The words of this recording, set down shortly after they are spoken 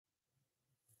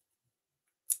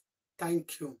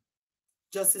Thank you.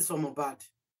 Justice for Mohbad.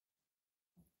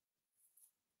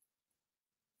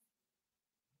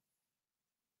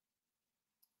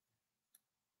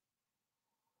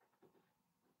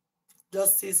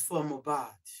 Justice for Mohbad.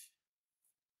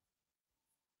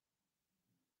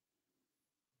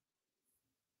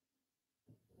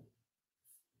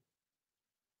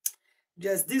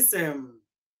 There's this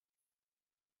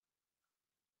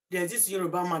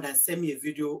Yoruba man that sent me a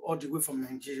video all the way from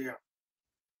Nigeria.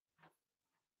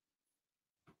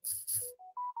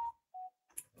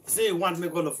 Say he wants to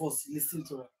make all of us listen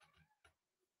to her.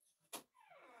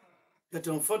 But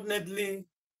unfortunately,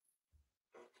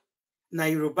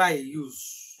 Yoruba I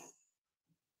use.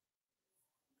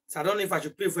 So I don't know if I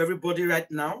should play for everybody right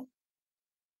now.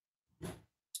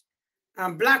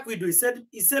 And Black Widow, he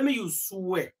said me you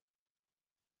swear.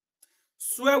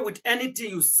 Swear with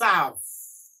anything you serve.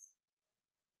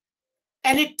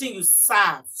 Anything you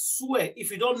serve, swear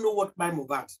if you don't know what by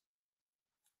Mohbad.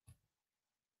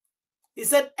 He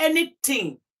said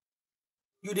anything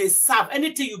you they serve,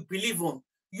 anything you believe on,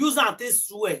 use and they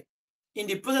swear in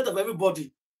the presence of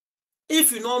everybody.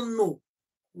 If you don't know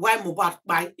why Mohbad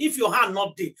by, if your hand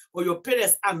not there or your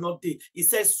parents are not there, he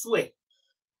says swear.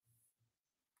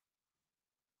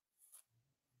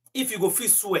 If you go feel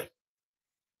swear.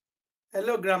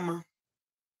 Hello, Grandma.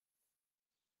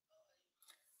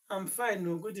 I'm fine.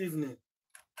 No, good evening.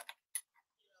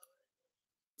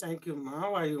 Thank you, ma.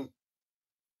 How are you?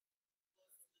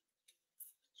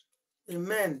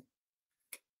 Amen.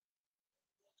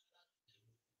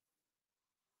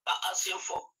 I ask you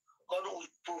for God will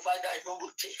provide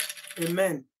that.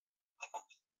 Amen.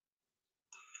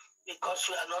 Because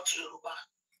we are not Yoruba.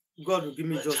 God will give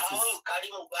me justice. How you carry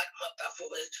Mohbad matter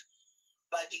forward?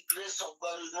 By the grace of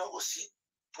God, you don't see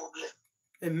problem.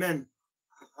 Amen.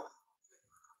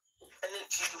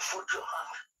 Anything you put your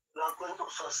hand, you are going to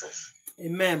success.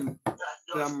 Amen.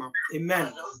 Grandma.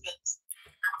 Amen.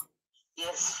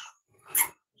 Yes.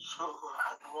 So I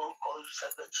won't call you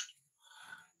secretary.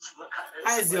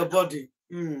 How is your body?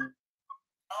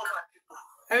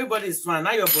 Everybody is fine.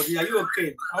 How your body? Are you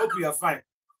okay? I hope you are fine.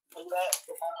 I'm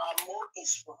more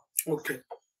peaceful. Okay.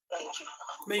 Thank you.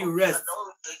 May you rest.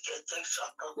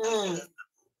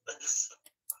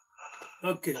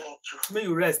 Okay. May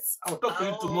you rest. I'll talk to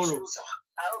you tomorrow.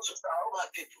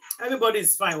 Everybody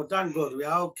is fine. Well, thank God. We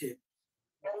are okay.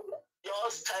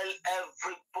 Just tell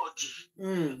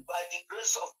everybody by the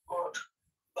grace of God,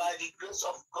 by the grace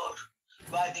of God,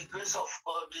 by the grace of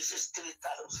God, this is 3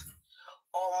 times.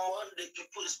 On Monday,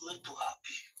 people is going to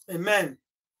happy. Amen.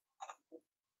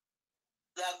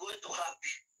 They are going to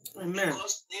happy. Amen.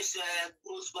 Because this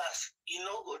goes back,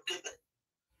 go take it.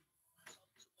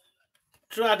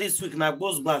 Throughout this week, now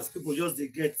goes bars, people just they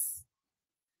get.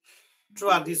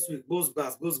 Throughout this week, goes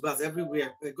bars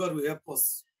everywhere. But God will help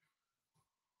us.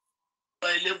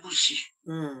 Elegush.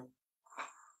 All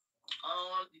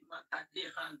the matter they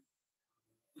hand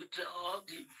with all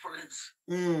the friends.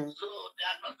 So they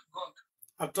are not God.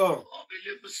 At all.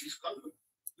 Elegush is coming.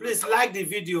 Please like the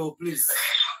video, please.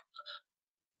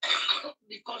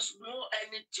 Because no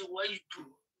anything what you do,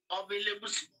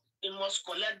 Elegush, you must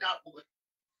collect that boy.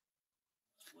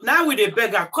 Now with a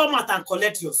beggar, come out and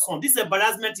collect your son. This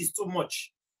embarrassment is too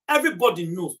much. Everybody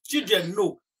knows. Children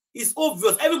know. It's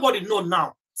obvious. Everybody know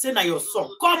now. Say now your son.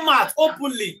 Come out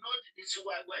openly. This is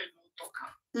why you don't talk.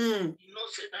 You know,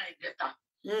 say now I get that.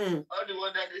 All the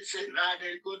one that they say now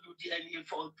they go to the DNA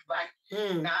for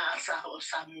Dubai. Now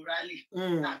Sami rally.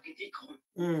 Now they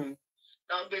come.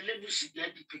 Now believe she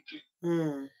get the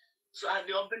picking. So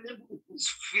the unbelievable is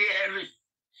fearing.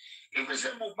 If you say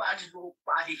Mohbad no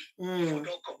buy, you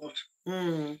don't come out.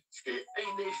 Say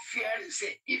in the fear,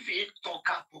 say if you talk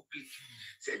up public,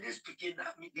 say this picking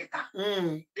that me get up,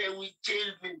 they will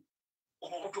jail me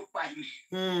or to buy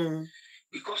me.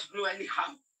 Because no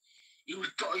anyhow, he will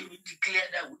declare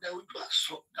that they will do a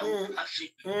so that will do a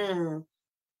shit.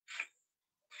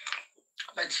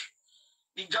 But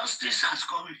the justice has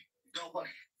come. Don't worry.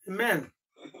 Amen.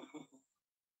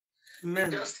 Amen.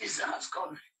 The justice has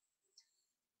come.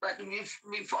 But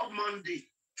before Monday,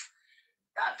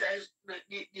 that is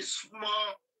the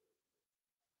small.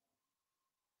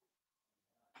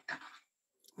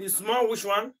 The small which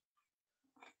one?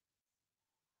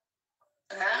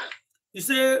 You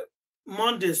say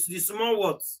Mondays, the small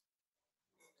what?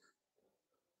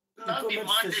 Not the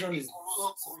Monday. Station is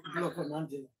block on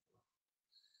Monday.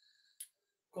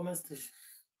 Comment station.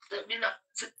 The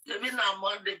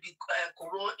Monday be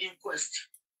Corona inquest.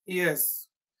 Yes.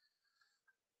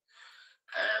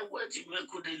 What you make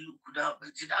could they look now? But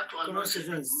that one not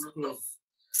station is closed.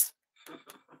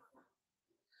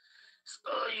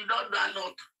 So you don't know a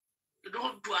lot. They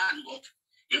don't do a lot.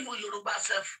 Even Yoruba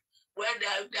self, when they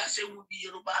are saying will be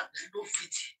Yoruba, they don't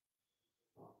fit.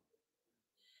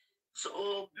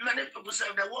 So many people say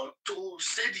they want to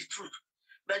say the truth,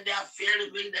 but they are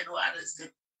fearing make them no arrest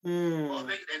them or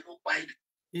make them no fight.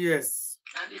 Yes.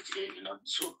 And it's not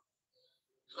so.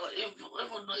 So if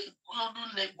even though you do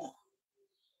neighbor,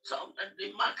 so the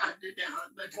man can do their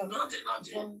hand, but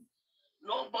nothing.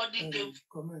 Nobody gave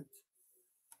comment.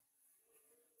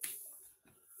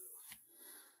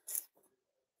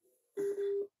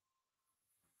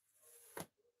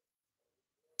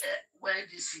 Where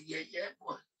this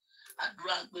boy, I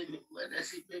drag baby when they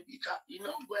say baby cat, you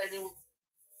know go anywhere.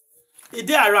 He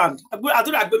did around. I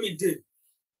thought I go me did.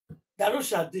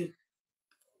 Darusha did.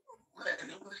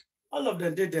 All of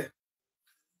them did there.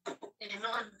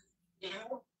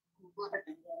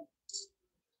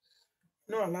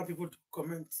 No, allow people to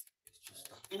comment.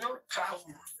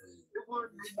 Travel. People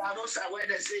Darusha where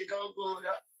they say don't go.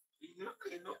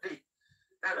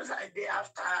 Darusha day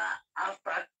after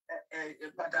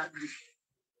Badagry.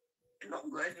 You don't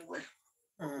go anywhere.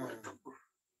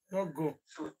 Don't go.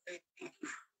 So thank you.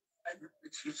 I do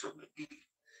with you so maybe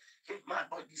if my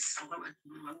body is somewhere.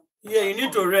 Yeah, you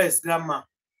need to rest, Grandma.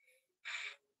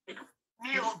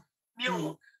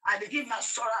 I give my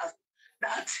sorrow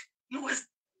that you was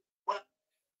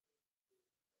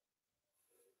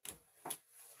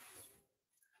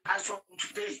as from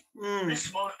today,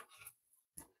 this morning.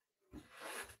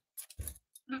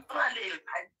 Normally,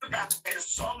 I know that there's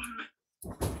some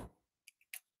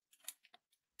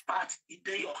part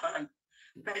in your hand,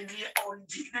 but the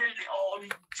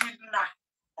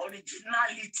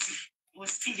originality we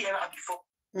see here before.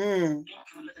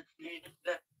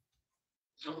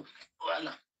 So,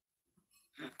 voila.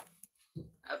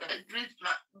 I greet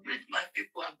my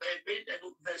people. I beg them to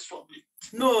verse for me.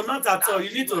 No, not at all.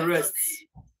 You need to rest.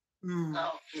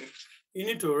 Okay. You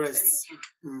need to rest. Thank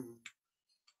you.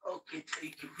 Okay,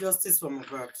 thank you. Justice for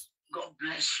Mohbad. God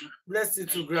bless you. Bless you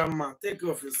too, Grandma. Take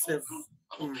care of yourself.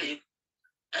 Okay.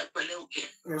 Okay.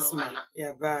 Yes, ma'am.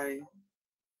 Yeah, bye.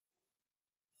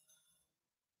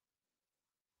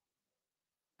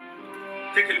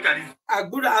 Take a look at it.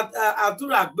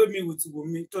 Abdullah Agbemi with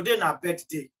Wummi. Today na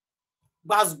birthday.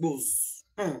 Basbos.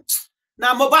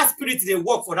 Now Mohbad spirit they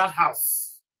work for that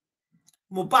house.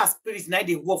 Mohbad spirit now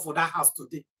they work for that house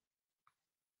today.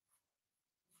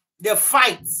 They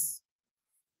fight.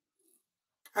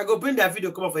 I go bring that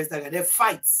video come up for Instagram. They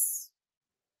fight.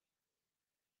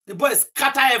 The boys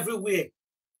scatter everywhere.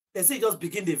 They say just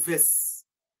begin the verse.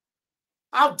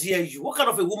 How dare you? What kind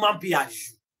of a woman be are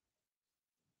you?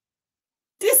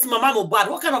 This Mama Mohbad,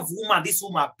 what kind of woman this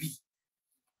woman be?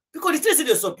 Because the thing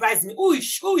they surprise me. Who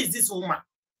is this woman?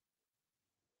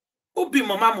 Who be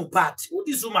Mama Mohbad? Who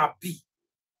this woman be?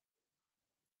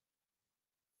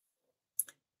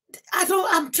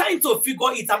 I'm trying to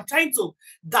figure it. I'm trying to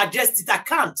digest it. I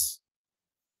can't.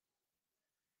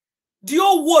 The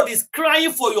whole world is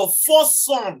crying for your first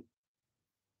son.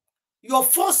 Your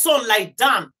first son like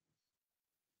Dan.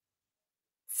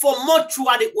 For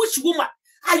mortuary. Which woman?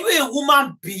 Are you a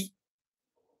woman B?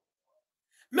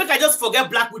 Make I just forget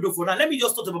Black Widow for now. Let me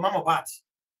just talk about Mama Mohbad.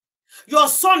 Your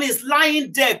son is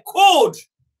lying there cold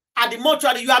at the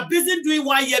mortuary. You are busy doing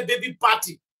 1 year baby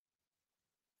party.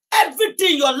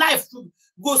 Everything in your life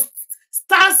goes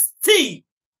stand still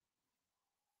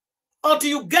until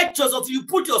you get yours, until you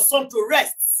put your son to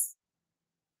rest.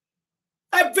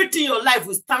 Everything in your life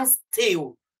will stand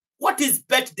still. What is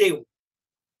birthday?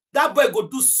 That boy go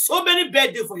do so many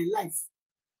birthdays for his life.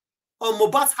 On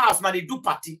Mohbad's house, man, they do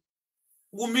party.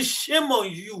 Wummi, shame on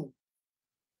you.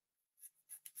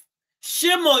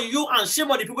 Shame on you and shame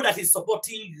on the people that is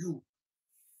supporting you.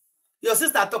 Your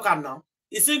sister talking now.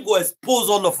 He's going to expose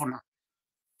all of them.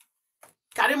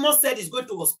 Karimo said he's going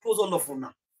to expose all of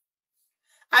them.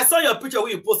 I saw your picture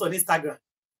when you post on Instagram.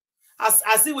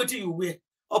 I see what you wear.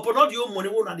 Upon all your money,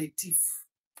 one and the thief.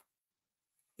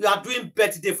 You are doing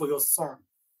birthday for your son.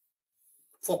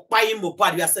 For Kpai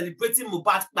Mohbad. You are celebrating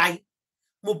Mohbad Kpai.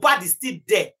 Mohbad is still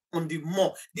there on the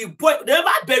mall. The boy, they never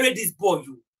buried this boy.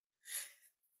 You.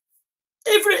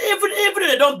 Even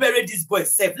they don't bury this boy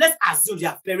safe, let's assume they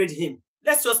have buried him.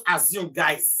 Let's just assume,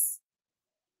 guys.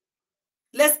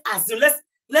 Let's assume,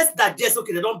 let's digest,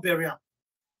 okay, they don't bury him.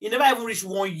 He never even reached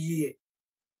 1 year.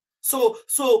 So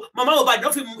Mama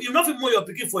Mohbad, you not more you're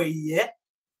picking for a year.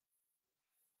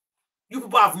 You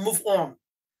people have moved on.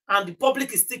 And the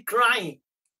public is still crying.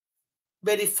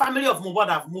 But the family of Mohbad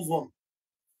have moved on.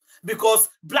 Because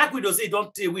Black Widow say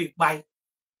don't take away by.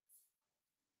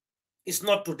 It's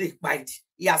not today by.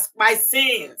 He has by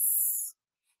since.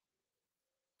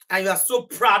 And you are so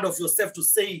proud of yourself to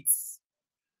say it.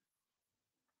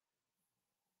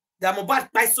 That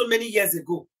Mohbad Kpai so many years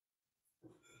ago.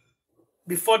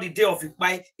 Before the day of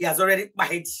Kpai, he has already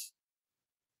Kpai.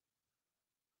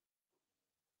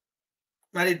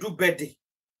 Now they do birthday.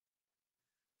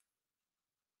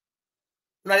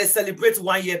 Now they celebrate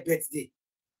 1 year birthday.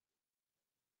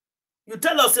 You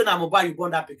tell us, say, now Mohbad you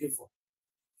born that pikin for.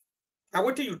 Now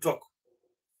what do you talk?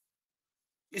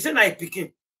 You say, now you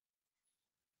pikin.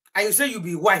 And you say you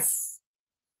be wife.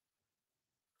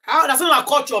 How that's not our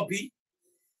culture be?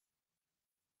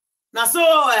 Now so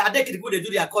I think people they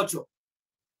do their culture.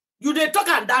 You they talk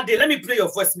on that day. Let me play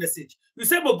your voice message. You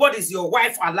say Mohbad is your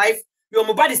wife alive. Your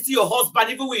Mohbad is still your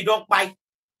husband, even when you don't buy.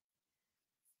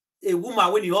 A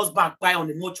woman when your husband buy on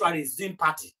the mortuary is doing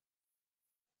party.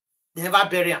 They never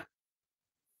bury him.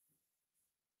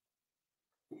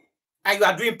 And you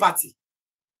are doing party.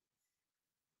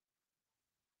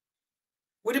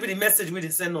 What will be the message we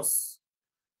send us?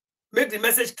 Make the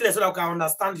message clear so that we can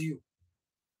understand you.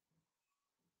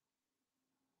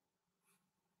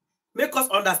 Make us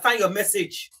understand your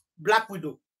message, Black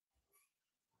Widow.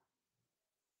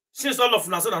 Since all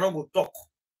of us are not going to talk.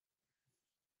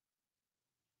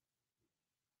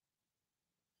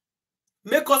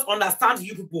 Make us understand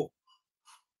you people.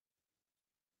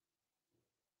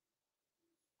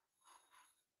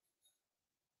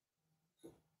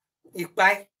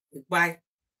 Kpai.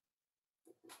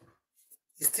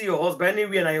 He's still your husband,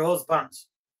 anywhere and your husband.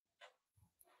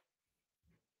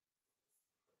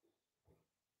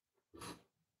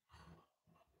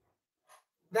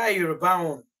 That Yoruba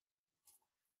one.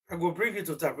 I go bring it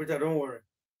to interpreter, don't worry.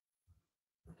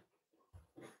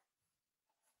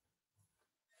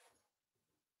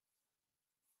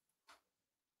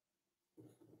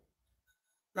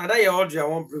 Now that your audio, I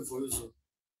won't bring for you. So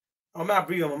I'm gonna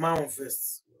bring your mama on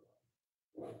first.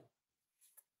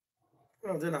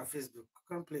 No, then on Facebook.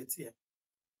 Can't play it here.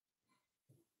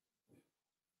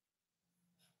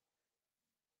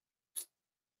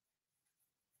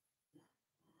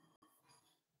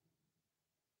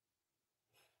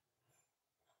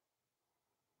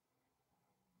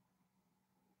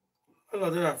 Hello,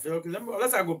 then I feel okay.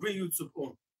 Unless I go bring YouTube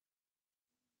on.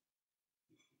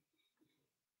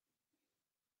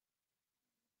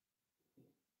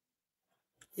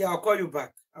 Yeah, I'll call you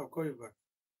back. I'll call you back.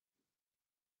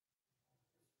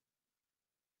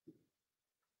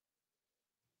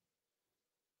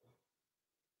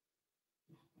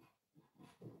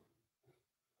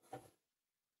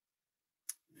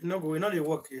 No, but we're not at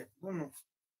work here. No.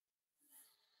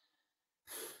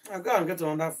 I'll go and get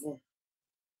on that phone.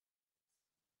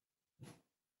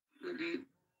 Good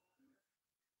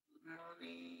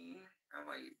morning. How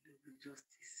are you doing,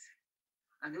 Justice?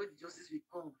 I know the justice will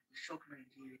come to shock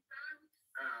Nigeria.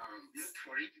 Look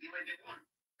for it, they were the one.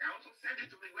 They also sent it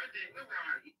to me when we were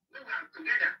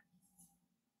together.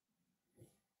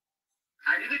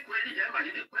 I didn't query them, I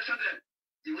didn't question them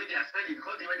the way they are spending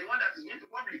because they were the one that is going to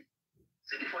public.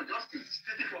 Seeking for justice,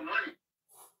 seeking for money.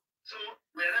 So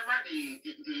wherever the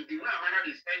way manner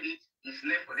they spend it is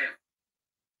left for them.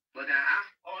 But I have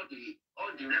all the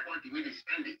record the way they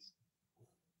spend it.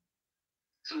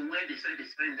 So where they say they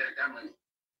spend that money.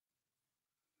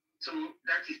 So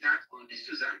that is that on the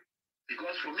Susan.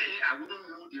 Because for me, I wouldn't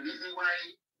know the reason why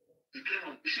she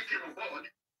came on board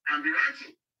and be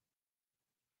ranting.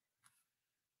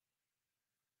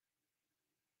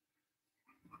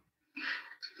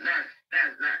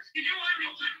 That's that. Did you want to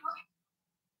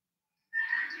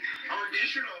on the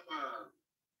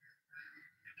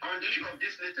issue of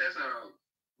this latest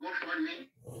GoFundMe,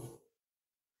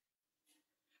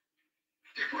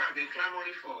 people have been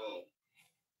clamoring for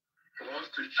us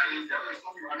to change and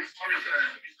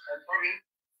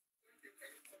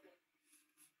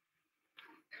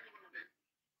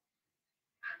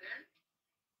then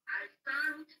I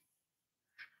stand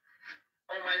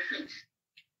on my feet.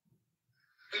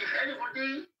 If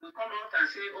anybody will come out and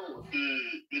say, oh,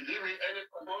 they give me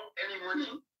any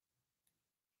money,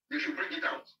 they should bring it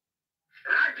out.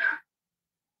 Rather,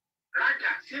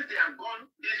 since they have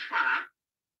gone this far,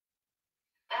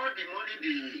 all the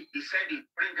money they said they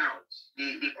bring out,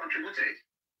 they contributed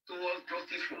towards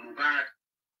justice for Mohbad.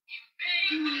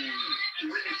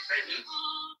 The way they spend it,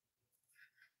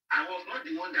 I was not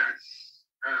the one that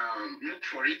looked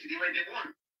for it. They were the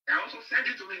one. They also sent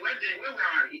it to me when we were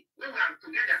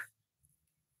together.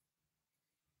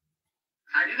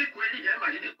 I didn't query them,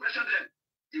 I didn't question them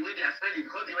the way they are spending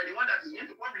because they were the one that is going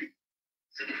to public,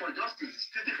 seeking for justice,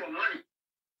 seeking for money.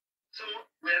 So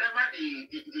wherever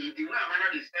the way manner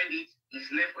they spend it is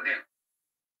left for them.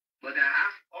 But I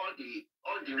have all the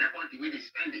record the way they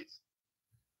spend it.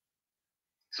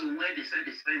 So where they say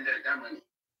they spend that money.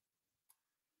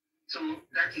 So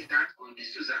that is that on the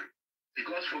Susan.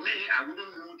 Because for me, I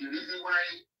wouldn't know the reason why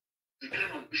she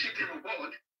came on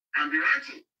board and be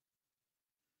ranting.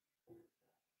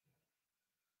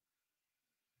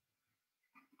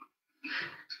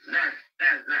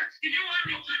 That's that. Did you want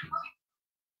me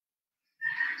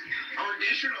on the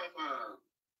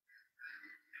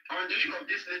issue of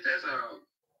this latest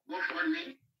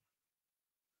GoFundMe?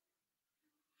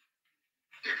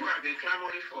 People have been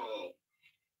clamoring for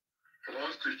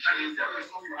us to change the it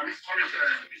will be unfair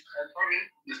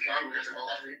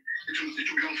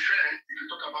if you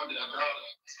talk about the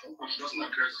she doesn't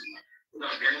aggress in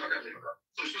that.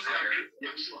 So she doesn't agree.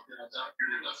 Good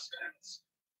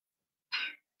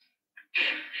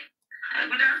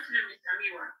afternoon, Mr.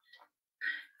 Miwa.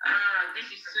 This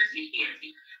is Susie here.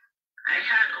 I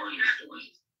heard all your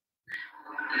stories.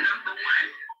 Number one,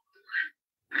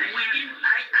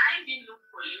 I didn't look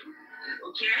for you,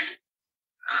 okay?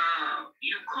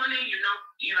 You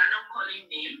are not calling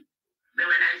name, but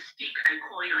when I speak, I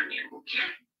call your name, okay?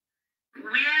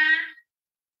 Where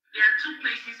there are two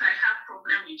places I have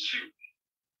problem with you.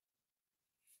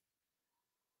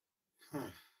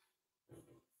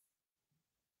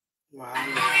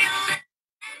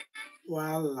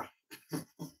 Voila.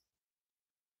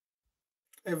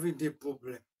 Everyday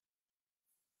problem.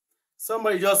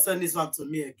 Somebody just send this one to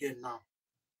me again now.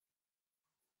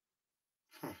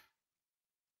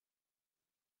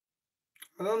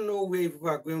 I don't know where people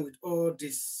are going with all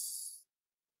this.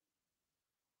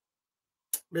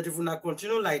 But if we not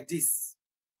continue like this,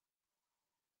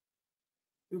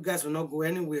 you guys will not go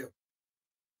anywhere.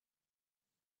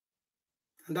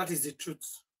 And that is the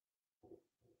truth.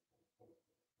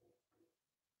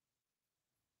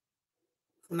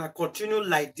 If we not continue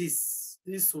like this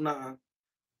will not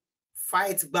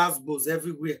fight 𝘵𝙙𝙖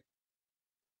everywhere.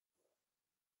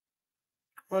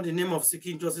 On the name of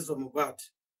seeking justice for Mohbad.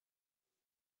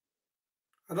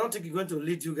 I don't think it's going to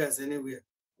lead you guys anywhere.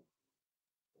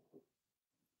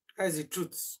 That is the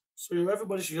truth. So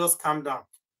everybody should just calm down.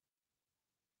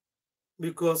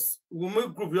 Because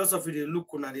Wummi group also feel they look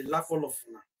and they laugh all of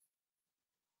them.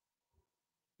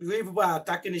 The way people are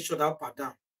attacking each other up and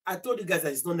down. I told you guys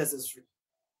that it's not necessary.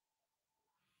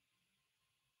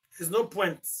 There's no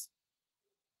point.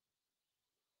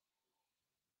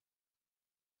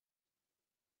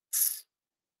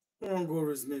 Oh, go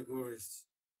rest, me, go rest.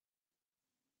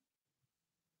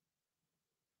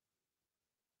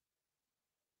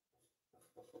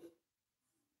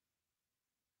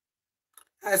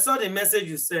 I saw the message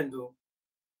you sent though.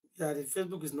 Yeah, the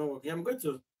Facebook is not working. I'm going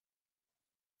to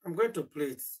play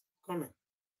it. Come on.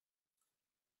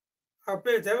 I'll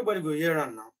play it. Everybody go here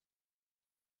and now.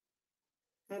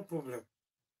 No problem.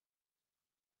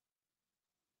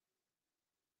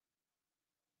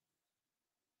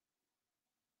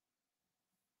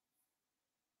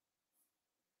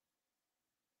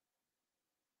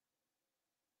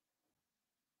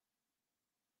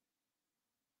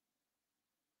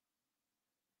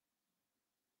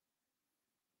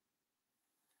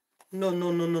 No.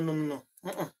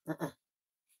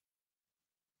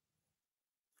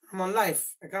 I'm on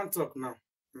live. I can't talk now.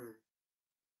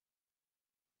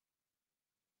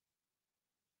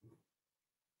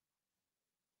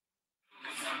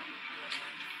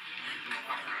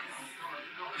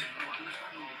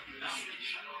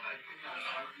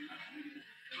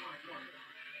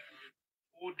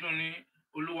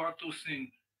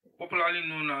 𝘬𝘁𝘆 popularly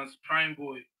known as Prime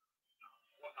Boy.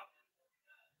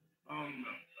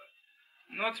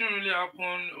 Nothing really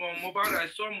happened. Mohbad, I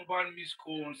saw Mohbad miss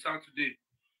call on Saturday,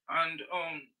 and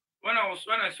when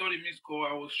I saw the missed call,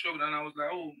 I was shocked and I was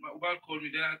like, oh, Mohbad called me.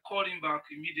 Then I called him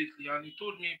back immediately and he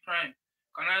told me, Prime,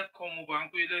 can I come over and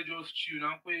let's just chill?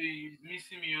 And he's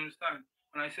missing me, you understand?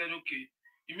 And I said, okay.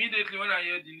 Immediately when I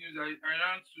heard the news, I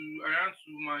ran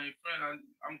to my friend and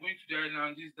I'm going to the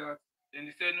island, this, that. Then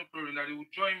they said no problem, that they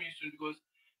would join me soon because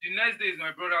the next day is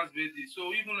my brother's birthday.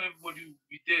 So even everybody will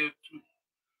be there too.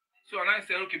 So and I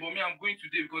said, okay, but me, I'm going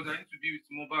today because I need to be with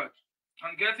Mohbad.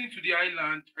 And getting to the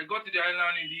island, I got to the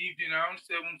island in the evening around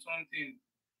 7 something.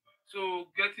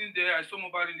 So getting there, I saw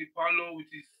Mohbad in the parlor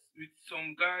with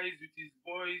some guys, with his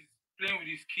boys, playing with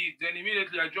his kids. Then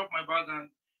immediately I dropped my bag and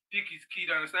picked his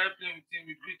kid and I started playing with him.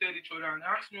 We greeted each other and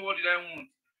asked me what did I want.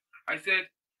 I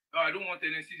said, oh, I don't want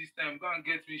𝗙𝗏𝐶 this time. Go and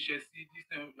get me 𝗙𝗏𝐶 this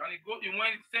time. And he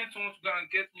sent someone to go and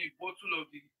get me a bottle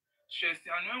of the 𝗙𝗏𝐶.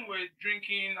 And when we were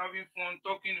drinking, having fun,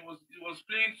 talking, it was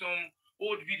playing some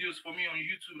old videos for me on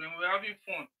YouTube and we were having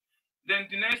fun. Then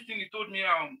the next thing he told me,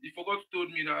 he forgot to tell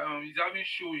me that he's having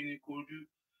show in 𝘬𝘁𝑆.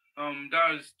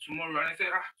 That is tomorrow. And I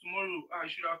said, tomorrow,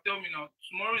 I should have told me now.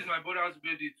 Tomorrow is my brother's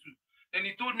birthday too. Then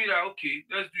he told me that, okay,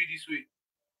 let's do it this way.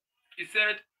 he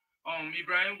said,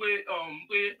 Ibrahim,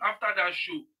 after that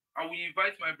show, I will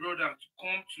invite my brother to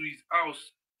come to his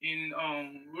house in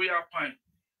Royal Pine,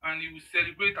 and he will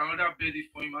celebrate another birthday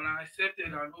for him. And I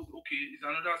accepted, and okay, it's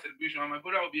another celebration, and my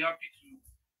brother will be happy to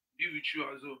be with you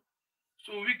as well.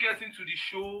 So we get into the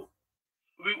show.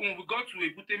 When we got to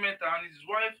𝗵𝘃𝗫𝗀 and his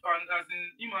wife, and as in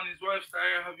him and his wife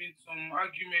started having some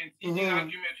arguments,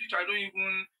 arguments, which I don't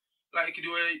even like.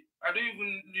 I don't even,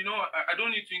 I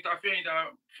don't need to interfere in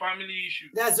the family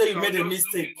issue. That's why you made a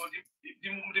mistake. But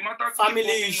the matter family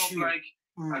issue. Up, like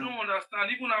I don't understand.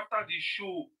 Even after the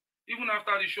show,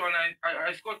 and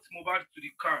I escorted Mohbad to the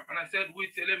car, and I said,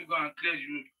 wait, let me go and clear the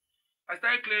road. I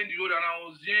started clearing the road, and I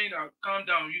was saying that calm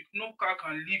down. No car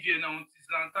can leave here now. It's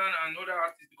Lantern and other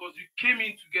artists because we came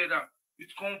in together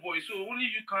with convoy. So only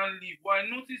you can leave. But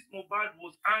I noticed Mohbad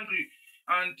was angry,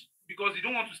 and because he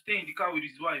don't want to stay in the car with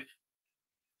his wife,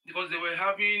 because they were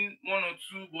having one or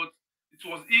two, but it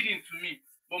was eating to me.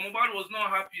 But Mohbad was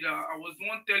not happy that I was the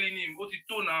one telling him what he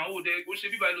told now. They go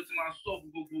should be by looking at stop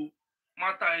go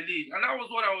matter, and that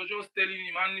was what I was just telling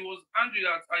him, and he was angry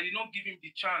that I did not give him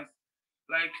the chance.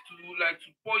 Like to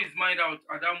pour his mind out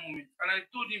at that moment. And I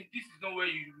told him, this is not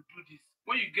where you do this.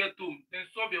 When you get home, then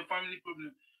solve your family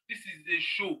problem. This is a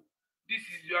show.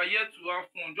 You are here to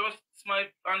have fun. Just smile.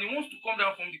 And he wants to come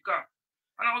down from the car.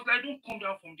 And I was like, don't come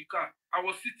down from the car. I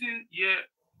was sitting here.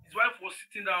 His wife was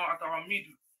sitting down at our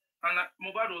middle. And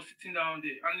Mohbad was sitting down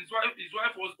there. And his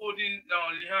wife was holding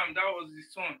down Liam. That was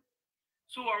his son.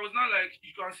 So I was not like,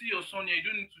 you can see your son here.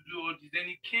 You don't need to do all this. Then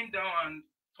he came down and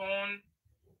turned.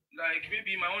 Like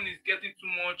maybe my own is getting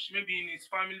too much, maybe in his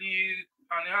family,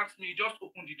 and he asked me, just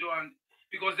open the door, and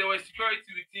because there was security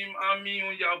with him, army,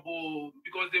 𝗵𝘃𝗀𝗏,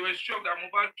 because they were shocked that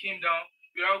Mohbad came down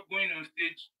without going on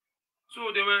stage.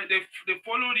 So they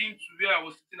followed him to where I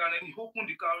was sitting, and then he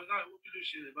opened the car. I was like,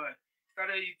 𝗵𝘃𝗀𝗏𝗧,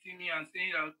 started hitting me and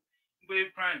saying that,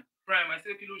 prime. I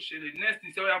said, 𝗵𝘃𝗀𝗏𝗧. Next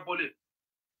thing, say, where Bole.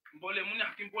 Bole, money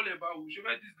I can Bole about. She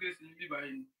was disgrace in me by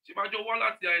him. She was just one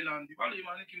at the island. The value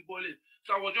man can Bole.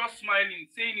 So I was just smiling,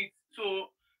 saying it.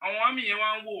 So I want me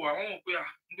one wo. I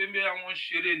want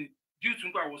sharing due to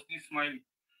I was still smiling.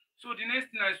 So the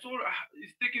next thing I saw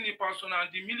is taking a person, and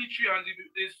the military and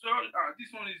they saw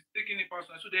this one is taking a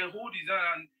person. So they held his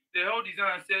hand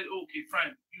and said, okay,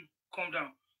 prime, you come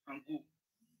down and go.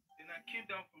 Then I came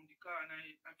down from the car and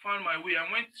I found my way. I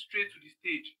went straight to the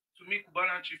stage to meet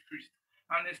Cubana chief priest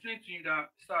and explain to him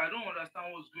that, sir, I don't understand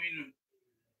what's going on.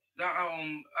 That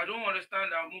I don't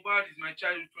understand that Mohbad is my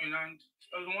childhood friend, and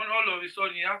all of a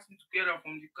sudden he asked me to get out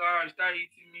from the car. He started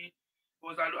hitting me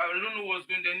because I don't know what's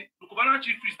going on. Then the Cubana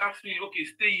chief priest asked me, okay,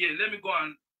 stay here. Let me go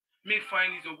and make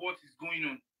findings of what is going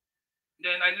on.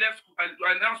 Then I left.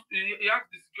 He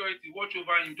asked the security, watch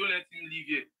over him, don't let him leave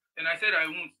here. Then I said I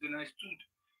won't. Then I stood.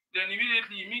 Then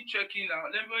immediately me checking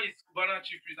out. Where is Cubana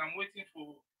chief priest? I'm waiting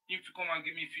for him to come and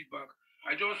give me feedback.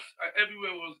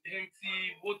 Everywhere was empty,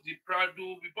 both the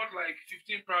Prado, we bought like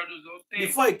 15 Prados or 10.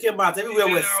 Before it came out, everywhere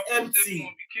was empty.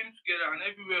 We came together and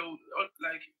everywhere was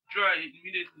like dry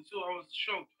immediately. So I was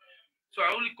shocked. So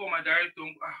I only called my director,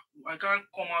 I can't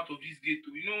come out of this gate.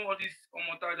 All this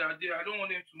omotada there, I don't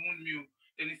want them to wound me.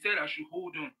 Then he said I should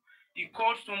hold on. He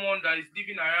called someone that is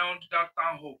living around that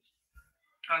town hall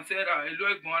and said,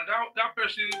 𝘵𝘃𝗀𝗏𝗧, and that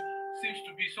person seems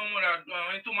to be someone that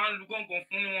went to man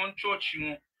one church,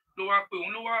 ló wá pé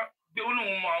òun ló wá gbé ó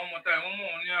lóun mọ àwọn ọmọ tá ìwọ́n mọ̀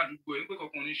wọn ní àdúgbò ẹ̀ pé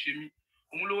kankan ní ṣe mí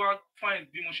òun ló wá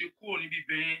find bí mo ṣe kúrò níbi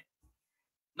bẹ́ẹ̀.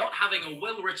 Not having a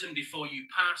will written before you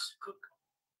pass could.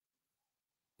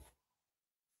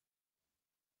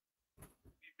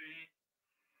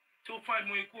 tó find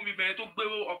mo ikú mi bẹ́ẹ̀ tó gbé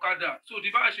ọ̀kadà so di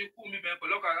bá ṣe kú mi bẹ́ẹ̀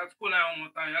pẹ̀lú ọ̀kadà tí kò láì àwọn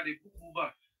ọmọ tá yẹn àdè book Uber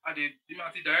àdè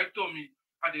àti director mi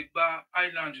àdè gba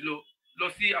island lọ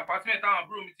sí apartment táwọn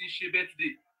àbúrò mi ti ń ṣe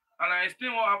birthday. And I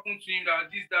explained what happened to him,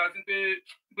 that this, that, me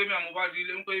and Mohbad, we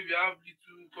have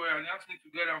little Korea, and he asked me to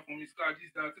get out from his car, this,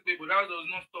 that, but that does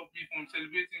not stop me from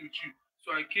celebrating with you.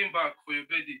 So I came back for your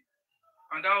birthday.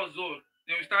 And that was all.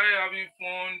 Then we started having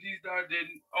fun, this, that, then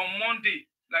on Monday,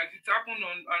 like it happened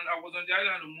and I was on the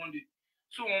island on Monday.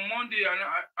 So on Monday, and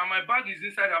my bag is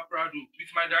inside a Prado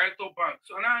with my director bag.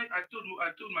 So and I told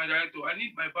my director, I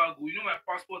need my bag. My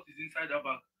passport is inside the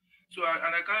bag. So I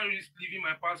can't risk leaving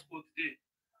my passport there.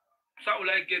 So how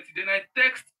will I get it? Then I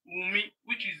text Wummi,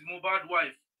 which is Mohbad's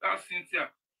wife. That's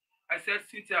Cynthia. I said,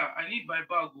 Cynthia, I need my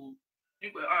bag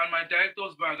and my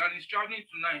director's bag, and he's traveling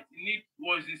tonight. He needs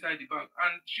what is inside the bag.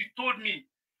 And she told me,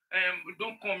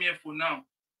 don't come here for now.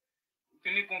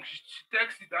 She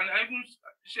texted it, and I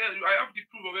have the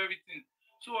proof of everything.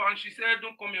 So, and she said,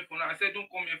 don't come here for now. I said, don't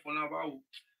come here for now.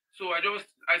 So I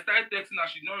started texting her.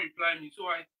 She did not reply me. So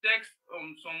I text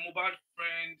some Mohbad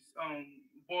friends,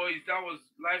 boys. That was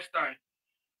Lifestyle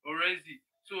already.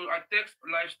 So I text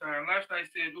Lifestyle, and Lifestyle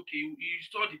said, okay, he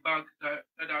saw the bag that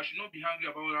I should not be angry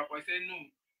about that. But I said, no,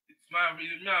 it's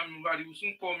me and Mohbad. He will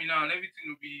soon call me now, and everything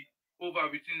will be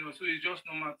over between us. So it's just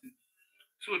normal thing.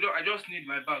 So I just need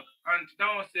my bag. And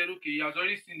that one said, okay, he has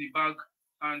already seen the bag,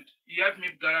 and he helped me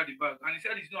gather the bag. And he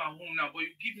said he's not at home now, but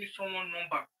you give me someone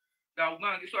number that will go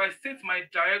and get. So I sent my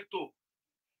director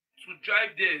to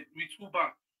drive there with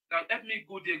Uber that helped me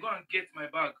go there, go and get my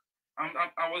bag.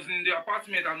 I was in the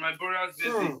apartment at my brother's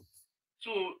birthday.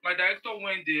 So my director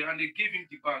went there and they gave him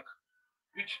the bag,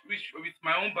 which with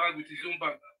my own bag, with his own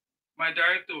bag. My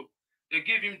director, they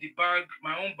gave him the bag,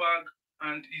 my own bag,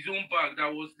 and his own bag that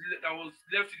was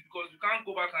left because we can't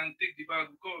go back and take the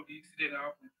bag because of the incident that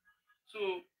happened.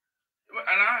 So,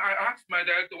 and I asked my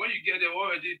director, when you get there,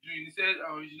 what are they doing? He said,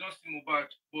 oh, he did not see Mohbad,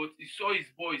 but he saw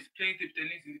his boys playing table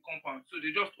tennis in the compound. So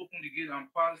they just opened the gate and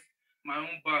passed my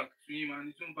own bag to him and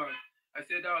his own bag. I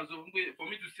said that was for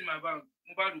me to see my bag.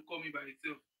 Mohbad will call me by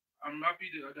itself. I'm happy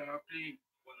that I'm playing.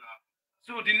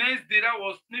 So the next day, that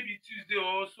was maybe Tuesday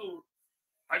or so.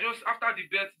 I just after the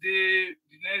birthday,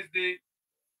 the next day,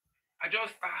 I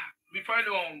just we find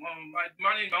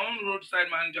my own roadside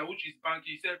manager, which is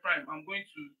Banky. He said, Prime, I'm going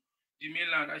to the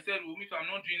mainland. I said, well, I'm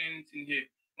not doing anything here.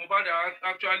 Mohbad,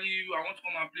 actually, I want to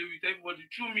come and play with everybody.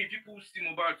 Through me, people see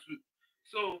Mohbad too.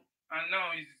 So, and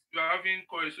now we are having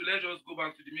courage. So let's just go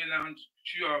back to the mainland,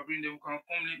 chew our brain, then we can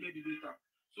come maybe later.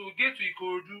 So we get to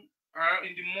Ikorodu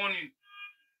in the morning.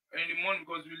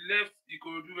 Because we left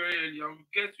Ikorodu very early, and we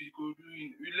get to Ikorodu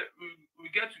we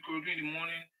get to Ikorodu in the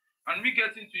morning, and we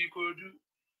get into Ikorodu,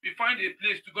 we find a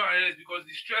place to go and rest because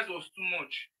the stress was too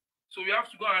much. So we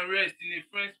have to go and rest in a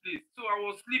friend's place. So I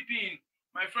was sleeping,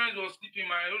 my friends were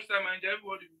sleeping, my roadside manager,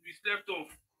 everybody, we slept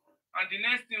off. And the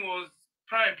next thing was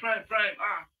Prime.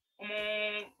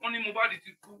 Only Mohbad is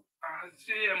cool. I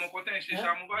say Mohbad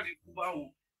is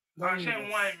cool.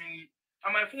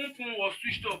 And my phone was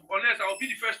switched off, unless I will be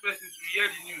the first person to hear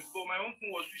the news. But my own phone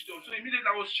was switched off. So immediately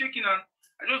I was shaking and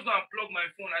I just go and plug my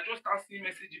phone. I just start seeing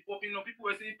messages popping up. People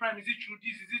were saying, Prime, is it true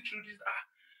this? Is it true this?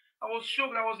 I was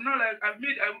shocked. I was not like,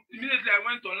 immediately I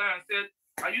went online and said,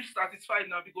 are you satisfied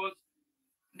now? Because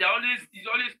he's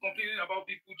always complaining about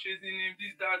people chasing him,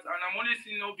 this, that. And I'm only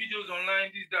seeing videos online,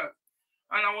 this, that.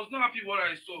 And I was not happy what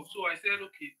I saw. So I said,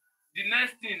 okay, the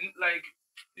next thing, like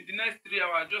in the next 3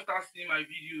 hours, I just start seeing my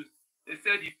videos. They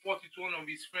said he fought with one of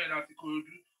his friends at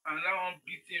Ikorodu, and that one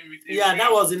beat him with a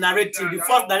that was the narrative, the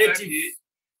first narrative.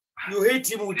 You hate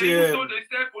him with They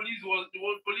said police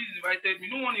invited me.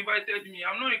 No one invited me.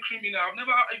 I'm not a criminal. I've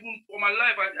never even for my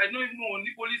life. I don't even know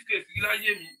the police case.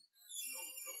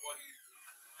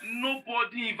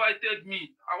 Nobody invited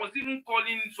me. I was even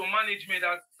calling some management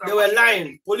that they were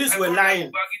lying. Police were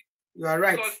lying. You are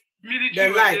right. Because military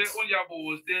was there, Onyabo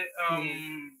was there.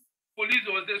 Police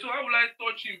was there, so how would I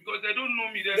touch him? Because they don't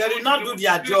know me. They did not do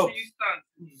their job.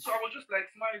 So I was just like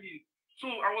smiling. So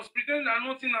I was pretending that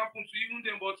nothing happened to even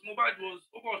them, but Mohbad was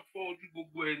over for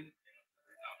Ojúgbogbo.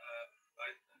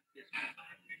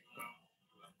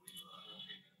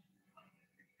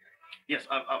 Yes,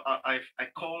 I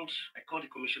called the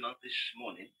commissioner this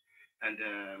morning, and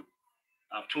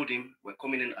I've told him we're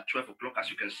coming in at 12 o'clock. As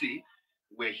you can see,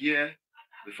 we're here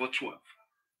before 12.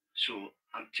 So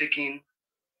I'm taking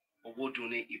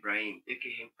Owodunni Ibrahim,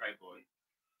 aka 𝘵𝙙𝙖,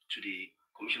 to the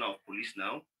Commissioner of Police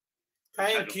now.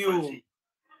 Thank you.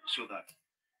 So that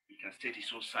he can state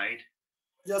his own side.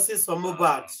 Justice for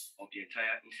Mohbad. Of the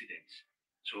entire incident.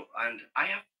 So, and I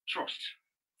have trust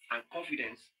and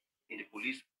confidence in the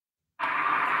police.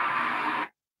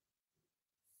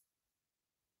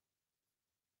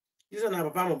 This is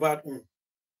not Papa Mohbad.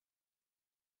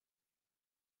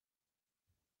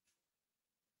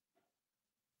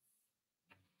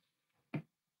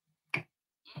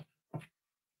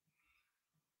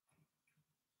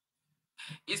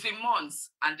 It's been months,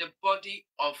 and the body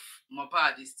of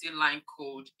Mohbad is still lying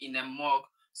cold in a morgue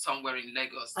somewhere in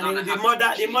Lagos. And the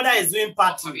mother is doing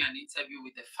party. I'm having an interview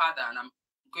with the father, and I'm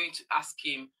going to ask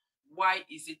him, why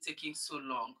is it taking so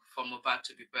long for Mohbad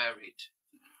to be buried?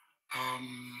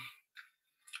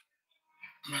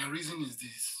 My reason is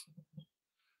this.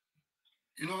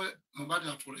 You know, Mohbad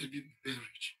have already been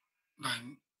buried by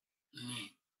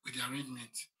me with the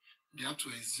arrangement. They have to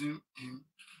exhume him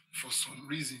for some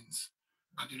reasons.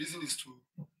 And the reason is to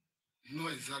know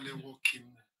exactly what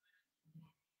came.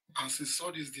 And since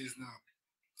all these days now,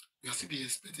 we are still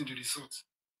expecting the result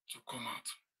to come out,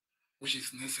 which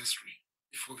is necessary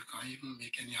before we can even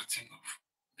make any attempt of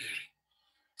burying.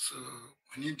 So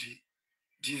we need the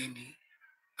DNA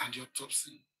and the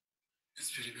autopsy.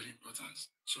 It's very, very important.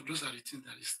 So those are the things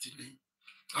that is delaying.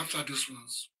 After those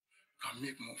ones, can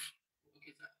make move.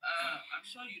 Okay, sir. I'm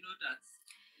sure you know that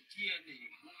DNA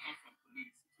won't come from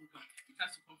police. It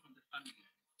has to come from the family.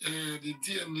 The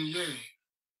DNA, yeah.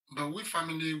 But we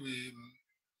family,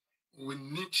 we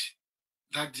need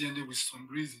that DNA with some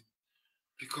reason.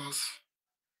 Because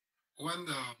when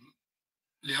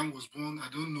Liam was born, I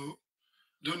don't know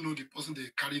the person they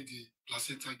carried the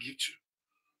placenta gift to.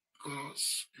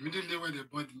 Because immediately when they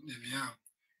born Liam,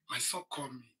 my son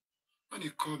called me. When he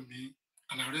called me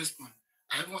and I responded,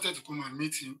 I wanted to come and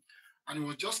meet him, and he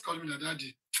was just calling me like,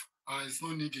 Daddy, it's no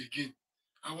need again.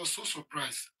 I was so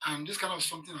surprised. And this kind of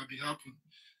something had been happening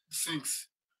since.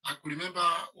 I could remember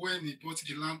when he bought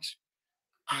the land,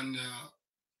 and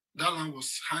that land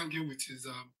was hanging with his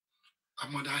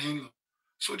mother-in-law.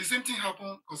 So the same thing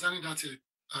happened concerning that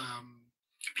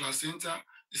placenta.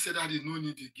 He said that they no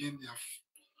need again. They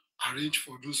have arranged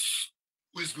for those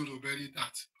who is going to bury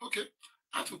that. Okay,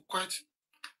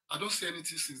 I don't say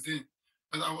anything since then.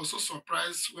 But I was so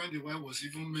surprised when the wife was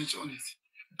even mentioned it.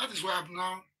 That is why I've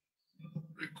now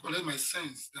recollect my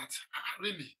sense that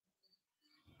really,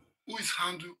 who is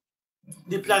handle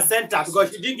the placenta,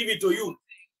 because she didn't give it to you.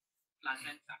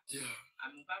 Placenta. Yeah.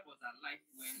 And Mohbad was alive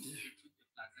when he took the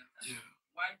placenta. Yeah.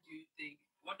 Why do you think?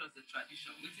 What does the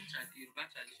tradition? What is the Yoruba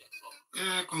tradition for?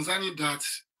 Concerning that,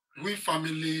 we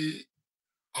family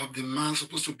of the man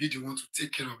supposed to be the one to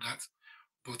take care of that,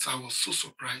 but I was so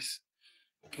surprised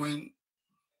when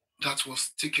that was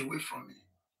taken away from me.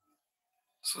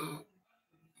 So,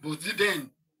 but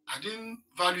then I didn't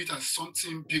value it as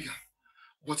something bigger.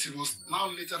 But it was now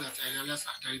later that I realized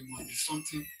that there must be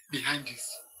something behind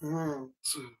this.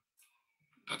 So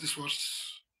that is what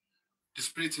the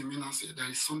spirit in me now said. There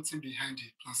is something behind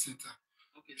the placenta.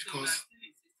 Okay, because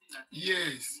so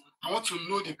yes, I want to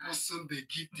know the person they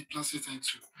give the placenta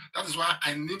to. That is why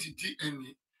I need the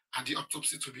DNA and the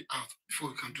autopsy to be out before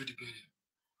we can do the burial.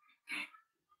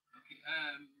 Okay.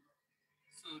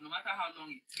 So no matter how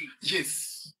long it takes.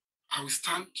 Yes, I will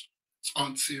stand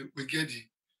until we get the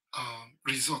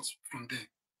results from them.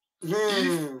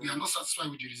 If we are not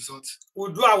satisfied with the results,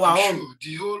 we'll do our own. Sure,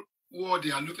 the whole world,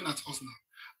 they are looking at us now.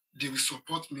 They will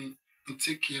support me and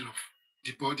take care of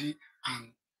the body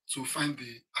and to find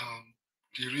the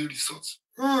real results.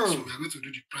 So we are going to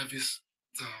do the private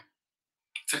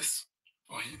test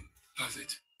for him. That's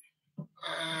it.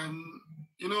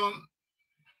 You know,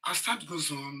 as time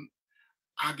goes on,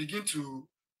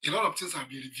 a lot of things have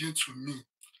been revealed to me.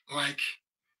 Like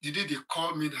the day they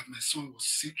called me that my son was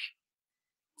sick.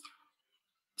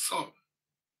 So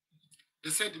they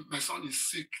said my son is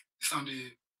sick. He's on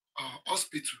the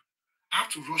hospital. I have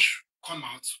to rush, come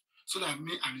out, so that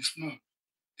me and his mom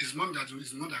that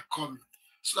is the one that called me,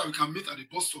 so that we can meet at the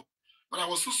bus stop. But I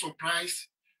was so surprised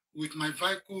with my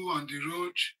vehicle on the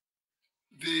road.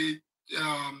 The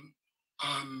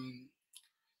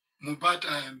Mohbad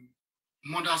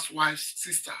mother's wife's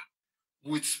sister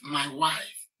with my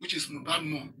wife, which is Mohbad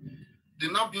mom, they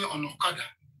now being on Okada.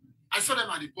 I saw them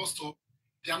at the bus stop.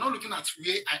 They are not looking at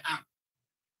where I am.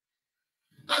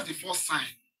 That's the first sign.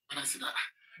 And I said,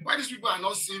 why these people are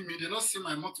not seeing me? They're not seeing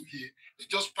my mother here. They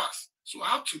just pass. So I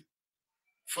have to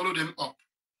follow them up,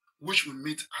 which we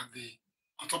meet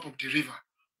on top of the river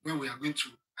when we are going to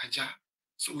Aja.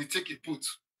 So we take a boat.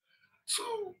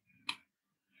 So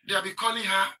they'll be calling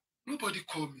her. Nobody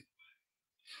called me.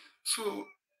 So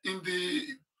in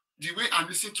the way I'm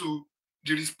listening to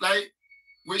the reply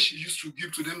where she used to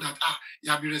give to them that, you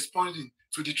have been responding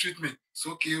to the treatment.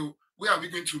 So, okay, where are we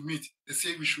going to meet? They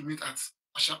say we should meet at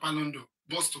Ashapa London,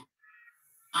 Boston.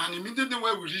 And immediately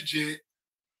when we reach there,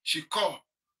 she called,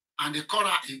 and they call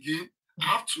her again. I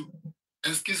have to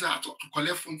excuse her to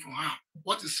collect phone from her.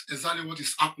 What is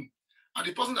happening? And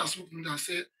the person that spoke to me and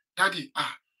said, Daddy,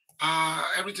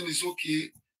 everything is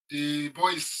okay. The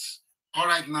boy is all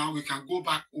right now. We can go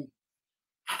back home.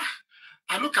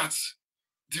 I look at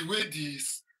the way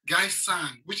this guy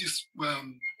sang, which is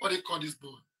what they call this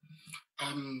boy,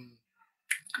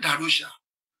 Darusha.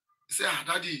 He said,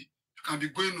 Daddy, you can be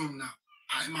going home now.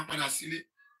 I'm a padasile.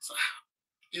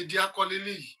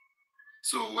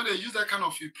 So when they use that kind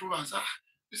of approval, I say,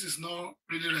 this is not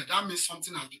really right. That means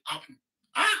something has been happening.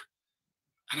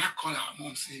 And I call her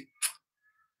mom, say,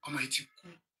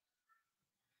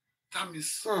 that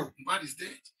means Mohbad is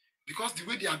dead. Because the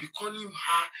way they have been calling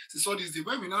her since all this day,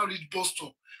 when we now reach bus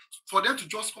stop, for them to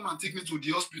just come and take me to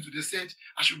the hospital, they said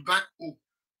I should back home.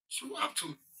 So I have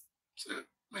to say,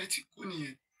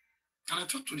 and I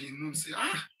talked to the mom, say,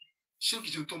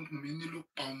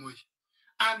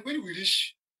 and when we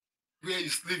reach where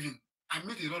he's living, I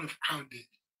met a lot of crowd there.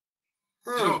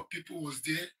 A lot of people was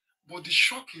there, but the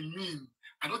shock in me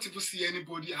I don't even see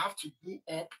anybody. I have to go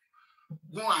up,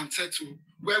 go and settle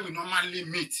where we normally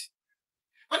meet.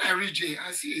 When I reach there,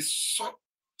 I see a soak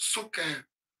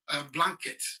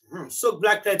blanket. Soak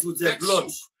blanket with the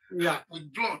blood. Soap, yeah.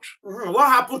 With blood. What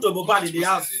happened to Mohbad in the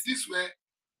house? This is where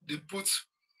they put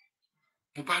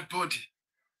Mohbad body.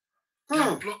 They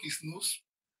block his nose,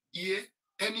 ear,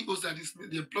 any nose that is,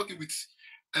 they block it with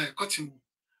cotton wool.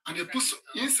 And they put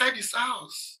inside his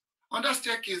house. On that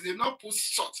staircase, they not put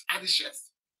salt at the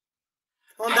chest.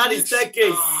 On that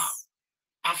staircase.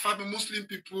 𝗵𝘃𝗲𝗏 Muslim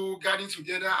people gathering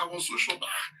together. I was so shocked.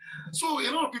 So a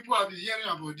lot of people have been hearing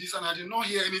about this, and I did not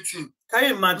hear anything. Can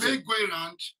you imagine? They go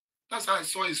around. That's how I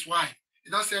saw his wife. He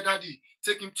now said, "Daddy,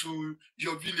 take him to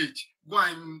your village. Go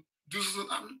and do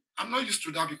something." I'm not used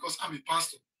to that because I'm a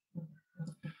pastor.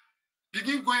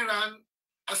 Begin going around.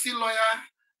 I see lawyer.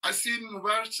 I see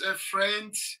Mohbad's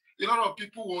friends. A lot of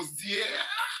people was there.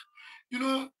 You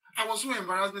know, I was so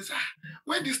embarrassed.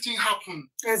 When this thing happened,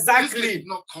 exactly, this did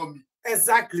not call me.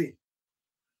 Exactly.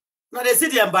 Now they see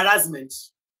the embarrassment.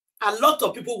 A lot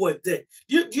of people were there.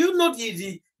 Do you know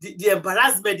the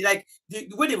embarrassment? Like the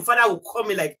way the father will call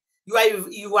me, like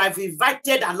you have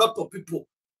invited a lot of people,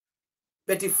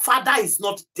 but the father is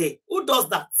not there. Who does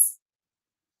that?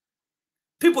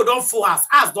 People don't fool us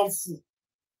don't fool.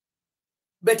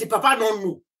 But the papa don't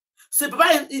know. So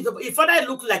the father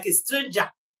look like a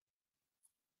stranger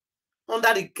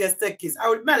under the staircase. I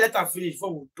will let her finish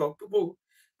before we talk.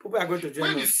 People are going to join us.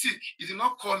 When he's sick, he did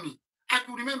not call me. I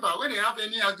could remember when they have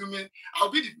any argument, I'll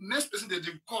be the next person that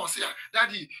they call. Say,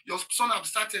 "Daddy, your son have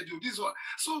started this one."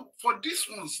 So for these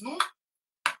ones, no,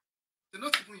 they're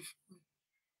not even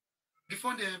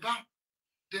before they embark.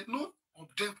 None of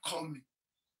them call me.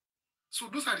 So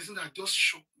those are the things that just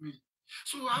shocked me.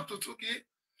 So I have to okay.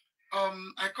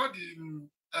 I called the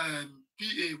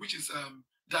PA, which is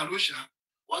Darosha.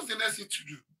 What's the next thing to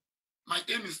do? My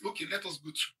aim is okay. Let us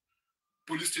go to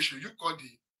police station. You call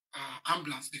the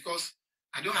ambulance because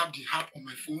I don't have the app on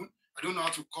my phone. I don't know how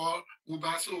to call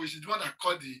Uber. So she's the one that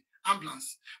called the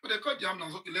ambulance. But they called the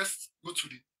ambulance. Okay, let's go to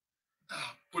the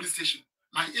police station.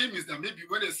 My aim is that maybe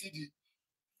when they see the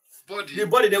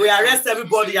body, they will arrest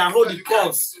everybody and hold the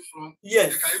corpse.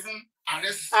 Yes. They can even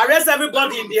arrest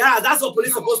everybody in the house. That's what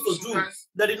police are supposed to do.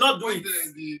 They did not do it.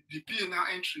 The PA now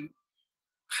entering.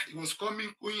 He was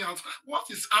going out. What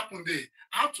is happened there?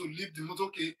 I have to leave the motor.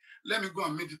 Okay, let me go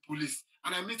and meet the police.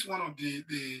 And I meet one of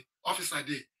the officer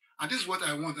there. And this is what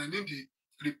I want. I need the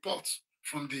report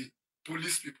from the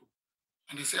police people.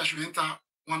 And they say I should enter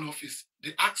one office.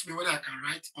 They asked me whether I can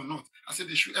write or not. I said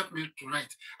they should help me to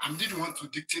write. I didn't want to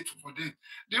dictate for them.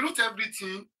 They wrote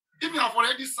everything. Even I've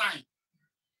already signed.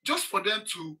 Just for them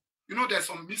to, you know, there's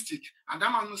some mistake. And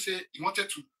that man will say he wanted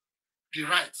to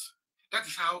rewrite. That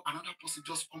is how another person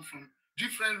just come from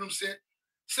different rooms. Say,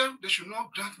 "Sir, they should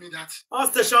not grant me that." All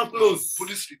station closed.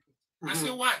 Police report. I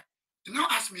say, "Why?" They now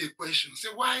ask me a question. Say,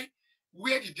 "Why?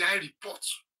 Where did I report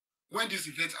when this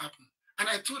event happened?" And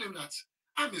I told him that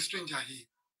I'm a stranger here.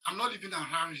 I'm not living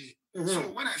around here. So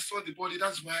when I saw the body,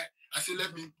 that's why I said,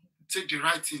 let me take the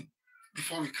right thing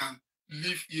before we can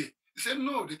leave here. He said,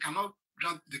 "No, they cannot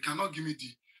give me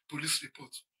the police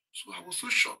report." So I was so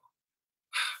shocked.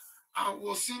 I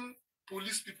was seeing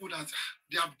police people that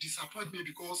they have disappointed me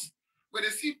because when they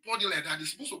see body like that, they're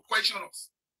supposed to question us.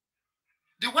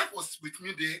 The wife was with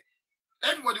me there.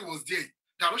 Everybody was there.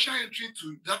 Darosha entering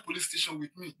to that police station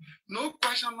with me. No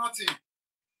question, nothing.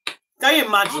 Can you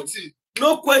imagine? Nothing.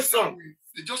 No question.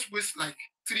 They just waste like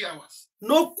 3 hours.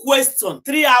 No question.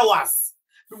 3 hours.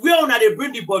 Where now they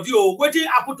bring the body? What did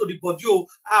happen to the body?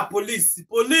 Police.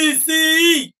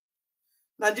 Police.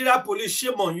 Nigeria police,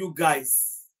 shame on you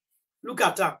guys. Look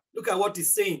at her. Look at what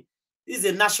he's saying. This is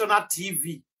a national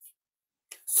TV.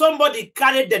 Somebody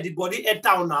carried the body enter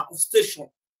on our station.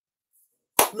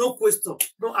 No question,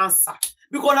 no answer.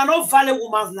 Because I don't value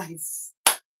woman's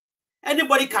life.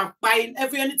 Anybody can buy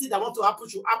anything that wants to happen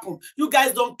should happen. You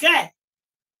guys don't care.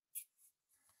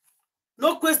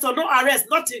 No question, no arrest,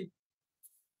 nothing.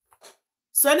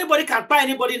 So anybody can buy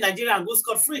anybody in Nigeria and go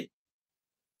scot-free.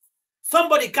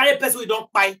 Somebody carry a person we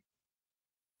don't buy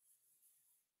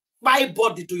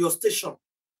body to your station.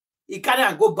 He carry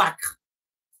and go back.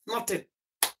 Nothing.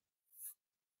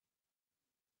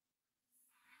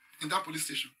 In that police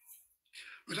station,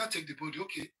 we don't take the body.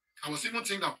 Okay. I was even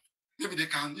thinking that maybe they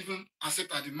can even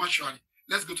accept at the mortuary.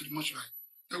 Let's go to the mortuary.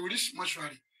 Then we reach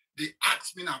mortuary. They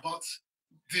asked me about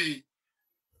the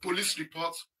police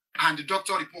report and the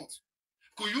doctor report.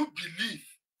 Could you believe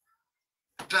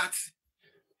that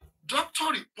doctor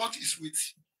report is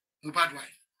with Mohbad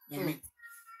wife, Wummi?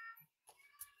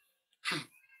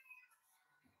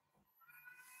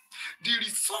 The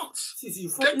results.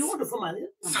 You want to form an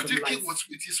certificate was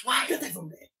with his wife. Get it from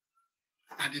there.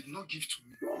 And they did not give to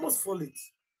me. You almost fall it.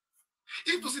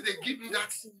 If they give me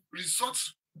that result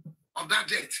of that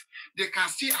death, they can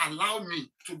still allow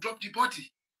me to drop the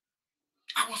body.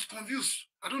 I was confused.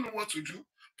 I don't know what to do.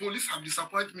 Police have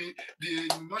disappointed me. The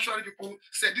mortuary people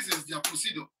said this is their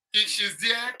procedure. She's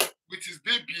there with his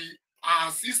baby.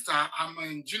 Our sister,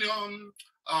 my junior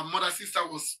mother sister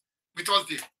was with us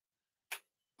there.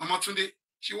 Mama Tunde,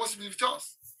 she was with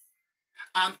us.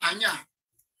 And Anya,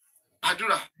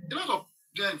 Adura, a lot of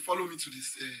them follow me to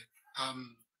this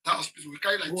that hospital. We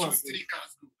carry like 2-3 cars.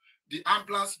 The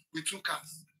ambulance with 2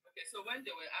 cars. Okay, so when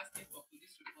they were asking for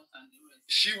police reports and the rest,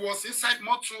 she was inside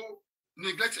motor,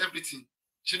 neglect everything.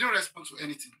 She didn't respond to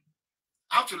anything.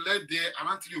 I have to let there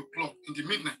around 3 o'clock in the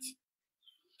midnight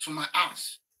to my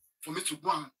house for me to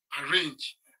go and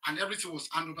arrange, and everything was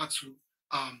handed over to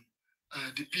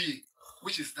the PA,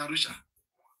 which is Darusha.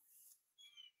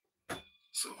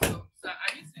 So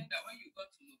are you saying that when you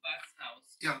got to Mohbad's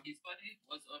house, his body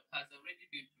has already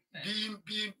been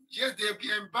prepared? Yes, they're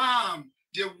being embalmed.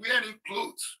 They're wearing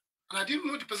clothes. And I didn't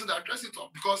know the person that dressed it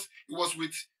up because it was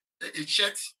with a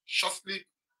shirt, short sleeve,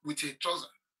 with a trouser.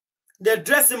 They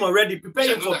dressed him already,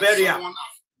 preparing for burial. Someone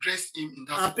dressed him in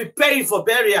that. And preparing for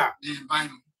burial. The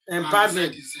embalming.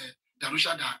 Embalming. He said,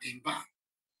 Darusha that embalm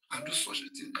and do such a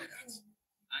thing like that.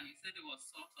 And he said it was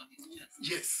salt on his chest.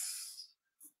 Yes.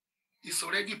 It's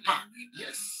already packed.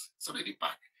 Yes. It's already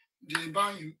packed. They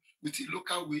embalm you with a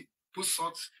local way, put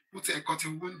salt, put a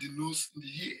cotton wound in the nose, in the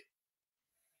ear.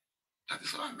 That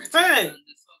is what I meant. Hey.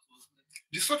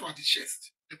 The salt was at the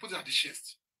chest. They put it at the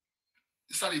chest.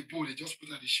 It's not a bowl, they just put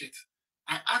it at the chest.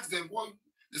 I asked them what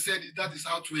they said that is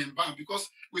how to embalm, because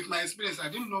with my experience, I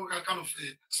didn't know that kind of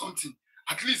something.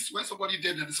 At least when somebody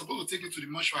dead, they're supposed to take it to the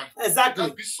mortuary. Exactly.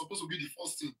 That's supposed to be the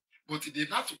first thing. But they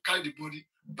had to carry the body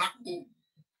back home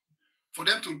for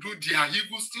them to do their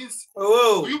evil things.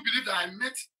 Oh. Do you believe that I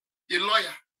met a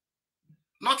lawyer,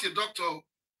 not a doctor,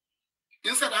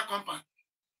 inside that compound,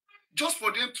 just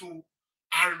for them to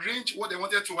arrange what they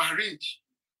wanted to arrange?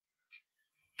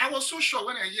 I was so sure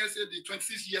when I hear said the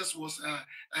 26 years was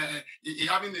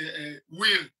having a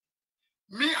will.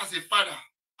 Me as a father,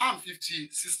 I'm 50,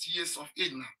 60 years of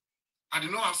age now. I do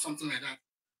not have something like that.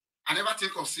 I never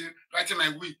think of writing my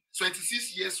will.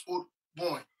 26 years old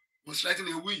boy was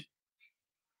writing a will,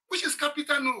 which is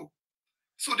capital no.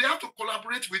 So they have to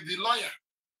collaborate with the lawyer.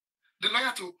 The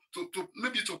lawyer to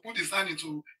maybe to put his hand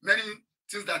into many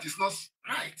things that is not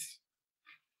right.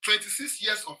 26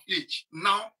 years of age,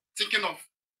 now thinking of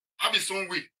have his own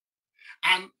way.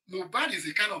 And Mohbad is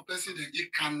the kind of person that he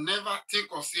can never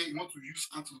think of saying he wants to use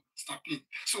hand to step in.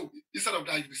 So instead of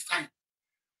that, it was time.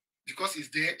 Because he's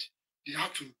dead, they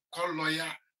have to call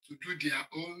lawyer to do their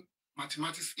own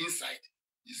mathematics inside.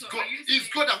 It's God. It's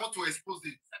God that wants to expose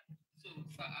them. So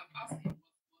I'm asking,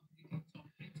 what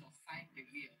did he interpret or sign the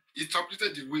will? He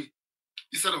interpreted the will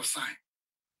instead of sign.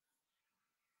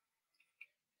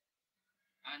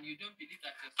 And you don't believe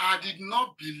that? I did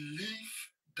not believe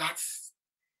that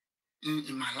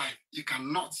in my life. He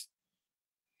cannot.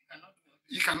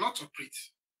 He cannot operate.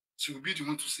 So he'll be the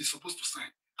one to say, supposed to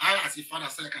sign. I, as a father,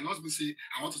 said I cannot be say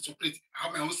I want to operate. I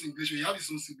have my own English. He have his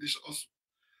own English also.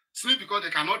 Simply because they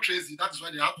cannot trace it, that's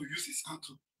why they have to use his hand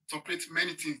to operate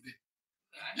many things there.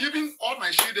 Even all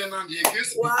my children and they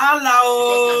against me. Because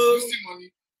they're using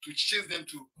money to chase them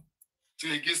to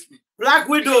against me. Black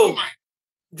Widow.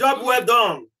 Job well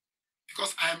done.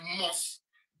 Because I must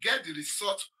get the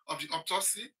result of the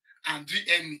autopsy and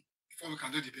DNA before we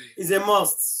can do the burial. It's a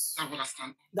must. That's what I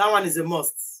stand. That one is a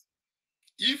must.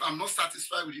 If I'm not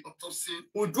satisfied with the autopsy,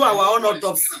 we'll do our own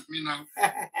autopsy. At me now,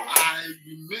 I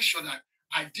will make sure that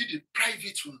I did a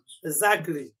private one.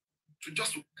 Exactly. To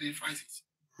clarify it.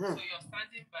 So you're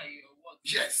standing by your word?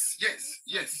 Yes, yes,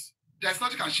 yes. There's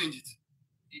nothing can change it.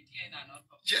 The DNA and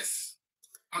autopsy? Yes.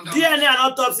 DNA and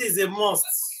autopsy is a must.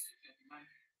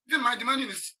 My demanding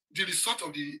is the result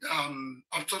of the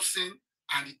autopsy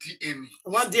and the DNA. I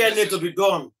want DNA to be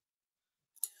done.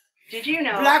 Did you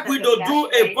know Black Widow, do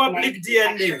a public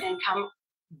DNA.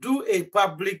 Do a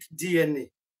public DNA.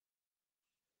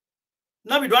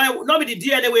 Not be the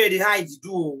DNA where they hide.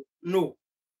 Do no.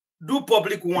 Do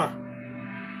public one.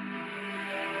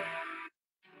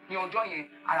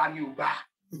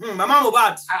 Mama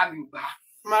Mohbad.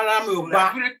 Mama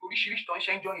Mohbad.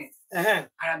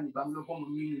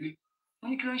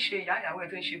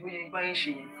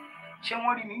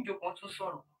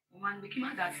 Mo máa ń gbé kí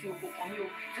má dá sí oko kan mi o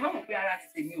tí wọ́n mọ̀ pé ara ti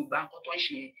tèmi ò gbà nǹkan tó ń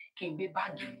ṣe yẹn kí n gbé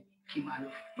báàgì mi kí n máa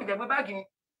lọ mo jẹ́ gbé báàgì mi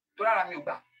tó rárá mi ò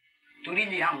gbà torí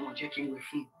ilé àwọn ò jẹ́ kí n wẹ̀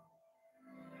fún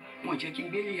un wọn jẹ́ kí n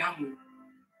gbélé ìyá wọn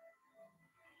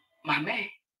màmá ẹ̀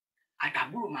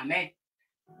àtàbúrò màmá ẹ̀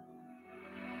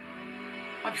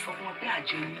wọ́n ti sọ fún wọn pé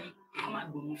àjẹ́ ni kó má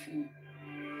gbóná fún wọn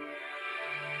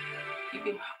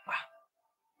ipe máa pa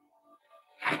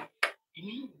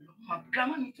èmi mọ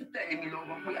gírámà mi tún tẹ̀lé mi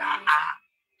lọ́wọ́ pé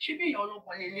ṣé bí èèyàn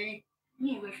ọlọ́pàá lè lé ní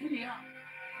ìwẹ̀ fún ìyá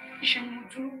iṣẹ́ ni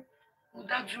mo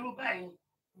dá dúró báyìí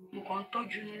mo kàn ń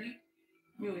tọ́jú nílé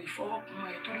mi ò lè fọwọ́ kun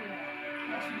ẹ̀ torí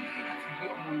wọn fi ní kí láti gbé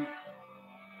ọmọ mi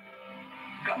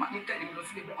gírámà mi tẹ̀lé mi lọ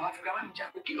sí ibẹ̀ àwọn àti gírámà mi jà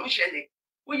pé kí ló ṣẹlẹ̀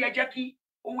ó yẹ jẹ́ kí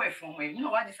ó wẹ̀ fún ọmọ yẹn nínú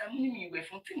wádìí sáà mú ní mi ìwẹ̀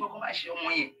fún tí mo kàn bá ṣe ọmọ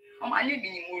yẹn ọmọ alẹ́ mi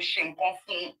ni mo ṣe nǹkan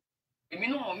fún èmi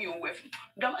náà mi ò wẹ̀ fún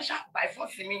gírámà ṣàgbà ẹ̀fọ́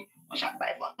sí mi wọ́n ṣàgbà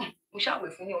ẹ̀fọ́ mo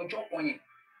ṣàwẹ̀ fún ní ọjọ́ kan yẹn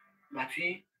ìgbà tí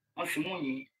wọ́n sì mú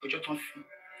yín ọjọ́ tán sí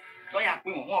lọ́ọ̀yà pé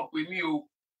wọ́n pè mí o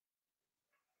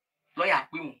lọ́ọ̀yà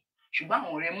pé wọ́n ṣùgbọ́n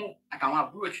àwọn ọ̀rẹ́ mú àtàwọn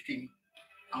àbúrò ti tèmi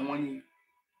àwọn ni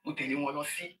mo tẹ̀lé wọn lọ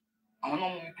sí àwọn náà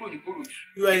mú mi kúrò ní Ìkòròdú.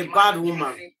 You are a bad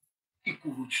woman.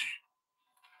 Ìkòròdú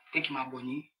pé kí n máa bọ̀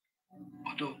ní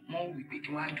ọ̀dọ̀ mọ́ wí pé kí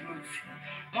wọ́n á dúró sí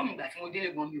wọ́n mi ìgbà tí mo délé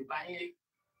gan mi ò bá nílé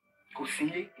kò sí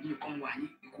nílé èmi nìkan wà ní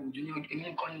Ìkòròdú ní èmi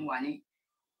nìkan ni wà ní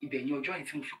ibẹ̀ ní ọjọ́ yẹn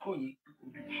tí mo fi kúrò ní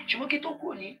Ìkòròdú ṣùgbọ́n kí tó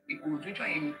kúrò ní Ìkòròdú ọjọ́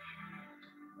yẹn ni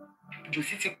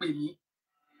jòsí ti pè mí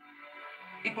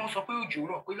ipò sọ pé òjò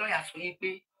rọ̀ pé lọ́ọ̀yà sọ yín pé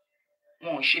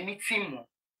wọn ò ṣe mítìn mọ́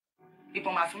ipò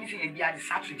máa sọ mítìn yẹn bí adi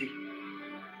sátidé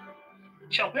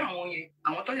ṣe pé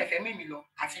àwọn tó lè fẹ́ mímì lọ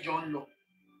àtijọ́ ń lọ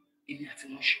èmi àti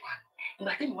wọn ṣe wà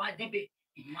nígbà tí mi wá débẹ̀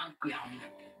èmi máa ń pe àwọn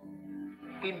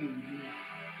pé mi ò ní wọn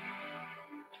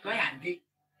lọ́ọ̀yà dé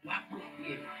wá pè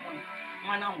é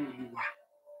wọn náà wọn ò lè wá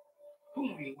òun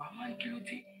lè wá wọn kí ló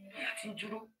dé lọ́ọ̀yà ti ń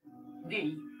dúró dé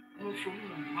yìí ló ń sọ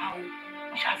wọn wá o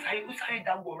wọn ṣàṣàyè ó sáré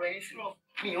dàgbò ọ̀rọ̀ ẹni sí lọ́ọ̀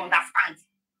mi understand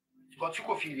ṣùgbọ́n tí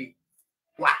kò fi lè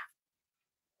wà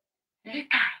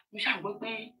létà mo ṣàgbọ́ pé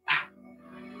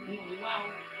mo lè wá o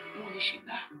mo lè ṣe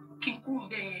gbà kí n kúrò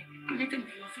bẹ́ẹ̀ yẹn kí lè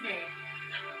tẹ̀lé lọ síbẹ̀ yẹn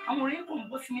àwọn ọ̀rẹ́ kò ń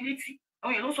bọ́ sí mi létí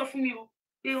àwọn èèyàn ló sọ fún mi o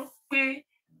pé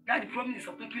dáàdì promise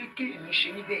sọ pé kí lè mi ṣe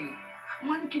níbẹ̀ yẹn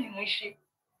wọ́n á ní kí ni mo ṣe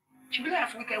ṣùgbọ́n láyà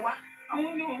fún kẹ wá àwọn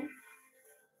mi ò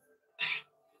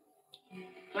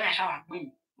lọ́yà ṣáwà pé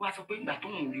wọ́n á sọ pé ìgbà tó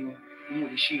ń rí wọn òun ò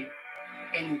lè ṣe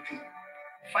anything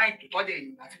fine tó tọ́jà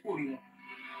ẹ̀yìn àti kò rí wọn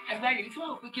ẹgbẹ́ yìí tí wọ́n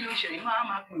rò pé kí ló ṣẹlẹ̀ máa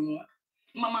máa pè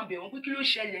wọ́n máa bẹ̀ wọ́n pé kí ló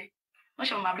ṣẹlẹ̀ wọ́n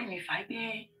ṣe máa bí mi fà á pé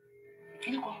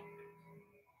kíní kan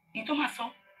èyí tó máa sọ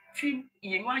tí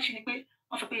ìyẹn wá ń ṣe ni pé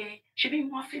wọ́n sọ pé ṣé bí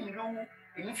wọ́n fẹ́ mi lówó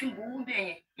èmi tí ń gbowó bẹ́ẹ̀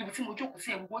yẹn ibi tí mo jókòó sí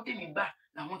ẹ̀gbọ́n tèmi gbà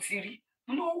làwọn ti rí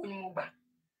mo lówó wo ni mo gbà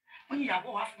wọ́n ní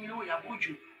ìyàbọ̀ wá fún mi lówó ìyàbọ̀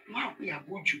òjò wọ́n á pè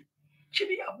ìyàbọ̀ òjò ṣé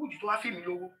bí ìyàbọ̀ òjò tó wá fẹ́ mi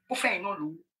lówó ó fẹ́yìn náà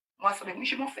lówó wọ́n á sọ pé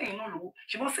ṣé wọ́n fẹ́yìn náà lówó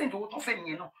ṣé wọ́n sẹ́yìn owó tó fẹ́yìn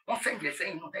yẹn náà wọ́n sẹ́yìn lẹ̀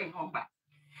sẹ́yìn náà tẹ́yìn náà gbà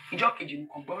ìjọ kejì mo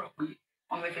kàn gbọ́rọ̀ pé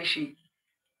wọ́n fẹ́ ṣe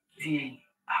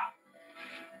DNA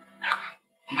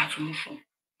máa tún mú fún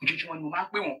ojoojúmọ́ ni mo máa ń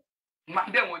pè wọ́n mo máa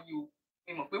ń bẹ̀ wọ́n ni o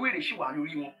mi mọ̀ pé wèrè ṣì wà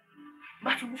lórí wọn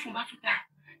bá tún mú fún bá tún dà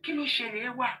kí ló ṣẹlẹ̀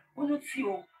ẹ wà ó ló tí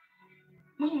o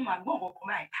mo ní màá gbọ́ ọ̀kọ̀ọ̀kan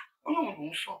báyìí ó lóun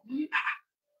lòún sọ mo ní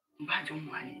mo bá jẹ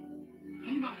ọmọ àlè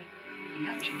nígbà wo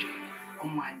ìyá mi ṣe jọ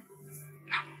ọmọ àlè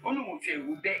ó lóun ti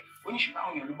ẹ̀rù bẹ́ẹ̀ ó ní ṣùgbọ́n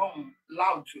àwọn èèyàn ló bá òun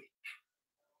láòdù ẹ̀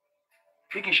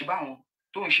pé kí n ṣe bá àwọn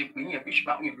tó ń ṣe pé yẹn pé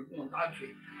ṣùgbọ́n àwọn èèyàn ló bá òun láòdù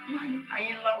ẹ̀ wọ́n á ní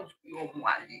ayé láòdù pé ọmọ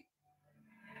àlè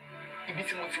ibi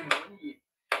tí mo ti lọ nìyẹn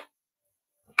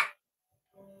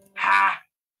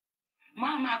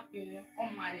máa pè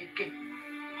ọmọ àlèkè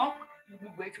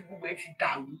gbogbo ẹ ti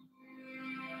dàrú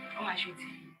wọ́n máa ṣe ti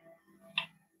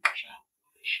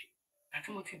ṣe àti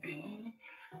mo ti bẹ̀ wọ́n ní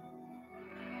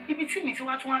ibi tí mi ti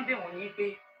wá tún wá bẹ̀ wọ́n ní pé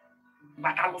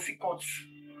bàtà lọ sí kóòtù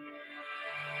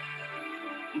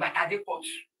bàtà dé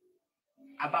kóòtù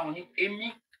àbáwọn ní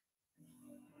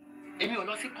èmi ò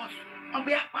lọ sí kóòtù wọ́n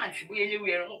gbé àpáǹtì bóyá eléwé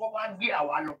ẹran wọn kọ́kọ́ wá gbé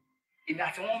àwa lọ èmi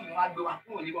àti wọn mi wá gbé wa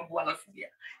kúrò ní wọn gbé wa lọ sí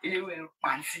eléwé ẹran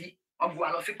pàǹtì wọn gbé wa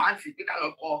lọ sí pàǹtì pé ká lọ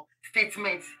kọ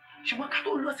statement ṣùgbọ́n ká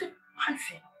tó lọ sí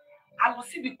pàǹtì a lọ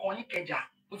síbi kan ní Ìkẹjà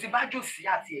mo ti bá jòsí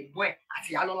àti ẹ̀gbọ́n ẹ̀ àti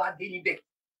Ìyálọ́ládé níbẹ̀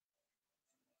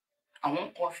àwọn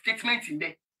ń kọ statement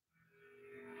níbẹ̀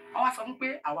wọ́n wá sọ fún pé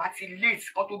àwa ti late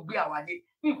kó tó gbé àwa dé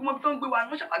ní ìkúmọ́ bí tó ń gbé wa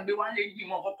wọ́n ṣàpá gbé wa lé yìí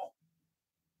mọ́ kọ́kọ́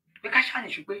pé ká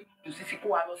ṣàníṣù pé jòsí ti kó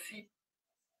wa lọ sí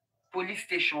police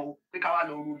station o pé ká wá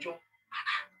lọ rojọ́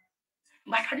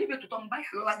gbàtà débẹ̀ tó tọ́ mo bá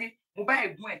Ìyálọ́ládé mo bá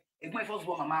ẹ̀gbọ́n ẹ̀ first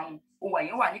born màmá wọn òwò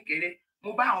àyẹn wà ní Kẹrẹ mo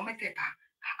bá àwọn mẹ́tẹ̀ẹ̀ta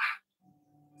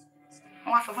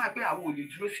wọ́n wá sọ fún wa pé àwọn ò lè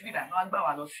dúró sí bíbá wọ́n gbà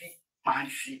wá lọ sí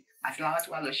pàǹtí àti làwọn tí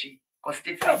wàá lọ ṣe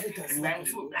constitution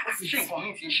ṣé nǹkan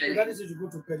míì ti ń ṣẹlẹ̀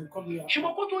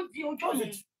ṣùgbọ́n kó tó di ọjọ́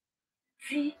yìí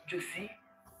tí jòsí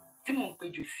tí mò ń pe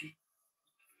jòsí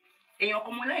èèyàn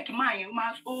kan mo láìkí máa yẹn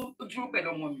ó dúró pẹ̀lú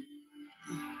ọmọ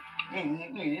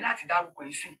mi ní láti dárúkọ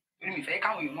ẹ̀ sìn Torí mi fẹ́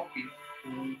káwọn èèyàn mọ̀ pé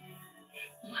òun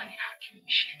wà ní àkíyèsí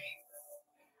ìṣẹ̀lẹ̀.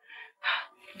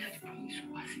 Ìyá di police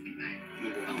wá síbí báyìí.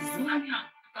 Àwọn wá ní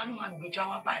ta ló máa gbèjà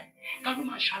wa báyìí? Ta ló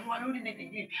máa ṣàánú wa lórílẹ̀-èdè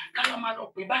yìí? Ká ló máa lọ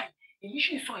pè báyìí? Èyí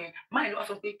sì sọ yẹn, máa lọ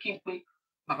sọ pé kí n pe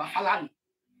bàbá Fálànà.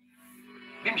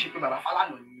 Bí mo ṣe pé bàbá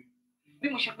Fálànà nìyẹn. Bí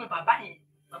mo ṣe pé bàbá yẹn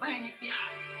ní pé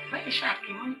báyìí ṣáàkì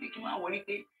wọ́n ní pé kí n máa wọlé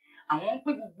pé àwọn ń pè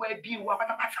gbogbo ẹbí wa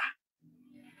pátápátá.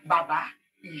 Bàbá,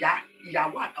 ìyá,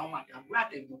 ìyàwó àtàwọn àtàbúrò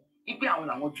àtẹ̀gbọ́n wípé àwọn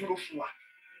làwọn dúró fún wa.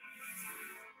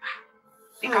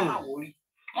 Ní ká máa wọlé.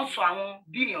 Wọ́n sọ àwọn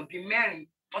bílíọ̀nù bíi 4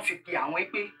 wọ́n ti pe àwọn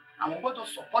pé àwọn gbọ́dọ̀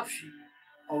sọ́pọ́tì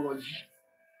ọ̀rọ̀ yìí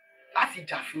láti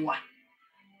jà fún wa.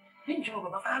 Ní ìjọba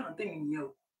bàbá Fálànà tèmi nìyẹn o.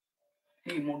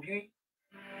 Ní ìmọ̀ bí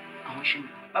àwọn ṣe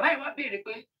mọ̀. Bàbá yìí wá béèrè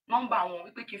pé nọ́mbà wọn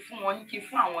wípé kí fún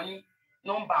àwọn ní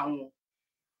nọ́mbà wọn.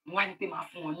 Mo wá ní pé máa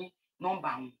fún wọn ní nọ́mbà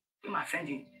wọn pé máa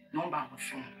sẹ́ndì nọ́mbà wọn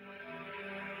sí wọn.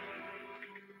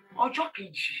 Ọjọ́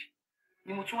kejì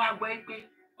ni mo tún wá gbọ́ pé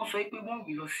wọ́n sọ pé wọ́n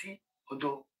gbé lọ sí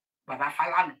ọ̀dọ̀ bàbá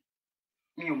Fálànà.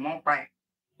 Mi ò mọ̀ nípa ẹ̀,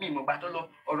 mi ò mọ̀ gbà tó lọ.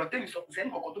 Ọ̀rọ̀ tèmi sọ kò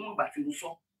sẹ́ni kankan tó mọ̀ gbà tí mo sọ.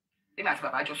 Tèmi àti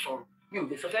bàbá jọ sọ̀rọ̀. Mi ò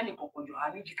lè sọ fẹ́ni kankan jọ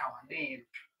àwọn méjì táwọn bẹ́ẹ̀ yẹn.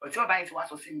 Ọ̀tí bàbá yẹn ti wá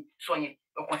sọ sí mi sọ yẹn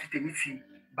ọkàn ti tèmi ti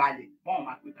balẹ̀ wọ́n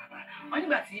máa pe bàbá. Wọ́n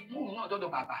nígbà tí mò ń náà dọ́dọ̀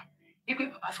bàbá wípé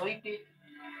bàbá sọ wípé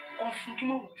wọ́n fún kí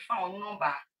mò ń fáwọn ní nọ́mbà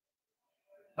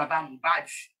bàbá Mohbad.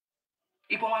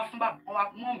 Ipò wọn fún bàbá wọn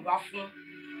wá fún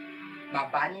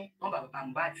bàbá ní nọ́mbà bàbá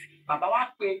Mohbad. Bàbá wá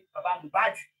pé bàbá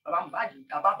Mohbad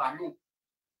ìta bàbá lò.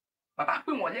 Bàbá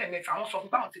pè wọ́n lẹ́ẹ̀mẹ́ta, wọ́n sọ fún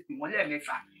báwọn ti pè wọ́n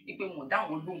lẹ́ẹ̀mẹ́ta wípé wọ́n dá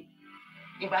wọn lóhùn.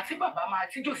 Ìgbà tí bàbá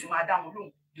tí jòsí máa dá wọn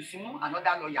lóhùn, jòsí mú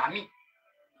ànọ́dá lọ́ọ̀yà mi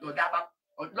lọ́ọ̀dá bá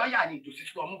lọ́ọ̀yà ni jòsí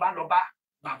tí lọ́ọ́ mú bá lọ bá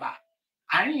bàbá.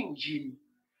 Àárín òye ni.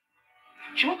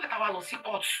 Ṣùgbọ́n bàtà wa lọ sí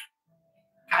kóòtù,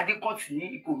 adé kóòtù ní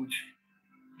Ìkòròdú.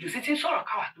 Jòsí tí ń sọ̀rọ̀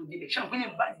káwà tó débẹ̀, ṣé àwọn ìpínlẹ̀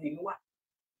Mohbad lè mú wá?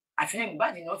 Àti ní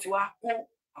Mohbad náà ti wá kó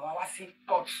àwa wá sí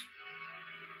kóòtù.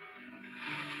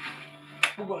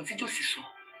 Gbogbo ọ̀rọ̀ tí jòsí sọ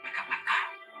pátápátá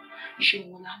iṣẹ́ ni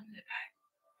wọ́n lámúlẹ̀ báyìí.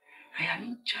 Àyà mi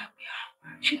ń já pé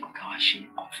ṣé nǹkan ká wá ṣe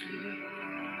kóòtù lélẹ̀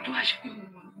tó wá ṣe pé mo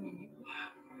mọ̀ ní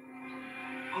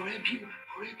ọ̀rẹ́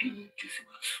bí mi jòsí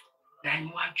kóòtù. Láì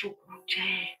wá jókòó jẹ́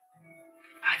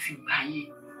àti gbáyé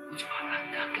mo ti wá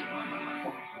dákẹ́ mọ́ àmàmà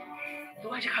pọ̀. Tó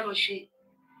wá jẹ́ ká lọ ṣe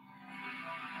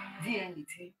DNA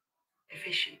tí ẹ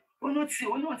fẹ́ ṣe. Ó náà tí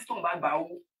tóun bá gba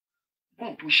owó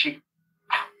bóun tó ṣe.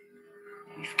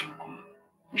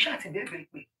 Mo ṣáà ti bẹ́ẹ̀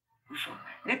pé mo sọ.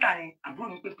 Létà ni àbúrò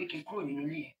mi pé kí n kúrò nínú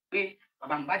ilé yẹn pé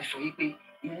bàbá Mohbad sọ yìí pé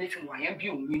ilé tí mo wà yẹn bí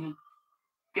òun nínú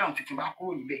pé àwọn tètè bá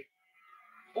kúrò níbẹ̀.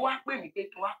 Ó wá pè mí pé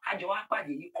kí wọ́n kájọ wá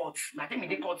pàdé ní kóòtù. Màtẹ́mi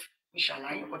dé kóòtù mo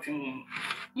ṣàlàyé nǹkan tí mo mọ̀.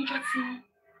 Níjọ́ tí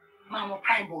máa mọ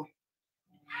prime boy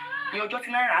ní ọjọ́ tí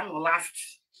náírà nà last.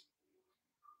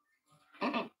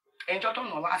 Ẹjọ́ tó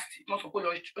nà last wọ́n sọ pé ó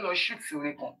lọ shoot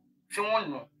orin kan tí wọ́n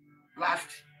nà last.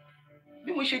 Bí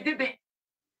mo ṣe débẹ̀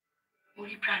mo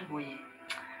rí prime boy yẹn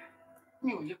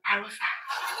mi ò lè parọ́ sá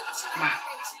máa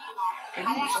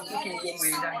ẹ̀mí mi sọ pé kí n yọ ọmọ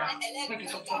yẹn dáadáa pé kí n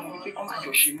sọ fún ọmọ mi pé kọ́ máa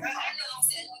jọ ṣe mí.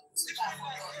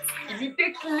 Ìbí dé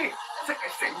kílè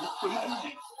ṣẹ̀kẹ̀ṣẹ̀ ló pé mọ́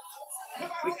mi.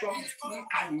 Pé promise ní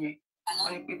ká nìyẹn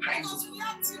wọ́n ní pé prime boy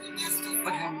wọ́n ti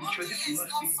mú ìṣojú sí náà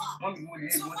sí wọ́n mi mú ilé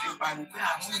wọ́n ti ń pariwo pé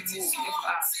àwọn mi mú òkè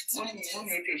pa wọ́n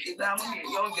mi ẹ̀tẹ̀ ṣe gbá wọ́n mi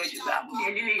ẹ̀yọ́ ọ̀jọ̀ ṣe gbá wọ́n mi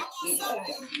ẹ̀lẹ́lẹ̀ nǹkan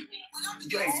ọmọ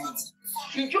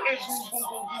ìjọ ẹ̀gbọ́n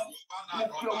gbogbo mo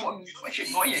pe ọmọ mi wọ́n ṣe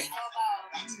náà yẹn.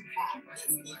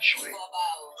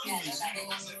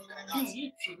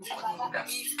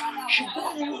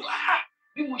 Ṣùgbọ́n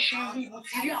bí mo ṣe rí mo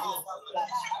ti rí àwọn ọ̀pọ̀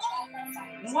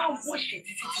mo wá wọ́ṣẹ̀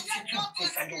títí 2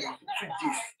 days àjọ wà fún 2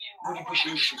 days lórí bó ṣe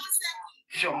ń ṣe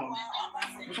sí ọmọ mi.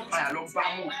 Mo tún padà lọ bá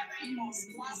mú mi náà bí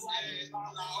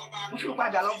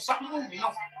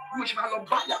mo ṣe máa lọ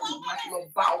bá ìyàwó mi máa ṣe lọ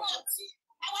bá ọkọ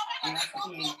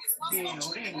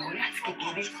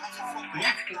ọ̀rẹ́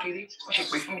àti kékeré wọ́n ṣe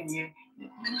pè fún mi nìyẹn.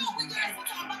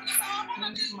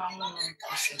 Máa mú mi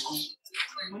ọ̀sẹ̀ kan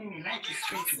mo ní mi láìkí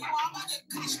straight wà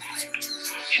ṣùgbọ́n sọ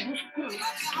pé ọ̀rẹ́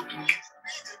àti kékeré.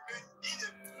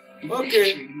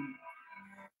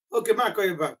 Okay, ma, call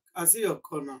you back. I see your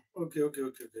call now. Okay.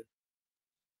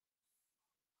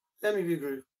 Let me be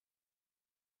brief.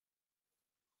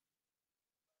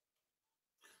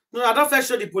 No, I don't first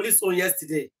show the police on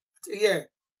yesterday. Yeah.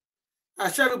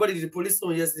 I showed everybody the police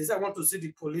on yesterday. So I want to see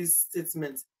the police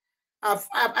statement.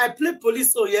 I played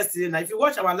police on yesterday. Now, if you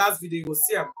watch our last video, you will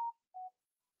see them.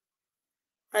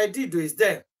 I did, though. It's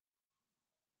there.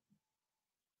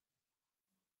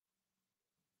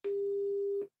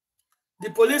 The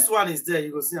police one is there.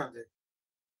 You will see them there.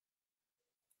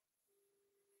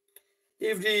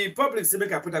 If the public say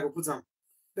make I put them.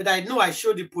 But I know I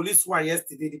showed the police one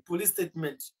yesterday, the police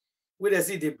statement. Where they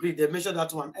see they breathe, they measure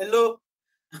that one. Hello,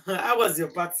 How was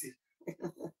your party?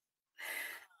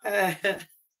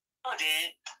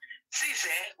 See, sir,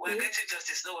 we're getting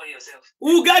justice. Don't worry yourself.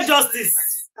 We'll get justice.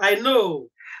 I know.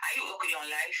 Are you okay on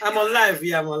live? I'm on live.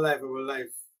 Yeah, I'm on live. I'm on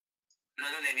live. No,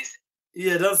 don't let me say.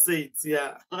 Yeah, don't say it.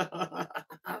 Yeah.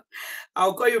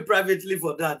 I'll call you privately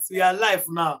for that. We are live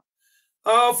now.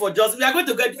 Oh, for justice. We are going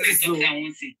to get justice. So.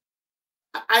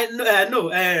 I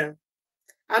know.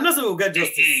 I know so we'll get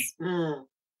justice.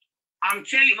 I'm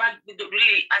telling you,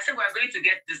 really, I said we're going to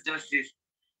get this justice.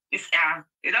 It's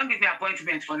they don't give me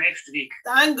appointment for next week.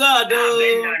 Thank God.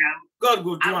 God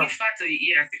good. I whispered to the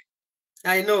ear.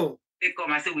 I know. They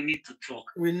come. I said we need to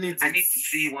talk. We need. I need to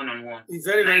see you one-on-one. It's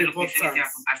very, very important.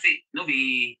 I say no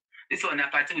be this one. A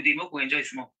party we make we enjoy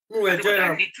small. We enjoy.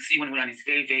 I need to see you one-on-one. It's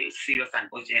very, very serious and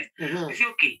urgent. I say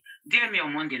okay. DM me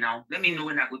on Monday now. Let me know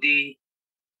when I go to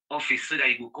office so that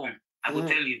you will come. I will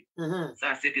tell you. So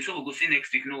I said, okay, so we'll go see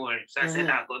next week. No worry. So I said,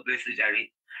 God bless you,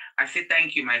 Jerry. I said,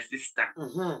 thank you, my sister.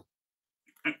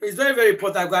 It's very, very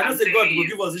important. I know say God will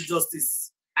give us this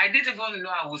justice. I didn't even know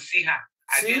I would see her.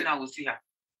 I didn't know I would see her.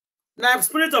 Now,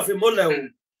 spirit of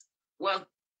𝘰𝙗𝙖. Well,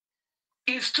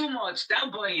 it's too much.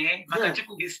 That boy,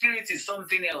 the spirit is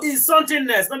something else. It's something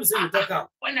else. Let me say you talk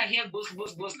out. When I hear boss,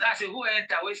 I say, who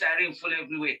enter? Where's I rain full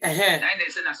everywhere? And they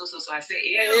say, so. I say,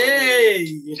 hey,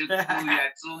 you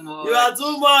are too much. You are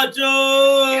too much,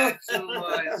 oh. You are too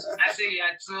much. I say, you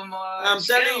are too much. I'm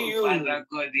telling you.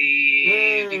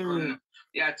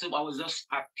 You are too much. I was just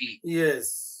happy.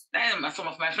 Yes. Then some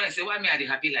of my friends say, why me are they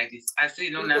happy like this? I say,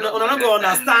 no, I'm not going to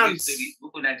understand. We're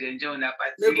going to enjoy that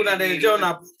party. We're going to enjoy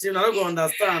that party. I'm not going to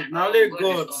understand. Now let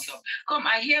God. Come,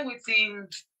 I hear with him,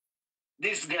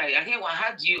 this guy. I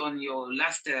heard you on your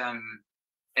last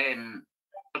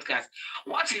podcast.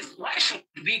 Why should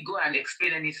we go and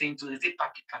explain anything to? Is it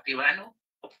Papirano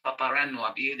or Paparano?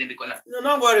 No,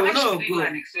 don't worry. Why should we go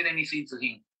and explain anything to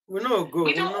him? We know go.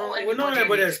 We know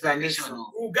everybody explanation.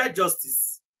 We'll get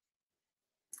justice.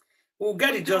 We'll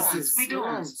get the justice. We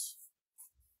don't.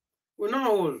 We know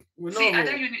all. We know see, all.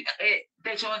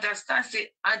 They should understand,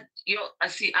 say, other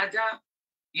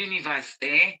universe,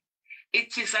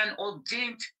 it is an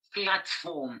ordained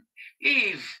platform.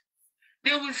 If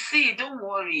they will see, don't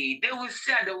worry. They will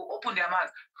see and they will open their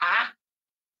mouth.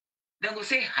 They will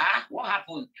say, what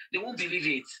happened? They won't believe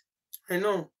it. I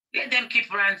know. Let them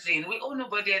keep ranting. We owe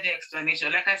nobody any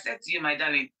explanation. Like I said to you, my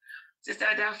darling,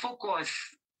 sister, they focus.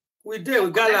 We did, we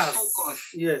got us.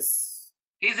 Yes.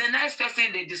 He's a nice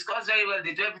person. They discuss very well.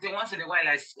 They do everything. Once in a while,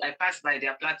 I pass by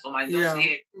their platform and just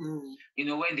hear,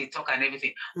 when they talk and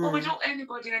everything. But we don't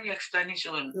anybody any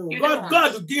explanation.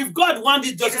 God, if God wants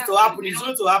this justice to happen, it's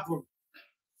going to happen.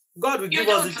 God will give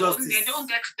us the justice.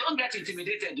 Don't get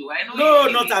intimidated, though. I know.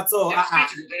 No, not at all. Your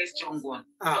spirit is a very strong one.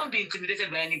 Don't be intimidated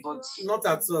by anybody. Not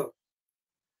at all.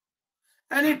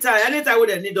 Anytime when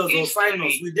they need us or find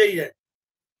us, we're there here.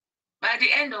 By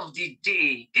the end of the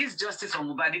day, this justice from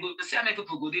Mohbad, you go see how many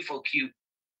people go there for queue.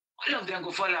 All of them go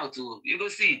fall out too. You go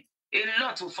see a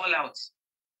lot will fall out.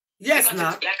 Yes, now.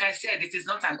 Like I said, it is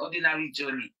not an ordinary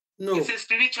journey. No. It's a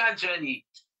spiritual journey.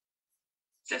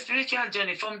 It's a spiritual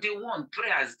journey from day one.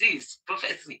 Prayers, this,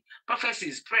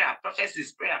 prophecies, prayer.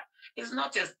 It's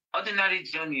not an ordinary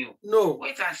journey. No.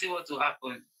 Wait and see what will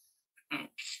happen.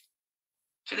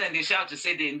 So then they shout to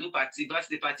say they do birthday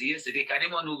party yesterday. Can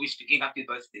anyone know wish Pikin happy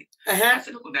birthday? I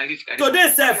said,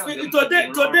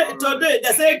 today,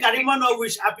 they say can anyone know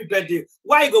wish happy birthday?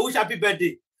 Why you go wish happy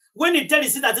birthday? When he tell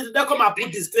his sister they come and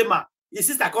put disclaimer, his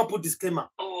sister can't put disclaimer.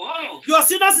 Your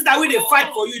senior sister will they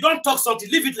fight for you. You don't talk something,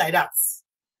 leave it like that.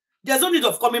 There's no need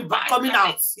of coming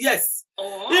out. Yes.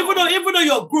 Even though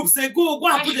your group say go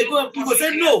and put it, you go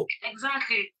say no.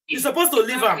 Exactly. You're supposed to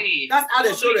leave her. That's how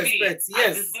they show respect.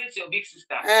 Yes. Disgrace your big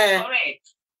sister.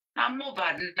 Correct. Now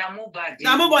Mohbad.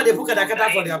 Now Mohbad they put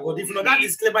𝘃𝘃 for their body. If you know that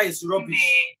disclaimer is rubbish.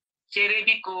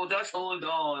 Cherebiko, just hold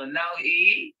on. Now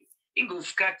he go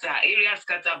scatter. Area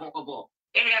scatter Bokobo.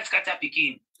 Area scatter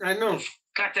Pikin. I know.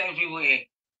 Scatter everywhere.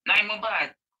 Now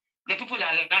Mohbad, the people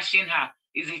that are lashing her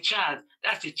is a child.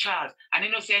 That's a child, an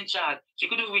innocent child. She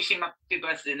couldn't wish him happy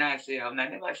birthday. Now I say, I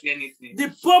never see anything.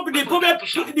 The problem people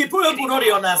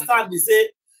don't understand. They say,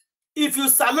 if you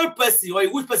salute person or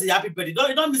you wish person happy birthday, you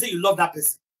don't mean say you love that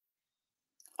person.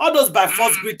 All those by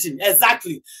force greeting,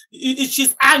 exactly.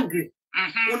 She's angry.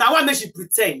 Now why make she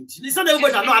pretend? It's not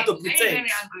everybody that know how to pretend.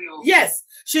 Very angry, yes,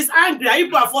 she's angry. And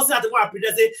people are forcing her to go and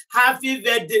pretend, say happy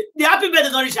birthday. The happy birthday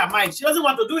don't reach her mind. She doesn't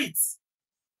want to do it.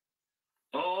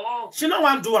 She don't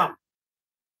want to do it.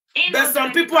 But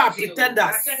some people are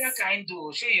pretenders.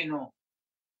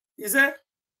 You say?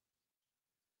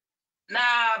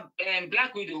 Now,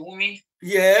 Black Widow Wummi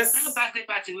Yes. No birthday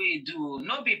party where you do.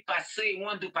 No be party, you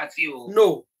won't do party.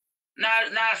 No.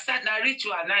 Now start now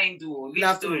ritual now in do.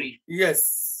 Live story.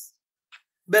 Yes.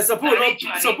 But suppose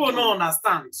not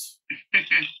understand.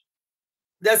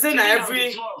 They're saying that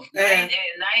every 9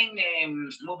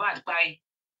 Mohbad Kpai.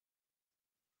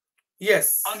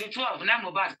 Yes. On the 12th, now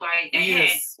Mohbad Kpai.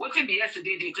 Yes. What will be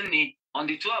yesterday, didn't it? On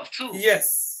the 12th too.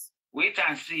 Yes. Wait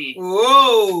and see.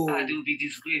 Oh. They will be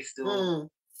disgraced though.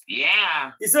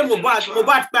 Yeah. He said Mohbad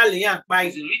Kpai.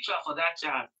 It's a ritual for that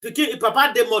child. Because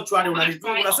Papa de mortuary when I do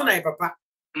Papa.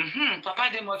 Papa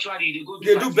de mortuary, they go do.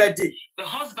 They do birthday. The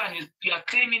husband you are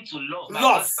claiming to love. My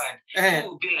husband. Who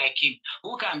will be like him?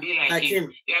 Who can be like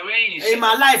him? They are wearing his in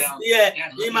my life,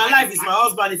 in my life is my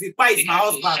husband. If he Kpai is my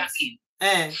husband.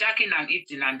 Shacking and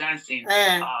eating and dancing.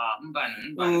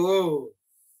 Oh.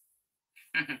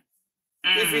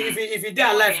 If he did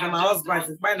alive, my husband, if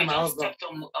he Kpai my husband.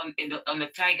 On the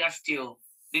tiger still.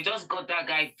 They just got that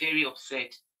guy very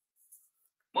upset.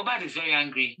 Mohbad is very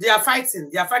angry. They are fighting.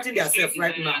 They are fighting themselves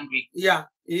right now. Angry. Yeah,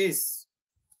 he is.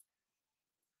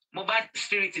 Mohbad's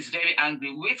spirit is very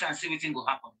angry. Wait and see what will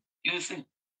happen. You will see.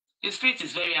 His spirit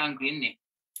is very angry, isn't it?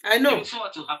 I know. You will see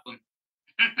what will happen.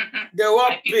 They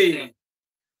won't pay.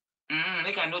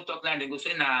 They cannot talk like they go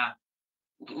say, nah,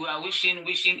 we are wishing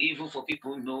evil for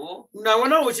people. No. No, we're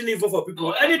not wishing evil for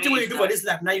people. Anything you do for this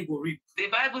life, now you go reap. The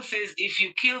Bible says, if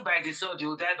you kill by the sword, you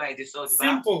will die by the sword.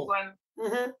 Simple.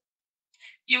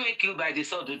 You will kill by the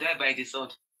sword, you die by the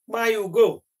sword. Where you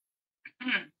go?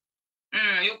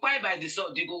 You Kpai by the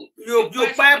sword, you go. You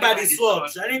Kpai by the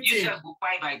sword. Anything. You just go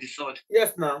Kpai by the sword.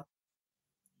 Yes, now.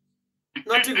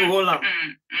 Nothing go hold on.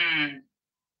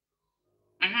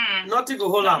 Nothing go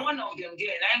hold on. One of them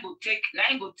there, I go take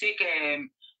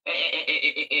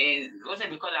what's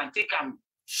it called? Take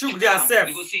shook themselves.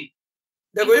 You go see.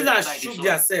 They go use and shook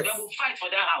themselves. They will fight for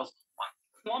that house.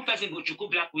 One person go chuku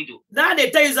Black Widow. Now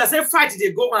they tell you that say fight,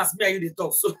 they go and me and you they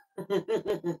talk. So you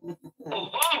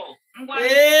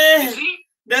see?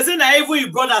 They say that even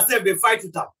your brother say they fight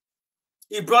with them.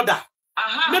 Your brother.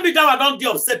 Maybe that one don't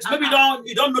get upset. Maybe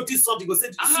you don't notice something. Go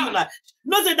say see you like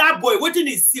not say that boy waiting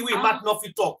is see we might not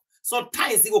fit talk.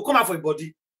 Sometimes he will come out for your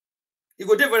body. He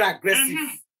go very aggressive.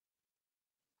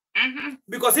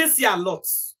 Because he see a lot.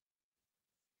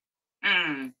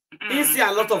 He see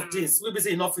a lot of things. We be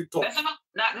saying enough to talk.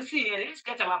 Now, let's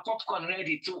get our popcorn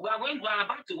ready too. We're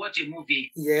about to watch a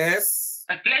movie. Yes.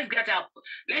 Let's get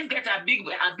a big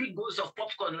bowl of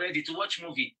popcorn ready to watch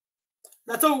movie.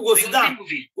 That's how we go sit down.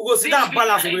 We go sit down,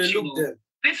 balance. We will look them.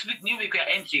 This week, new week we are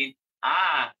entering.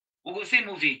 We go see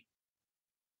movie.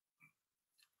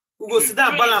 We go sit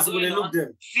down, balance. We will look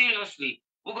them. Seriously,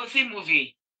 we go see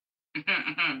movie.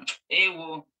 Hey,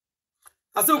 wo.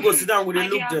 I still go sit down. We will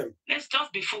look them. Let's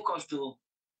just be focused, though.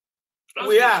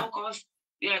 We are focused.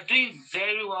 We are doing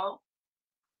very well.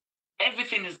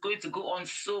 Everything is going to go on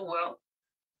so well.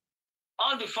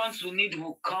 All the funds we need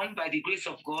will come by the grace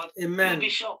of God. Amen. You'll be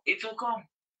shocked. It will come.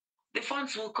 The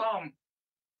funds will come.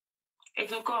 It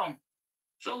will come.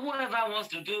 So whoever wants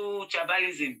to do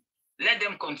tribalism, let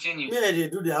them continue. Yeah, they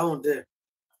do their own there.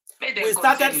 We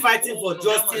started fighting for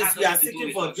justice. We are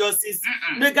seeking for justice.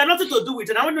 They got nothing to do with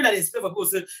it. I want to know that it's fair for people.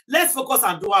 So let's focus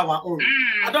and do our own.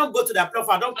 I don't go to the platform.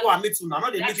 I don't go and meet you now.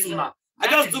 Not they meet you now. I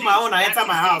just do my own. I enter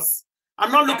my house.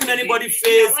 I'm not looking anybody's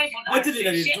face. What did they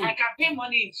do? I can pay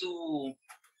money into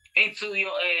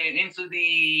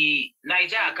the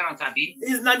Nigeria account, Abi.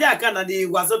 It's Nigeria account and the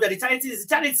𝗬𝗶𝗸𝗲. The charity is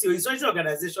it's social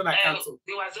organization account.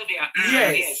 The 𝗬𝗶𝗸𝗲.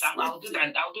 Yes. I'll do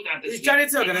that. It's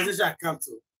charity organization account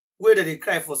too. Where did they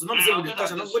cry for? So not say we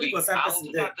touch. Nobody was I'll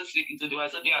do that this week into the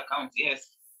𝗬𝗶𝗸𝗲 account. Yes,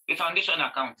 the foundation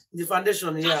account. The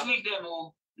foundation, yeah. Just leave them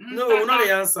all. No, not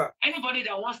the answer. Anybody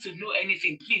that wants to know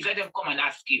anything, please let them come and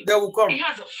ask you. They will come. He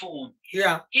has a phone.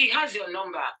 Yeah. He has your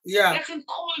number. Yeah. Let him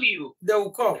call you. They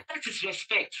will come. That is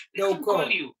respect. They will call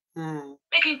you.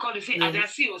 Make him call you. Say,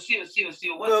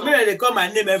 𝗬𝗶𝗍𝗍𝗍𝗍. No, maybe they call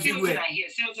my name everywhere.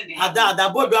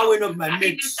 That boy don't win up my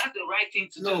mate. That's the right thing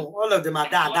to do. No, all of them are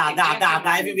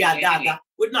da. Everywhere da.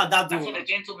 What not that do? That's what a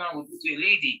gentleman would do to a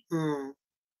lady.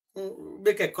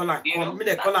 Make a call and come. Make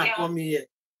a call and come here.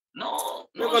 No.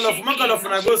 Make a love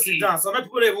when I go sit down. Some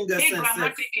people don't even get sense. Grandma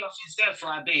take care of himself for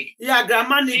a beg. Yeah,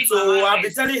 grandma need to. I'll be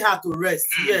telling her to rest.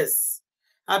 Yes.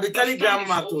 I'll be telling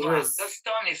grandma to rest. The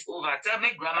storm is over. Tell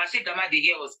me, grandma, she grandma the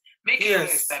heels. Make her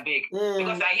rest, I beg.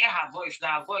 Because I hear her voice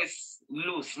now. Her voice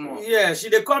low, small. Yeah,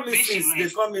 they call me since. They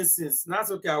call me since.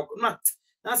 That's okay.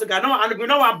 That's okay. We don't want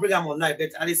to bring them on live,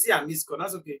 but I see a miss call.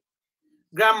 That's okay.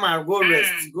 Grandma, go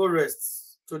rest. Go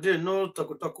rest. Today, no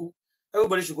toku.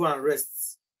 Everybody should go and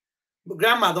rest. But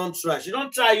grandma don't try. She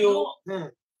don't try you.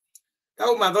 That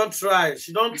woman don't try.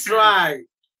 She don't try.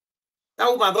 That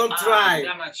woman don't try.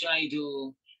 Grandma tried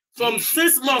to. From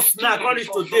 6 months now, according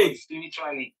to today.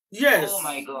 Spiritually. Yes. Oh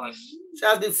my gosh. She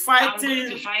has been fighting. I'm going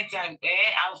to find time.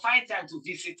 I'll find time to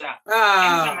visit her.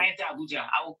 Ah. Anytime I enter Abuja,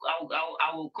 I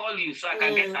will call you so I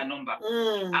can get her number.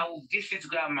 I will visit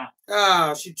grandma.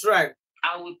 Ah, she tried.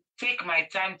 I will take my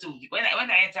time to when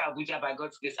I enter Abuja by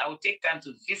God's grace, I will take time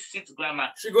to visit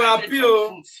grandma. She go happy.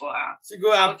 Fruits for her. She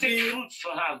go happy. Take fruits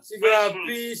for her. She go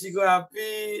happy. She go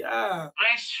happy. Ah.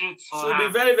 Fresh fruits for her. She'll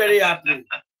be very, very happy.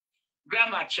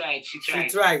 Grandma tried. She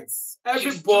tried. She tried. Everybody.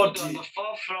 She stood on the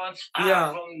forefront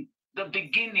from the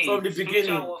beginning. From the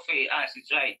beginning. Warfare. She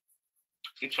tried.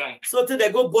 She tried. So till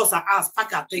they go boss her ass,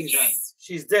 pack her things.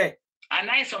 She's there. And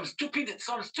now some stupid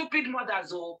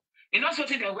mothers, oh, you know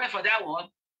something they wear for that one?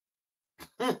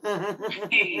 carry,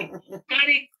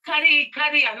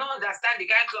 I don't understand the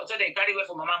kind of clothes so they carry away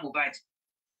from Mama Mohbad.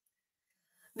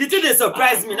 The thing that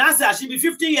surprised me, now she be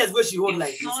 50 years where she hold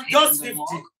like this. Just 50.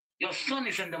 Your son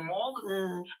is in the morgue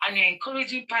and you're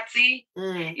encouraging party.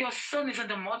 Your son is in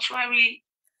the mortuary.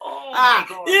 Oh my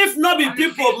God. If not be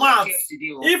people mouth,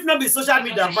 if not be social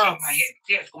media mouth.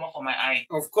 Tears come up from my eye.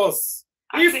 Of course.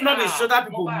 If not be social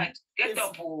people. Get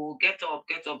up.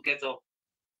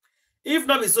 If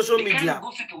not be social media. The kind of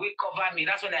good people will cover me.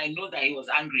 That's when I know that he was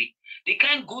angry. The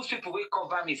kind of good people will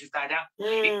cover me, Sister Ada.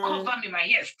 They cover me, my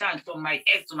hair stand from my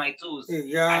head to my toes.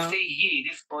 Yeah. I say, yeah,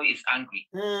 this boy is angry.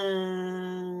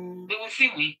 They will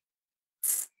see me.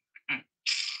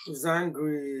 He's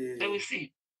angry. They will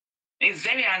see. He's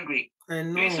very angry. I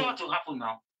know. You saw what will happen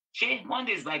now.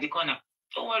 Monday is by the corner.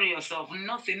 Don't worry yourself.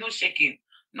 Nothing, no shaking.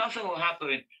 Nothing will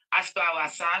happen. As per our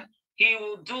son, he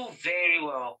will do very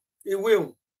well. He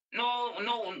will. No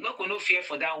fear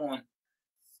for that one.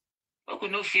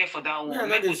 No fear for that one.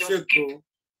 Yeah,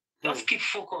 just keep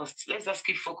focused. Let's just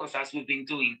keep focused as we've been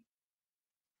doing.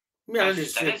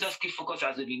 Let's just keep focused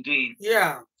as we've been doing.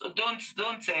 Yeah. So don't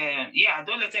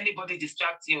let anybody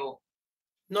distract you.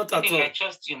 Not at all. I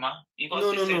trust you, ma.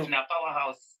 Because you said in a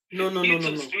powerhouse. No.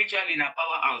 Spiritually in a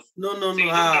powerhouse. No.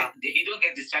 You don't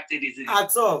get distracted easily.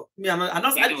 At all. Me, I'm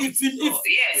not. If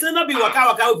say not be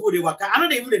waka people dey waka. I know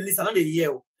they even listen. I know they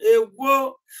hear.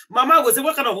 Whoa. Mama go say,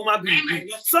 what kind of woman be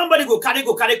you? Somebody go carry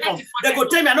come. They go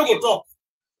tell me I no go talk.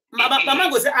 Mama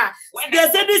go say, they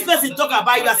say this person talk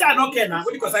about you. I say I don't care now. What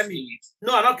do you concern me?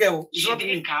 No, I don't care. It's not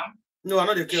me. No, I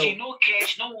know they care. She no care.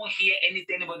 She don't want to hear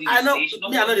anything anybody I know. say.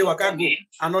 Me, I know they waka go.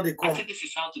 I know they come. I think this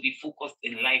is how to be focused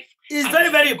in life. It's very,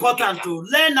 very important to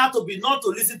learn how to be not to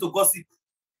listen to gossip.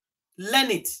 Learn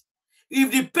it.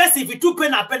 If you took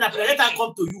pen, let her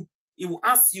come to you. He will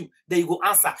ask you. Then you go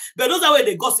answer. But those are where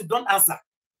they gossip. Don't answer.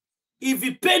 If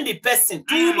you pain the person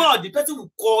too much, the person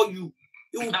will call you.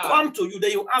 He will come to you.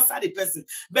 Then you answer the person.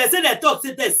 But say they talk,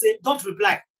 say don't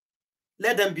reply.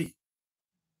 Let them be.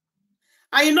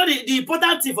 And you know the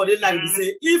important thing for this life is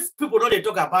say if people know they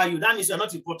talk about you, that means you're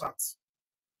not important.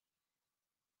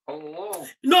 Oh.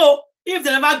 No, if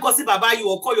they never gossip about you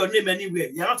or call your name anywhere,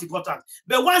 you're not important.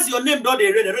 But once your name don't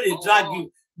they drag you,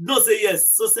 don't say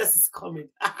yes, success is coming.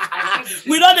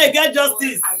 We don't get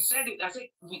justice. I said it.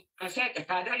 I said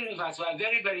that universe were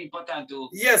very, very important too.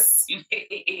 Yes.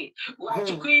 We are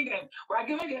choking them. We are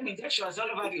giving them injections all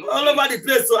over the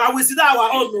place. So I will see that our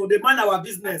own. They mind our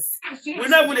business. We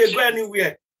never go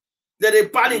anywhere. They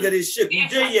panic. They shake. We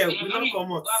don't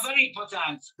come out. We are very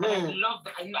important. I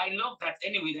love that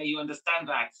anyway that you understand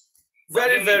that.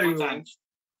 Very, very important.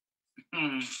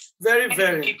 Very, Let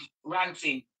very. Them keep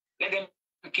ranting. Let them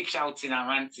keep shouting and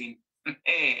ranting.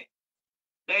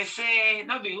 They say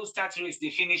not be who start race, they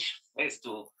finish first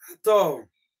too. So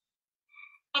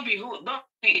not be who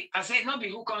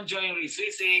can't join race.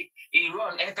 We say he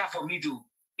run, enter for middle.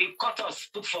 He cut us,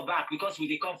 put for back because we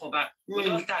they come for back. We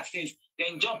don't start things,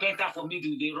 then jump, enter for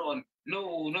middle, they run.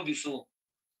 No be so.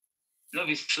 No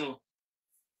be so.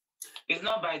 It's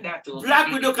not by that.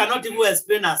 Black Widow cannot even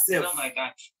explain herself. It's not by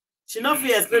that. She not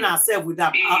feel explain herself with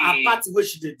that a party where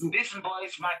she they do. This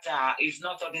boy's matter is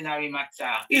not ordinary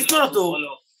matter. It's not though.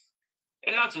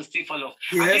 A lot will still fall off.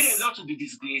 Yes. I think a lot will be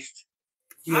disgraced.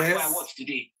 Yes. That's my watch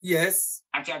today. Yes.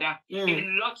 Antiada, a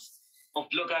lot of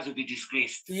bloggers will be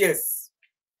disgraced. Yes.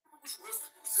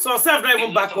 So self not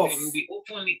even back off. Will be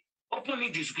openly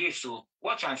disgraced. So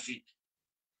watch and see.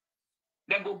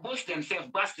 They go boast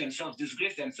themselves,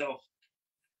 disgrace themselves.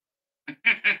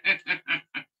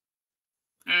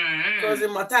 Because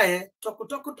in matter,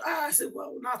 I say,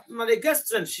 well, now they get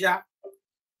strength, yeah.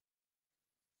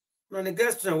 Now they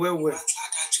get strength, well.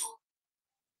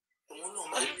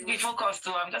 Be focused,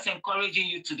 so I'm just encouraging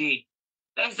you today.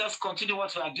 Let's just continue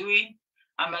what we are doing.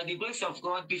 And by the grace of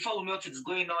God, before we know what is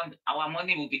going on, our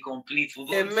money will be complete. We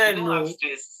don't have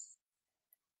stress.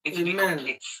 It will be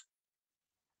complete.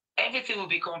 Everything will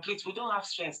be complete. We don't have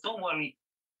stress. Don't worry.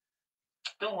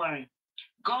 Don't worry.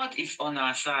 God is on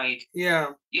our side.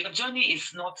 Yeah. Your journey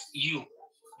is not you.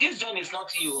 This journey is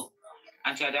not you,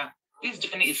 Auntie Ada. This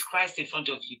journey is Christ in front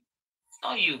of you. It's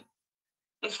not you.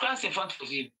 It's Christ in front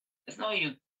of you. It's not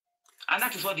you. And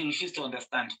that is what they refuse to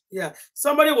understand. Yeah.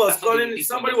 Somebody was calling me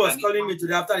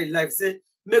today after the live, say,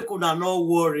 make una no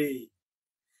worry.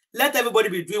 Let everybody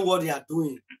be doing what they are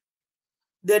doing.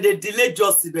 Then they delay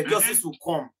justice, but justice will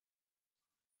come.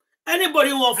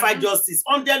 Anybody want to fight justice,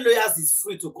 100 lawyers is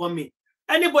free to come in.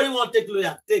 Anybody want to take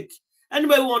lawyer, take.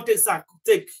 Anybody want to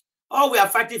take. All we are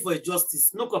fighting for is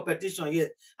justice. No competition here.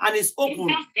 And it's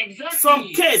open.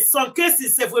 Exactly. Some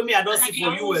cases safe with me, I don't see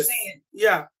for US.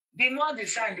 Yeah. The more they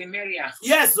sign, the merrier.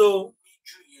 Yes, so.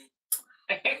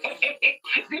 The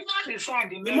more they sign,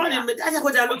 the merrier. That's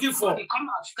what they're looking for. They come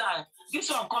out style.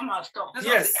 This one come out stop.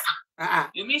 Yes.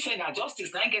 You mean say that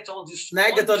justice, now get all this.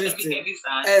 Now get all this thing.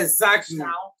 Exactly.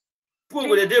 Now. Put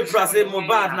with the day say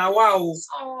Mohbad now wow.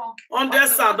 On their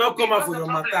side, don't come out for your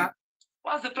matter.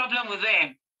 What's the problem with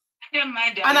them?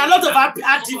 And a lot of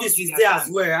activists is there as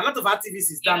well. A lot of activists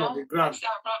is down on the ground.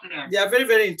 They are very,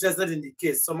 very interested in the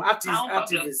case. Some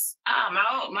activists.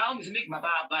 My own is make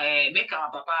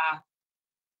our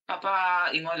papa,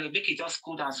 you know, make it just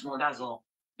cool and small. That's all.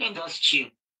 Then just chill.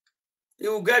 He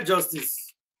will get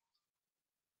justice.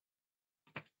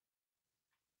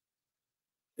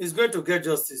 He's going to get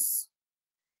justice.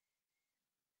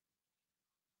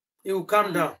 He will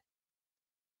calm down.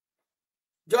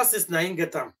 Justice na him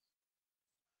get him.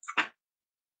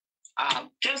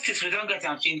 Justice, we don't get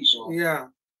him finished. Yeah.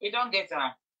 We don't get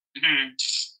him.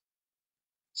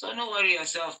 So no worry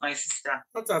yourself, my sister.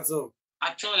 Not at all.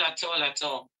 At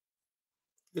all.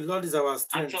 The Lord is our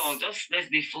strength. At all. Just let's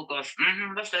be focused.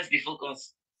 Just let's be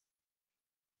focused.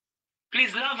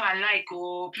 Please love and like.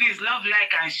 Oh, please love,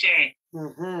 like, and share.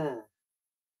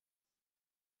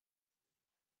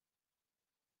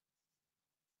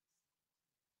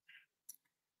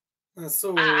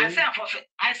 So I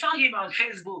saw him on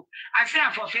Facebook. I saw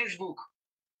him for Facebook.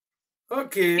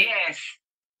 Okay. Yes.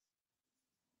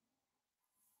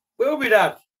 Where will be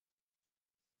that?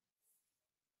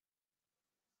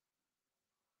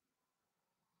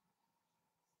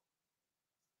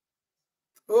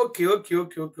 Okay.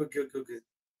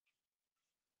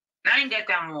 Now you get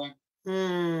them more.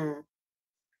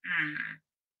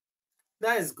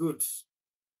 That is good.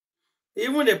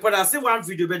 Even the part I see one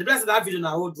video, but the best of that video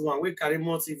now hold one where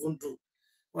Karima even do.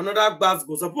 Another bad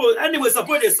go. Suppose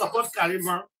they support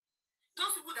Karima.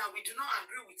 Those people that we do not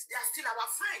agree with, they are still our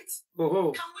friends.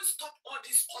 Oh. Can we stop all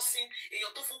this cussing?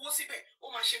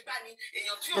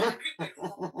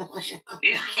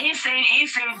 He's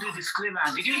saying do disclaimer.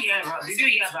 Did you hear about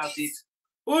it?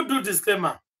 Who do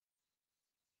disclaimer?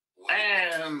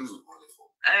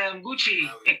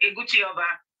 𝗬𝘁𝗊𝗲 Oba.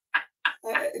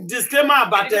 Disclaimer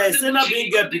about Senna being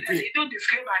get people. He do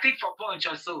disclaimer, I think for punch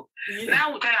or so.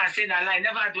 Now we tell and say that lie,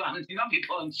 never do, you not be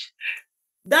punch.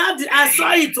 That I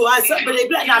saw it too. I saw, but they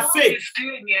like not fake.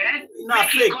 Not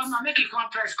fake. Make it come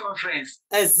press conference.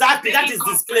 Exactly, that is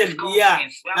disclaimer. Yeah.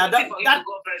 Now that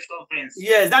press conference.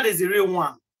 Yes, that is the real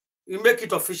one. You make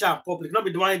it official and public, not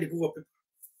be the one in the group of people.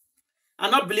 I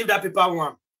not believe that people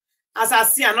want. As I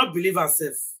see, I not believe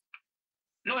myself.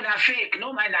 No, they're fake.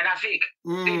 No mind that they're fake.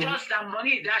 They just that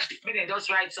money dash they just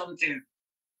write something.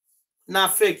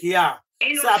 Not fake, yeah.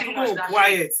 So people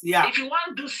quiet, yeah. If you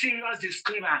want to do serious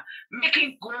disclaimer, make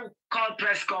it go call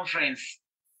press conference.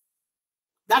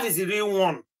 That is the real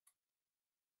one.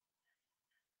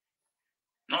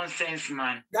 Nonsense,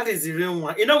 man. That is the real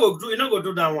one. You not go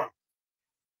do that one.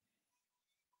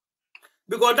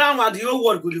 Because that one, the whole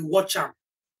world will watch him.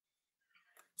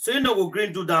 So you know go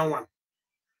green do that one.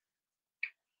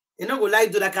 You know go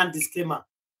like do that kind of disclaimer.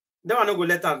 That one no go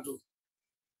let her do.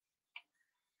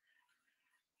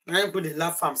 I put the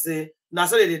laugh and say, now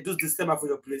so they do disclaimer for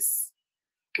your place.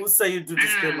 Who say you do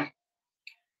disclaimer?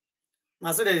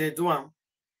 Now so they do one.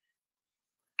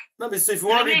 No, but so if you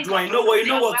want to do one, you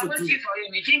know what to do.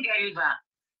 If you get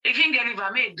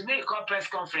liver, make a press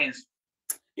conference.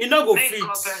 It not go fit.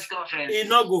 It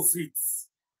not go fit.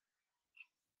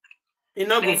 It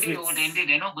not go fit.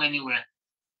 They not go anywhere.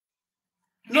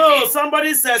 No, somebody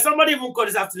even called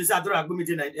this afternoon. Said, I don't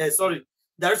meeting. Sorry,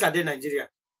 Darusha Day, Nigeria.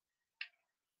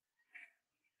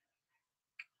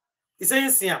 He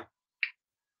saying Siam.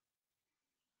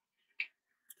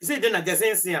 He said then they're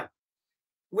saying Siam.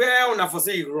 Where on for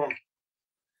say you wrong.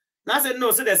 Now I said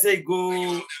no, so they say go.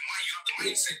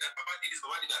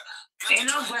 They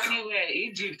not go anywhere.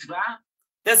 Egypt, ba.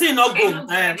 They say not go. Not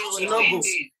go.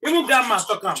 Even grandma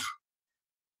talk am.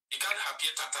 It can't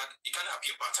appear tattered. It can't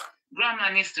appear battered. Grandma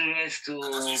needs to rest too.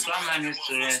 Grandma needs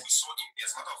to rest. We saw him.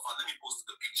 As a matter of fact, let me post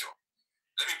the picture.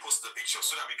 Let me post the picture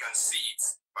so that we can see it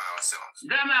by ourselves.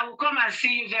 Grandma will come and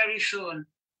see you very soon.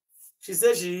 She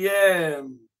said she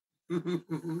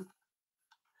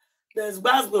there's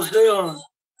basketball going on.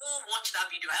 Who watched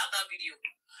that video? I have that video.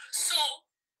 So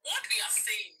what we are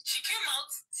saying, she came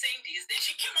out saying this, then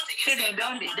she came out again. See, they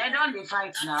don't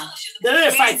fight now. They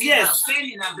don't fight, yes.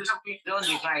 Failing and don't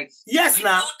fight. Yes,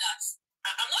 now.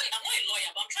 I'm not a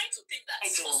lawyer, but I'm trying to think that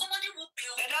for somebody who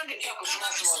built they don't talk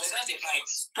small, they don't fight.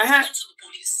 To the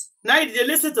police. Now you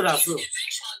listen to that. So.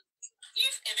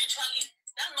 If eventually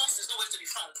that nurse is nowhere to be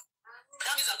found,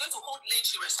 that means I'm going to hold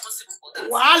𝗫𝗫𝗄 responsible for that.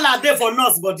 Well, are they for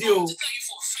nurse, but you? To tell you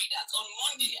for free that on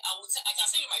Monday I can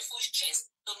say with my full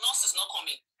chest the nurse is not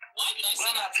coming. Why did I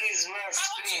say that? Please rest,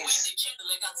 please. When they check the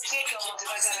legal team, Take your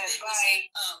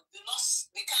the nurse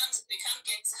they can't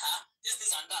get her this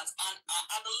and that, and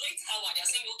at the late hour they're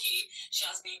saying okay, she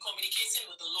has been communicating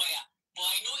with the lawyer, but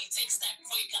I know it takes time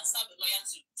before you can start the lawyer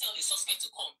to tell the suspect to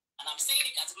come. And I'm saying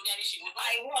it categorically, she will.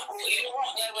 I work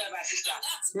well, my sister.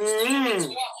 So there are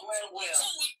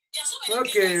so many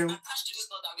things attached to this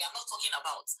law that we are not talking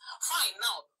about. Fine,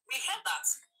 now we heard that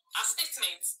a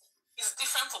statement is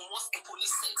different from what the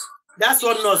police said. That's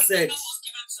what nurse said.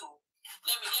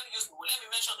 Let me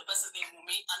mention the person's name,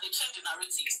 Wummi, and they changed the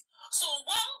narratives. So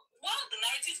while the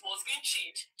narrative was being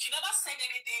changed, she never said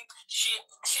anything. She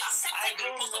accepted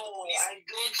the report of the police.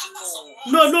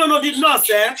 No, did not,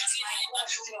 sir.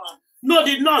 No,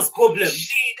 did not problem. That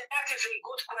is a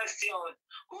good question.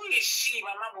 Who is she,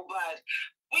 Mama Mohbad?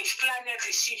 Which planet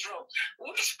is she from?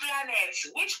 Which planet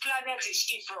is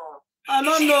she from? I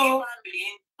don't know.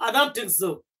 I don't think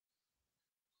so.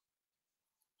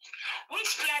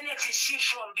 Which planet is she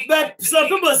from? But some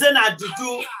people say that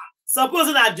juju.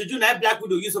 Supposing that juju na black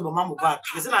widow use for Mama Mohbad.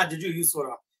 They say that juju use for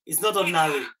her. It's not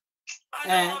ordinary. I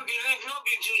don't believe no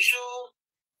be juju.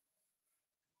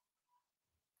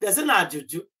 They say that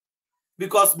juju.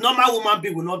 Because normal woman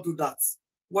being will not do that.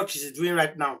 What she's doing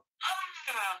right now.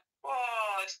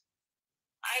 But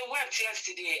I wept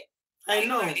yesterday. I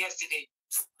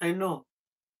know.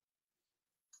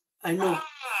 Ah,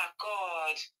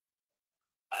 God.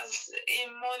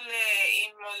 Imole,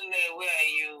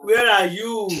 where are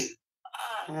you?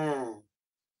 I don't know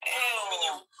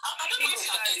if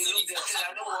you are getting it.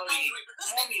 Don't worry.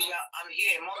 Mommy, I'm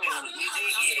here. Mommy, you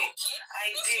did here.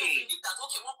 I did.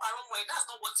 Okay, that's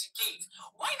not what you gave.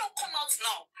 Why not come out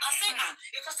now and say,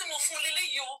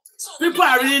 people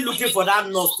are really looking for that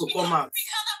nurse to come out.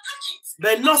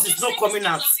 The nurse is not coming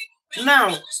out.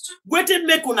 Now, what did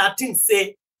make una think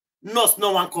say nurse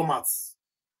no one come out?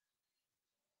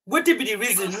 What be the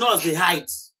reason nurse they hide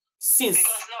since?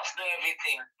 Because nurse know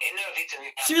everything. They know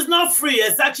everything. She's not free.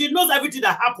 Exactly. She knows everything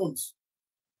that happens.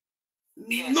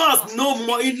 Yes, nurse know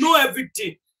more. He know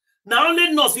everything. Now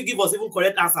only nurse will give us even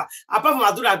correct answer. Apart from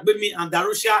𝘠𝗏𝗏 and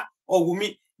𝘚 or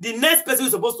Wummi, the next person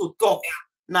is supposed to talk.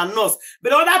 Now nurse.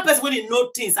 But the other person when he know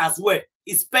things as well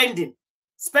is spending.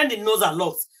 Spending knows a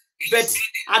lot. But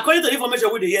according to the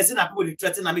information we hear, seeing that people they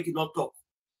threaten and make it not talk.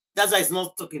 That's why it's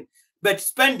not talking. But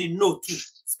spending no too.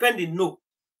 Spending no.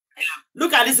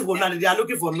 Look at these people now. They are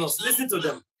looking for nurse. Listen to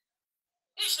them.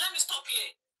 Let me stop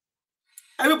here.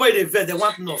 Everybody they vet, they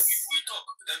want nurse. If we talk,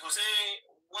 they go say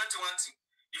one thing.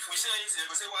 If we say anything, they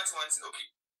go say one thing. Okay.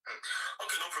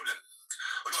 Okay, no problem.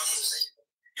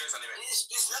 Yes, anyway.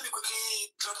 Please, let me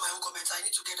quickly drop my own comments. I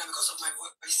need to get them because of my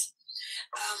voice.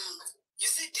 You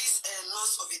see this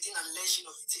loss of 18 and 𝗫𝗫𝗄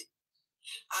of 18.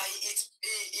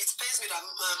 It pains me that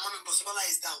Mommy Bosibola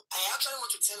is down. I actually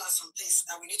want to tell her some things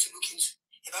that we need to look into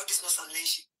about this nurse and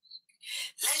𝗫𝗫𝗄.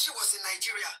 𝗫𝗫𝗄 was in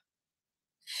Nigeria.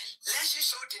 𝗫𝗫𝗄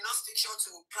showed the nurse picture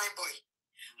to Prime Boy.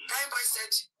 Prime Boy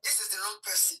said, this is the wrong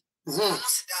person. Now,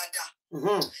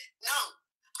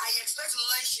 I expect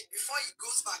𝗫𝗫𝗄, before he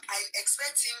goes back, I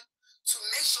expect him to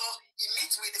make sure he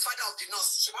meets with the father of the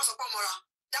nurse.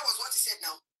 That was what he said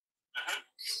now.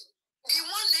 The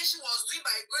one 𝗫𝗫𝗄 was doing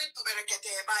by going to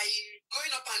𝗵𝘃𝗃𝗃, by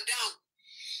going up and down.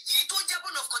 He told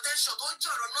Jabon of contention, told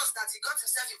John or nurse that he got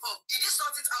himself involved. Did he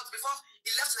sort it out before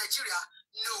he left Nigeria?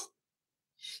 No.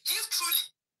 If truly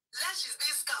𝗫𝗫𝗄 is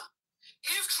being scammed,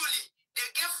 if truly they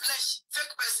gave 𝗫𝗫𝗄 fake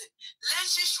person,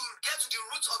 𝗫𝗫𝗄 should get to the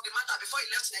root of the matter before he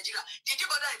left Nigeria. Did he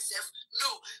bother himself?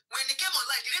 No. When he came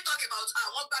online, did he talk about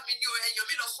what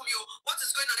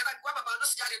is going on?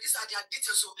 These are their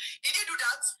details. So did he do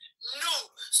that? No.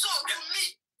 So to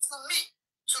me,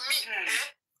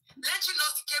 𝗫𝗫𝗄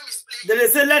knows the game is playing.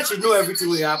 They say 𝗫𝗫𝗄 know everything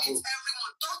will happen.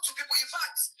 Everyone talk to people. In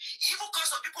fact, he even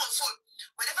calls some people on phone.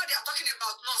 Whenever they are talking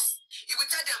about nurse, he will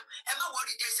tell them, "Emma,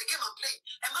 worry, there is a game I'm playing.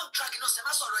 Emma, stop dragging us.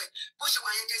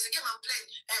 There's a game I'm playing.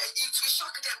 It will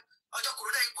shock them.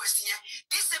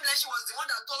 This same lady was the one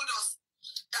that told us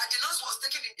that the nurse was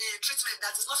taking a treatment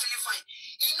that is not feeling fine.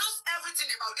 He knows everything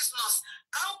about this nurse.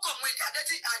 How come when the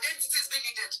identity is being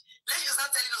needed, lady is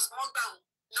not telling us, walk down?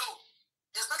 No,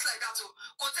 it's not like that.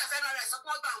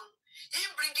 Him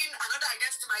bringing another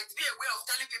identity might be a way of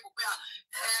telling people where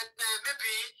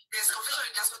maybe there's confusion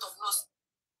in the aspect of nurse.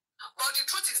 But the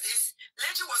truth is this,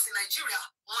 lady was in Nigeria,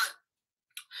 one.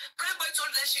 Prime Boy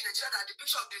told Lenshi in Nigeria that the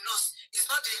picture of the nurse is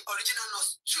not the original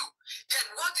nurse. Two.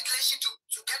 Then what did Lenshi do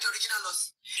to get the original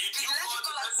nurse? Did Lenshi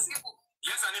call out people?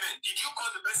 Yes, and even did you call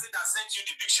the person that sent you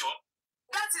the picture?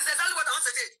 That is exactly what I want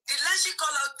to say. Did Lenshi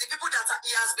call out the people that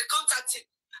he has been contacting?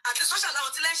 At least social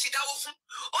allowance Lenshi that often.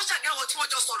 Osha get what you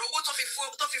just saw. What of it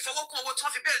nurse?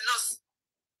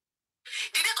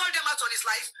 Did they call them out on his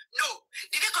life? No.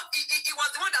 Did they call, he was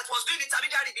the one that was doing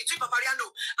intermediary between Papariano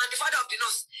and the father of the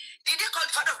nurse. Did they call the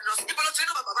father of the nurse? Did they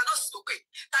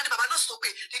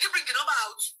bring the number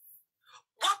out?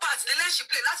 What part the Lenshi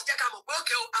play? Last check out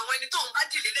okay, and when it don't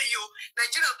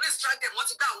Nigeria, please track them, what's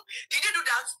it down? Did they do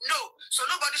that? No. So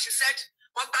nobody should said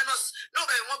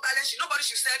nobody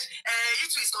should said it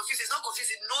is confused, it's not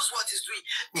confused, it knows what it's doing.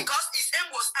 Because his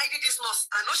aim was hiding this nurse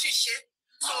and no shit.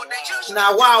 So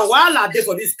now, wow, while are they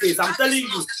for this case? I'm telling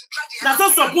you. Now,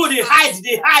 so suppose they hide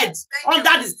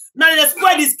under this. Now, they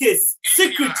spoil this case.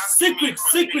 Secret.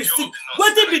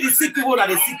 What will be the secret? What are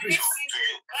the secrets?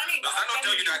 I don't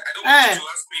tell you that. I don't want you to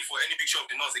ask me for any picture of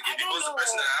the nurse again because the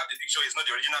person that I have the picture is not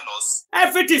the original nurse.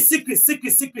 Everything secret.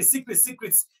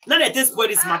 Now they just spoil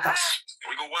this matter.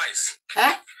 We go wise.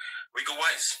 We go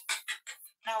wise.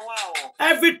 Now, wow.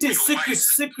 Everything secret.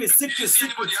 See anybody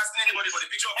asking anybody for the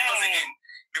picture of the nurse again?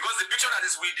 Because the picture that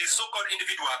is with the so-called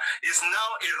individual is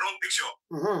now a wrong picture.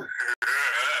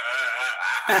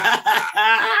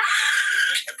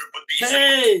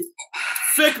 Hey,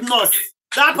 fake nurse.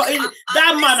 That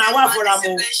man I want for a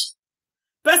more.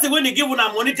 Person when they give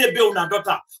una money to bill una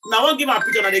daughter. Now won't give her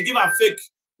picture. Now they give her fake.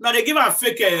 Now they give her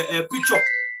fake picture.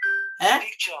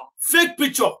 Fake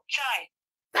picture.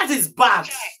 That is bad.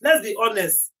 Let's be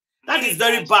honest. That is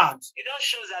very bad. It don't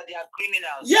show that they are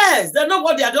criminals. Yes, they know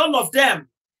what they are doing, all of them.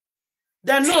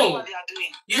 They know what they are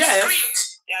doing. Yes.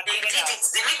 They did it.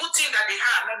 The legal team that they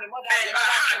had,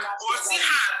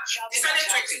 decided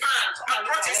to expand and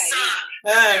brought his son.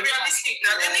 Realistic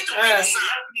now, they need to pay the son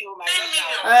 10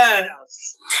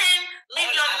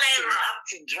 million naira.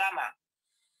 Drama.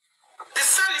 The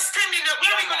son is 10 million. Where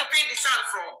are we going to pay the son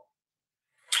from?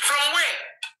 From where?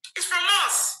 It's from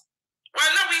us. Well,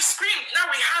 now we screamed, now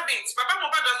we have it. Baba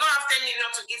Mohbad does not have 10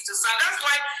 million to give to son. That's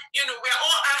why, we're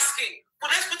all asking.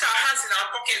 But let's put our hands in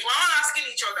our pockets. We're all asking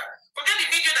each other. Forget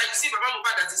the video that you see Baba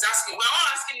Mohbad that is asking. We're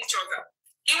all asking each other.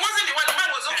 He wasn't the one. The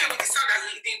man was okay with the son that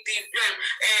the legal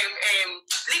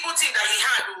team that he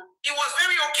had. He was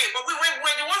very okay. But we were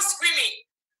the ones screaming.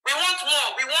 We want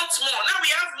more. We want more. Now we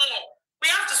have more.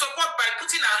 We have to support by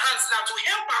putting our hands now to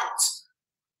help out.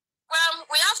 Well,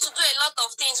 we have to do a lot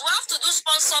of things. We have to do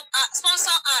sponsor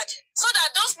ad so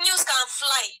that those news can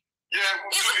fly.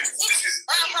 Yeah, this is.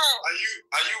 Are you?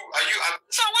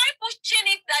 So why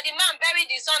pushing it that the man buried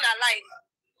his son alive?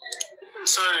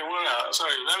 Sorry,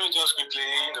 let me just quickly,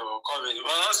 comment.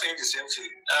 We're not saying the same thing.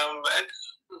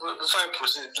 Before I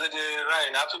proceed, Lady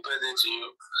Ryan, happy birthday to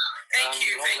you. Thank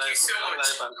you so much.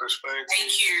 Life and prosperity.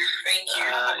 Thank you. Is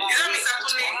that Mr.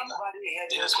 Kule?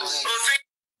 Yes, please.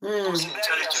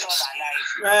 Intelligence.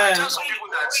 I tell some people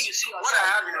that what I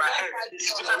have in my head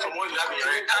is different from what you have in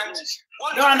your head. And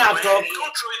what you have in your head, don't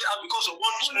throw it out because of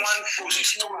what one post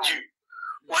told you.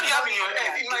 What you have in your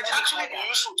head, it might actually be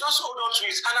useful. Just hold on to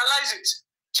it, analyze it,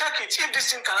 check it. If this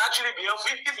thing can actually be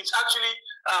helpful, if it's actually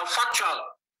factual,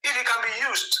 if it can be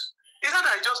used. It's not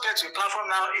that you just get to a platform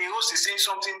now, a host is saying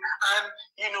something, and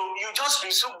you just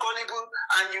be so gullible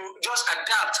and you just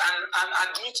adapt and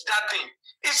admit that thing.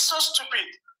 It's so stupid.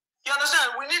 You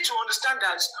understand? We need to understand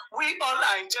that we all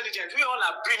are intelligent. We all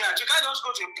are brilliant. You can't just go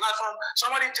to a platform,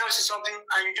 somebody tells you something,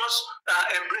 and you just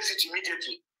embrace it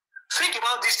immediately. Think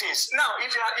about these things. Now,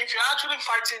 if you're actually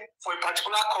fighting for a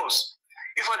particular cause,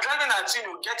 if we're driving at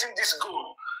getting this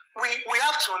goal, we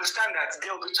have to understand that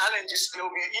there will be challenges, there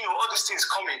will be all these things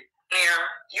coming. Yeah.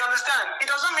 You understand? It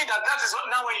doesn't mean that is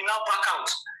now when you now back out.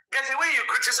 There's a way you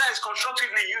criticize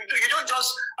constructively. You don't just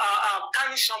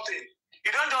tarnish something. You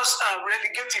don't just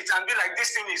relegate it and be like,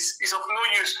 this thing is of no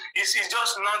use. It's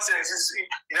just nonsense.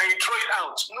 You throw it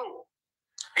out. No.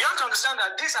 You have to understand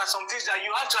that these are some things that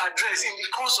you have to address in the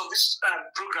course of this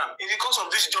program, in the course of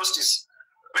this justice.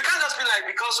 We can't just be like,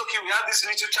 because, okay, we have this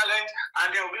little challenge,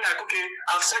 and they'll be like, okay,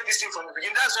 I've said this thing from the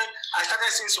beginning. That's when I started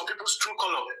seeing some people's true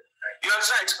color. You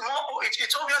understand? It's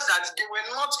obvious that they were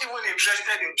not even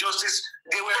interested in justice.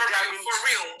 They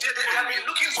have been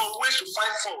looking for ways to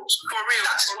find fault. For real.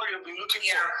 That's what they've been looking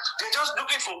for. They're just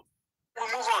looking for, we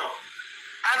move on.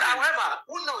 And however,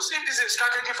 who knows if this is a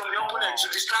strategy from the opponent to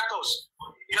distract us?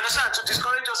 You understand? To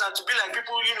discourage us and to be like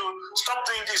people, stop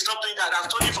doing this, stop doing that.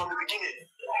 I've told you from the beginning.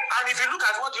 And if you look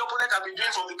at what the opponent have been doing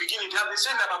from the beginning, they have been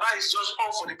saying that Baba is just all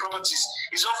for the properties,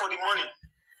 it's all for the money.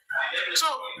 So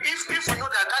if we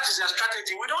know that that is their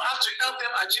strategy, we don't have to help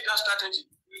them achieve that strategy.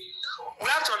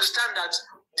 We have to understand that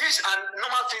these are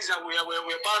normal things that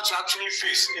we're bound to actually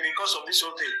face in the course of this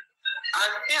whole thing.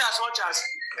 And in as much as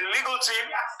the legal team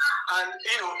and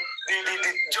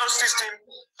the justice team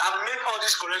have made all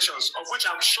these corrections, of which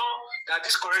I'm sure that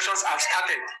these corrections have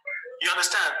started. You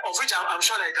understand? Of which I'm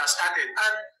sure that it has started.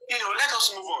 And let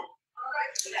us move on.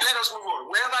 Let us move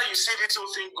on. Wherever you see this whole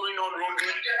thing going on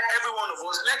wrongly, every one of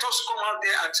us, let us come out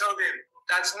there and tell them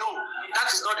that no,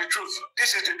 that is not the truth.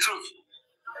 This is the truth.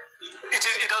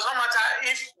 It does not matter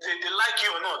if they like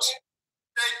you or not.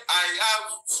 I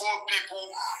have 4 people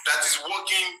that is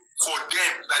working for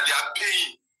them, that they are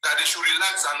paying, that they should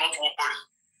relax and not worry.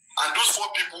 And those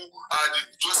 4 people are the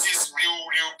justice real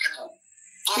people.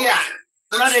 So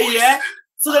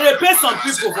so they pay some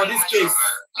people for this case.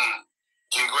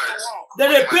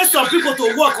 They pay some people to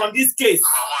work on this case.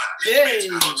 Hey,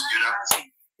 whoa! You're not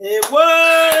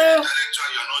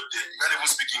there. You can't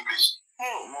even speak English.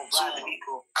 So, and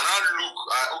I look,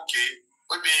 okay,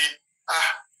 maybe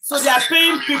so they are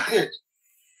paying people.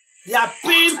 They are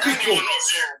paying people,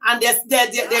 and they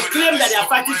claim that they are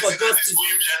fighting for justice.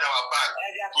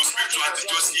 To speak to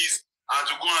anti-justice and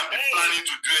to go and be planning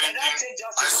to do anything,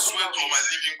 I swear to my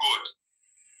living God.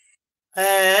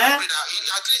 At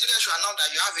least you guys should announce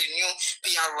that you have a new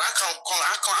PRO.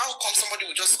 How come somebody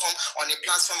will just come on a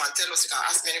platform and tell us you can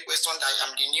ask me any question that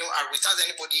I'm the new and without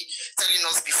anybody telling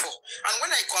us before? And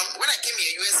when I came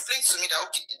here, you explained to me that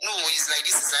okay, no, it's like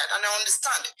this, is like, and I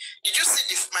understand. Did you see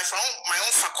my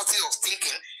own faculty of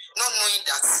thinking, not knowing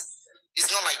that it's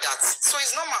not like that? So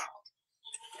it's normal.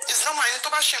 It's normal.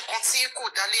 That person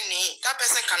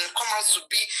can come out to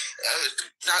be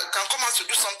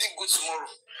do something good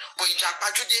tomorrow. But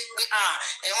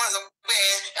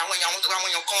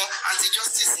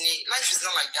anti-justice, life is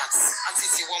not like that.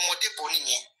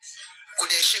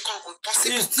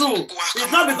 It's true.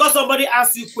 It's not because somebody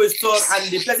asks you questions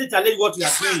and the person tells you what you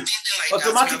are doing.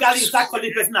 Automatically you start calling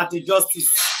the person anti-justice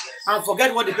and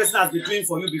forget what the person has been doing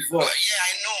for you before. Yeah,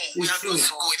 I know. We have to go. If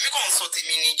you consult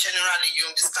me, generally, you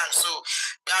understand. So,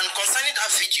 and concerning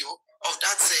that video of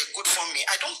that good for me,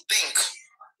 I don't think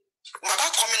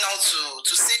about coming out to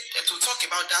talk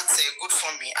about that good for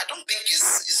me, I don't think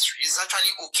is actually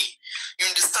okay. You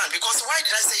understand? Because why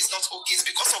did I say it's not okay? It's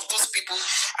because of those people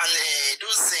and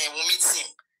those Wummi team.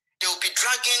 They will be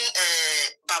dragging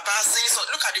Baba saying so.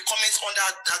 Look at the comments under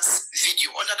that video,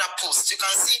 under that post. You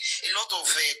can see a lot of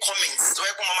comments. So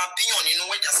Mama Bion,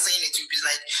 when they're saying it, you'll be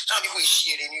like, some people is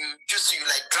sharing you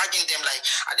like dragging them like,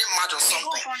 are they mad or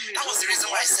something? That was the reason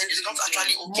why I said it's not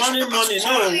actually okay. Money,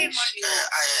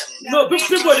 no.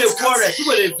 People they quarrel,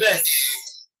 people they vex.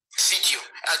 Video.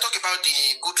 I talk about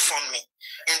the good from me.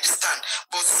 You understand?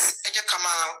 But there's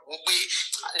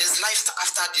life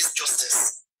after this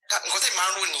justice. That when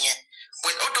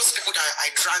all those people that I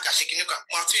drag, I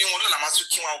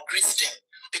greet them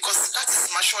because that is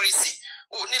maturity.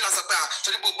 Oh, that's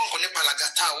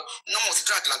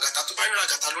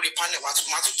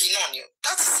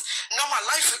normal.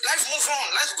 Life moves on.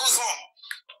 Life goes on.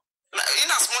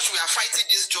 In as much we are fighting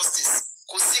this justice,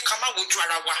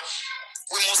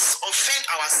 we must offend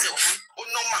ourselves. Oh,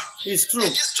 normal. It's true.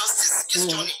 This justice,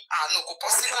 this journey, no,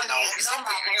 possible now. It's not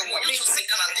possible. You need to sit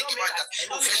down and think about that.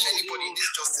 Offend anybody in this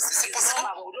justice. Is it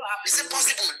possible? Is it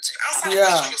possible? Answer the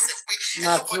question yourself.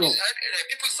 Not true.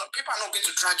 People are not going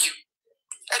to drag you.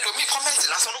 And me comment the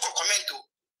last one, no comment though.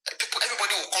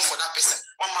 Everybody will come for that person.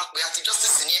 One mark, we have to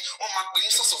justice in here. One mark, we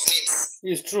need source of names.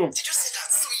 It's true. Did you see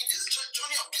that? So in this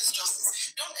journey of this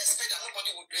justice, don't expect that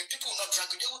nobody will. People will not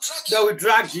drag you. They will drag you. They will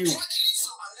drag you.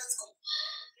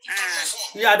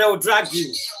 Yeah, they will drag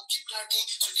you. I'll keep dragging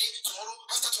today, tomorrow,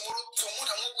 after tomorrow, for more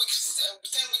than 1 week, 10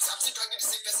 weeks, I'm still dragging the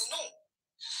same person. No.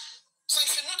 So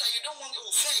if you know that you don't want to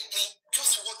offend me,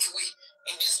 just walk away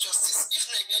in this justice. If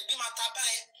not,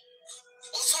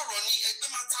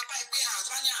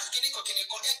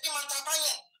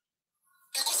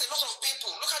 because a lot of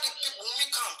people, look at the people who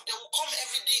come, they will come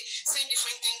every day saying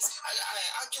different things. I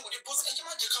argue with the boss.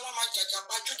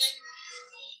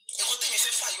 You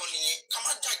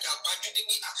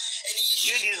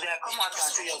this guy, come out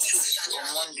and say your truth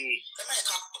on Monday.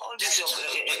 All this your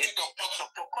talk.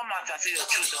 Come out and say your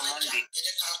truth on Monday.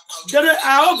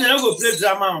 I hope they don't go play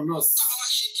drama on us.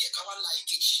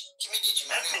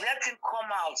 Let him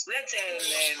come out. Let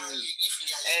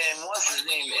what's his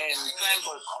name? Prime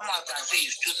Boy come out and say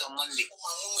his truth on Monday.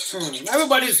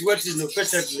 Everybody is waiting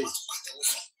patiently.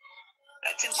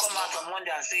 Let him come out on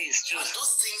Monday and say his truth.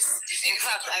 In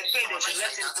fact, I pray they should let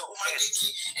him talk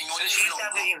first. They should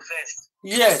interview him first.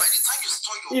 Yes.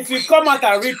 If he come out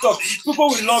and read talk, people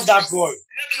will love that boy.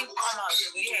 Let him come out.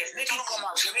 Yes, let him come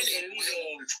out. So when they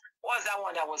leave, what's that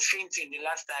one that was fainting the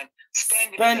last time?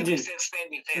 Spending first.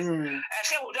 I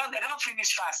said, well, they don't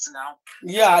finish fast now.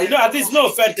 Yeah, you know, at least no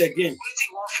offense again.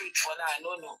 For now, I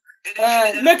don't know.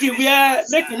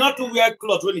 Make him not to wear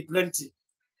clothes when it's plenty.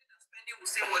 Will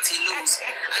say what he knows,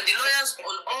 and the lawyers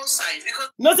on all sides because.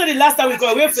 Not the last time we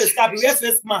go wear face cap, we wear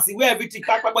face mask, he wear everything,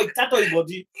 but he tattoo his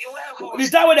body. The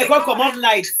time when they come out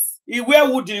lights, he wear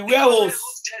wood, he wear hose.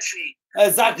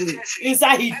 Exactly.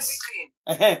 Inside heat.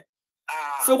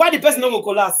 So why the person don't go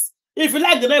collapse? If you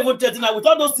like the not even 39 with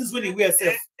all those things when he wear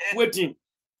self, waiting.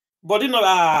 But you know,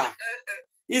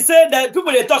 he said that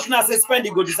people they talk now say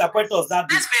spending go disappoint us that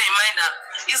day. Let's bear in mind that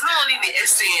it's not only the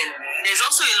SAN. There's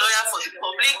also a lawyer for the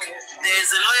public.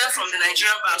 There's a lawyer from the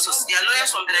Nigerian Bar Association. There are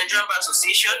lawyers from the Nigerian Bar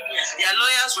Association. There are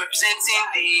lawyers representing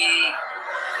the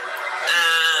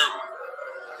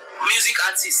music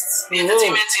artists, the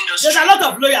entertainment industry. There's a lot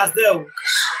of lawyers there.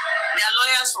 There are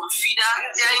lawyers from FIDA.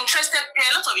 There are a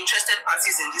lot of interested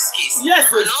parties in this case. Yes,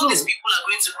 and all these people are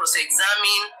going to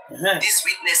cross-examine these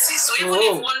witnesses. So even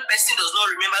if one person does not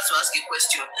remember to ask a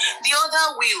question, the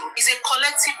other will. Is a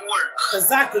collective work.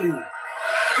 Exactly.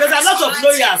 There's a lot of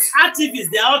lawyers, activists,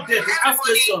 they are out there to ask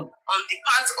questions. On the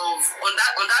part of on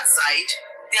that side,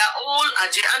 they are all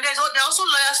agenda, and there are also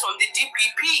lawyers from the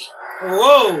DPP.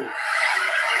 Whoa!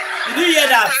 Did you hear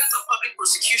that? Public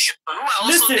prosecution who are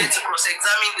also there to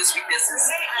cross-examine these witnesses.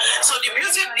 So the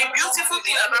beautiful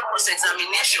thing about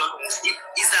cross-examination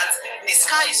is that the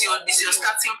sky is your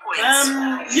starting point.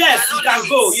 Yes, you can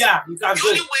go. Yeah, you can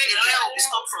go. The only way a lawyer will be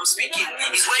stopped from speaking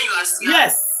is when you are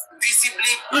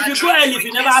visibly. If you go early, if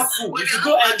you never fool. If you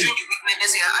go early,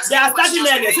 they are starting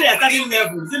early. So they are starting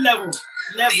level.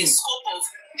 The scope of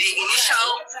the initial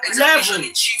examination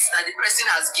in chief that the person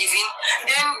has given,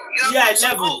 then you are going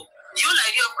to go. The whole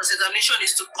idea of cross-examination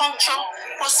is to puncture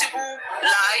possible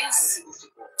lies,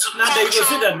 to puncture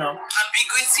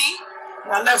ambiguity,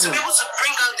 and to be able to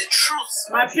bring out the truth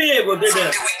from the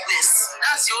witness.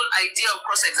 That's the whole idea of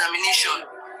cross-examination.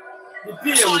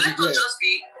 So let us just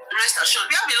be rest assured.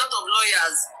 We have a lot of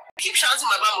lawyers. Keep shouting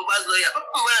about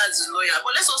Mohbad's lawyer,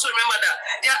 but let's also remember that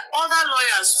there are other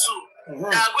lawyers too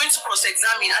that are going to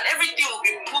cross-examine, and everything will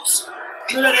be put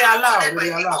by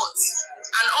the court.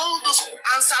 And all those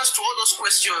answers to all those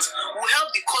questions will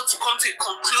help the court to come to a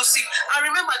conclusive. And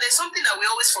remember, there's something that we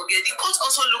always forget. The court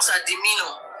also looks at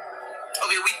demeanor of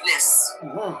a witness.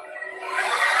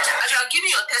 As you are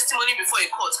giving your testimony before a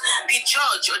court, the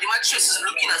judge or the magistrate is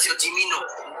looking at your demeanor.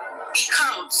 It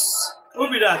counts.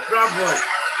 Who be that? Grab boy.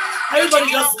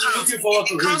 Everybody just looking forward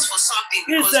to him.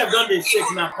 Instead, don't they shake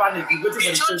now, panic. You go to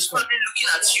the judge probably looking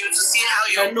at you to see how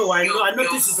I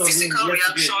noticed it on him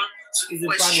reaction to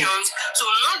questions. So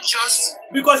not just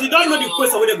because you don't know the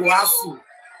question where they go ask you.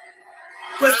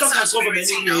 Questions can come from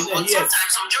anywhere. Yes.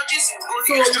 Some judges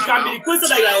so you can be the question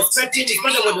that you are expecting is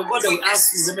not what they will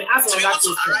ask you. They may ask on that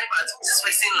question. This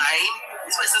person lying.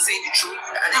 This person saying the truth.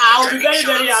 I'll be very,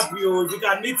 very happy if you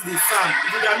can meet the sound.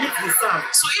 If you can meet the sound.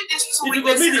 So if you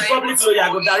go meet the public lawyer, I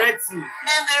will direct you.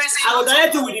 I will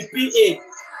direct you with the PA.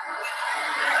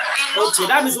 Okay,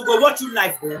 that means we'll go watch you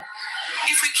live there.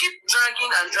 If we keep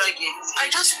dragging, I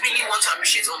just really want to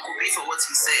appreciate Uncle B for what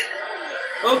he said.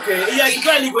 Okay, yeah, you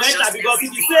can't go enter because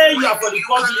if you say you are for the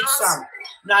public sound,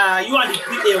 now you and the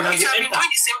PA will go enter.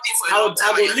 I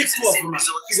will lift you up. You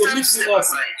go lift you up.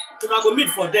 So I go meet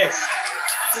for them.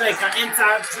 So I can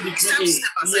enter to the PA. Yes.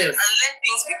 And let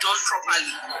things be done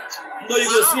properly. No, you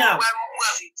go see how.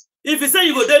 If you say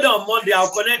you go there on Monday,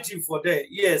 I'll connect you for there.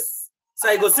 Yes. So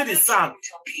I go see the sound.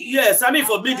 Yes, I mean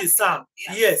for me the sound.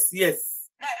 Yes.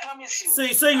 So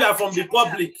you say you are from the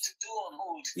public.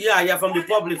 Yeah, you are from the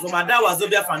public, from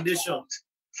𝗙𝗲𝗲 Foundation.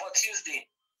 For Tuesday.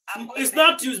 It's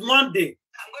not Tuesday, Monday.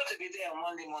 I'm going to be there on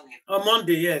Monday morning. On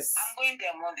Monday, yes. I'm going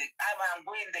there Monday. I'm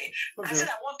going there. Okay. I said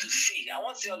I want to see all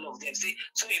of them. Say,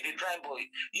 so you be prime boy,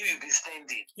 you will be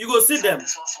standing. You go see them.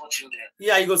 This was for children.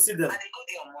 Yeah, you go see them. And they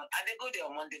go there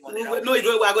on Monday morning. No, you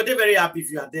go. I go there very happy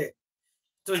if you are there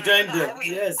to join them.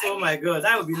 Yes. Oh my God,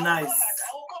 that would be nice.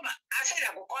 I will come. I said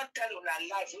I will call can't tell you my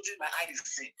life within my eyes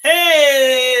see.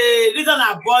 Hey, this is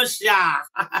a bunch, yeah.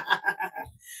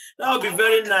 That would be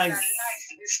very nice.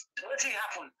 What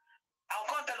happened? I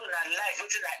can't tell you that life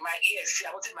within like my ears see,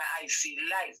 within my eyes see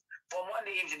live from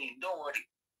Monday evening. Don't worry.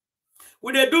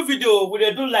 When they do video, when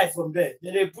they do live from there,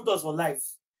 then they put us on live.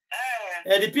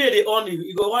 The PA they on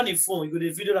you go on the phone, you go the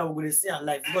video that we're going to see on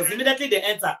live because immediately they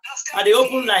enter and they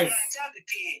open live.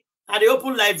 And they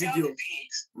open live video.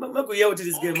 Make we hear what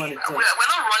this game man. We're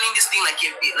not running this thing like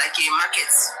a market.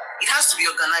 It has to be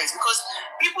organized because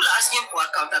people are asking for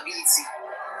accountability.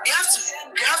 They have to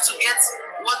get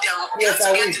what they are. They have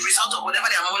to get the result of whatever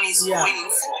their money is going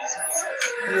in for.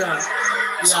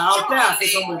 I'll tell you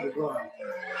somebody to go.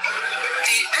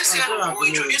 The SCN will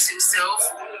introduce himself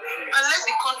and let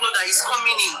the court know that he's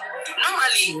coming in.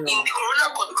 Normally in the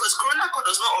Corona Court, because Corona Court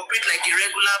does not operate like a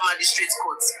regular magistrate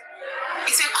court.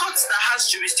 It's a court that has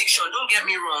jurisdiction, don't get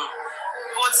me wrong.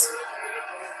 But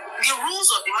the rules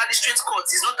of the magistrate court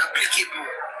is not applicable.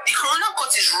 The Corona Court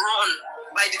is run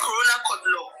by the Corona Court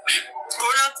law,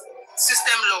 Corona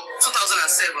System Law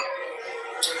 2007.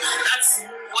 That's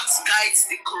what guides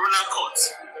the Corona Court.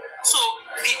 So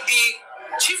the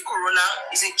chief coroner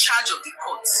is in charge of the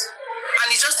court. And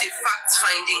it's just a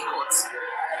fact-finding court.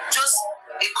 Just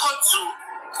a court to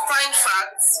find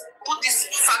facts, put these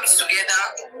facts together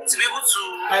to be able to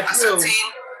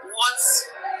ascertain what,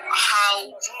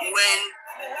 how, when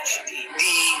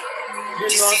the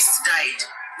deceased died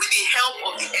with the help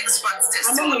of the expert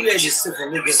testimony, which is the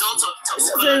result of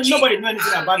toxicology. Nobody knows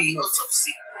anything about the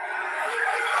autopsy.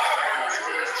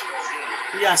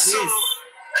 Yes, so,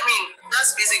 I mean,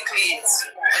 that's basically it.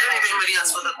 I don't know if anybody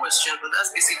has further questions, but that's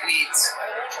basically it.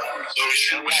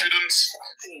 So we shouldn't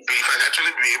be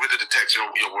financially be able to detect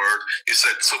your word. You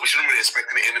said so we shouldn't be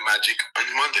expecting any magic on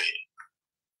Monday.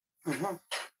 I'm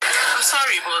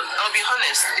sorry, but I'll be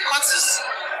honest. The court is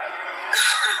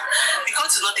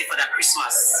not a for that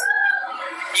Christmas.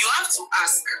 You have to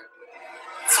ask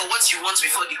for what you want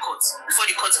before the court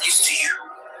gives to you.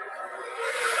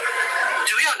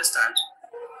 Do we understand?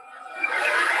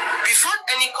 Before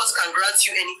any court can grant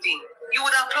you anything, you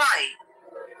would apply.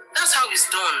 That's how it's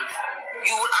done.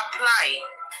 You will apply.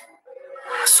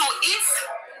 So if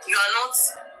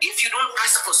you don't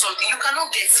ask for something, you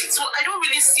cannot get it. So I don't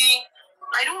really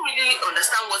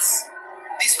understand what's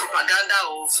this propaganda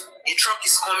of a truck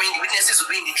is coming, the witnesses will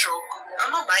be in the truck.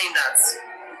 I'm not buying that.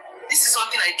 This is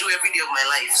something I do every day of my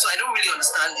life, so I don't really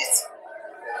understand it.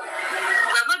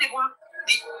 We have not even,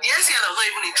 the SCN has not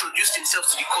even introduced himself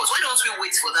to the court. Why don't we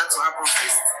wait for that to happen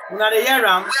first? We are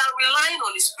relying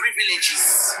on his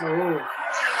privileges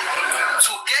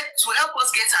to help us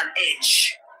get an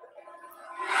edge.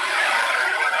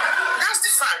 That's the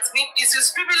fact. I mean, it's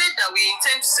his privilege that we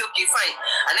intend to say, okay, fine,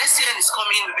 an SCN is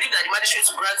coming, we believe that the magistrate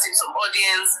will grant him some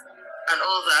audience and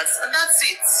all that, and that's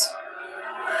it.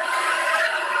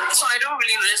 So I don't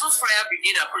really know. There's no fire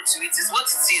brigade approach to it. It's what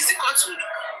it is. The court would,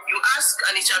 you ask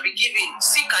and it shall be given.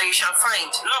 Seek and you shall find.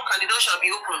 Knock and the door shall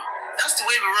be open. That's the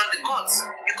way we run the courts.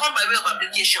 You come by way of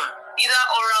application, either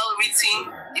oral,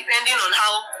 written, depending on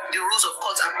how the rules of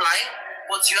court apply.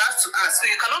 But you have to ask. So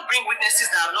you cannot bring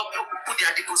witnesses that have not put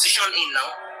their deposition in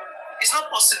now. It's not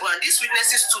possible. And these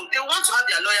witnesses too, they want to have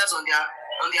their lawyers on their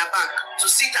back to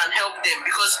sit and help them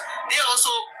because they also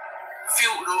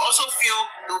feel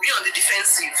they'll be on the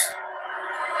defensive.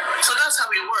 So that's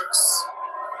how it works.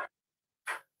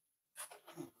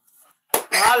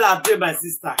 I'll update my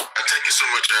sister. Thank you so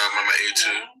much, Mama A2.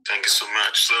 Thank you so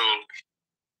much. So,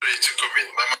 ready to come in,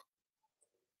 Mama.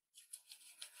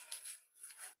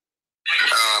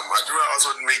 Adura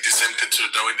also make the same thing too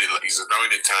during the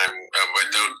time,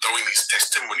 during his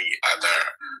testimony at the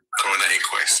coroner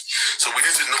inquest. So we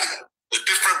need to know the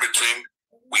difference between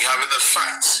we having the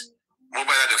facts, Mohbad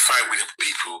had a fight with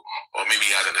people, or maybe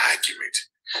he had an argument.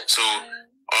 So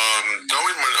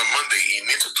during on Monday, you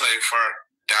need to clarify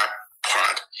that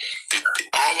part.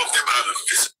 All of them are the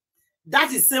physical.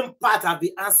 That is the same part I've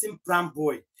been asking Pram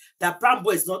Boy. That Pram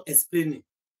Boy is not explaining.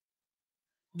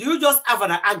 Do you just have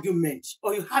an argument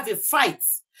or you have a fight?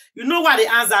 You know why they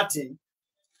answer thing?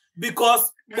 Because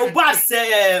Mohbad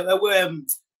said,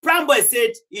 Pram Boy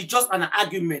said it's just an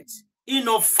argument. He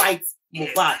no fight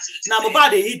Mohbad. Now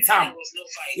Mohbad they hit him.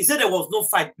 He said there was no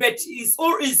fight, but his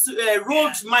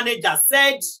road manager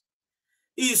said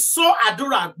he saw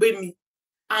Adura Gbemi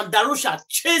and Darusha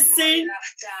chasing,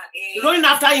 running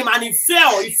after him, and he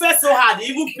fell. He fell so hard,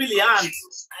 he even peeled his hand.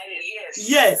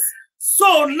 Yes.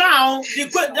 So now,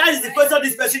 that is the question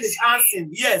this person is answering.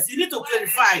 Yes, you need to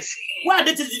clarify. Why are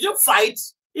they chasing you? Did you fight?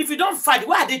 If you don't fight,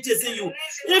 why are they chasing you?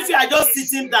 If you are just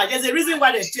sitting down, there's a reason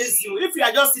why they chase you. If you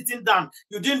are just sitting down,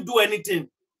 you didn't do anything.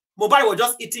 Mohbad was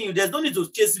just eating you. There's no need to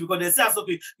chase you because they say,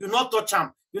 okay, you not touch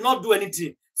him, you not do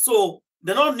anything. So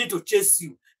they don't need to chase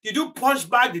you. Did you punch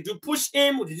back? Did you push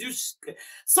him? Or did you...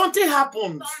 Something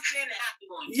happened. Something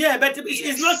happened. Yeah, but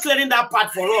it's not clearing that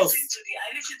part for us. I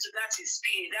listened to that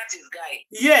his guy.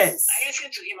 Yes. I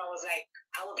listened to him. I was like,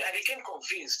 I became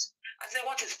confused. I said,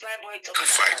 what is Kpai talking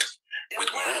fight with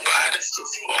Mohbad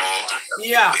or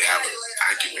yeah. they have an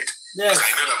argument? Yes. I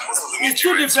know that most of the it's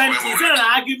two different things. It's not an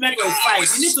argument or a fight.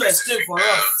 You need to explain for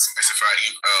us. Specify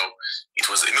it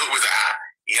was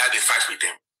he had a fight with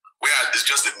them. Whereas it's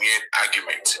just a mere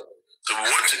argument. So we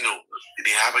want to know, did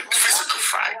they have a physical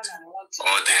fight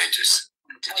or they just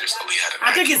only had an argument?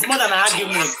 I think it's more than an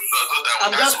argument.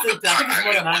 I'm just thinking, I think it's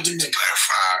more than an argument. To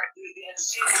clarify.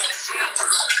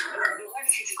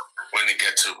 When they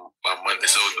get to Monday,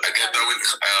 so I get that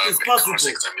with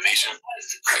cross-examination,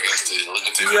 I guess the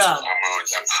limited on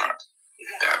that part.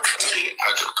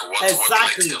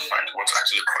 Exactly. What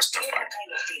actually caused the fight.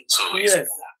 So yes.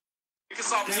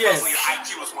 Yes.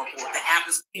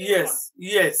 Yes.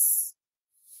 Yes.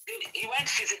 He went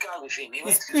physical with him.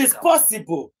 It's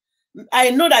possible.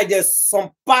 I know that there's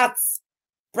some parts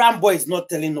Pram Boy is not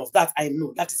telling us. That I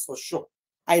know. That is for sure.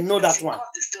 I know that one.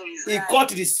 He caught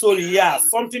the story. Yeah,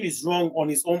 something is wrong on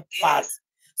his own part.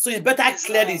 So he better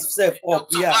clear himself up.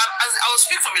 Yeah. I will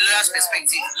speak from a lawyer's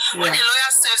perspective. Yeah. When a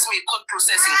lawyer serves me a court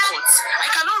process in court, I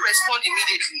cannot respond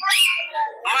immediately.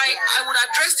 I would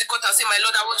address the court and say, my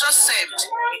lord, I was just served.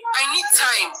 I need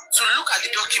time to look at the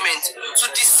document to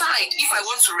decide if I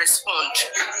want to respond.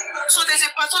 So there's a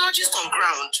pathologist on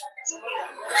ground.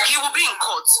 He will be in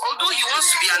court, although he wants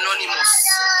to be anonymous.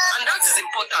 And that is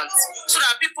important, so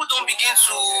that people don't begin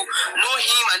to know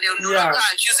him and they'll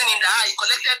accusing him that he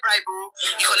collected bribe.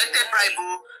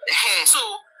 So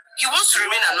he wants to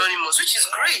remain anonymous, which is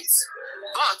great.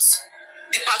 But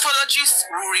the pathologist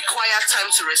will require time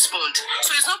to respond.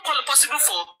 So it's not possible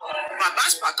for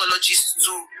Baba's pathologist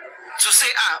to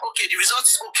say, okay, the result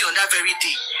is okay on that very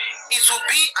day. It will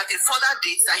be at a further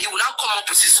date that he will now come up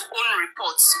with his own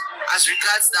reports as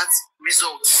regards that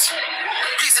result.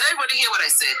 Please, did everybody hear what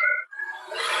I said?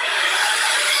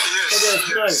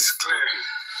 Yes, clear.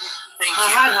 Thank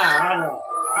you.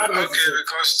 Okay,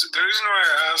 because the reason why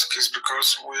I ask is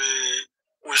because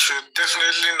we should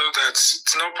definitely know that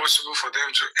it's not possible for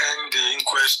them to end the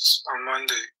inquest on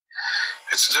Monday.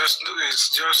 It's just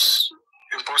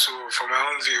impossible from my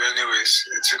own view anyways.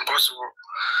 It's impossible.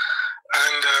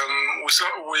 And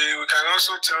we can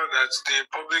also tell that the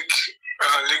public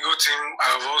legal team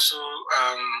have also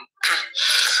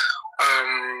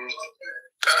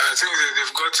I think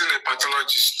they've gotten a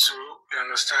pathologist too, you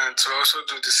understand, to also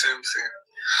do the same thing.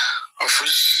 Of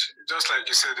which, just like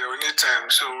you said, they will need time.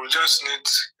 So we just need,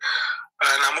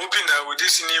 and I'm hoping that with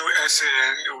this new essay,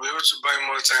 we'll be able to buy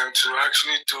more time to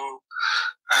actually do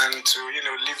and to,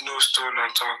 leave no stone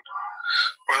unturned.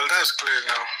 Well, that's clear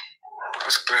now.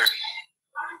 That's clear.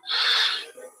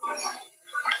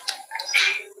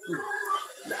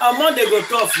 Monday go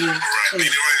tough. Right, are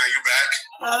you back?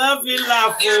 I love you,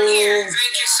 laugh. Thank you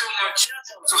so much.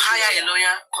 To hire a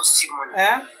lawyer costs you money.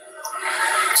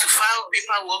 To file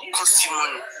paperwork costs you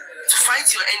money. To fight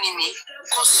your enemy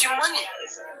costs you money.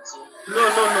 No.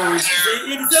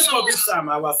 It's a public Sam,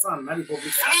 our son, not the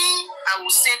public Sam. I will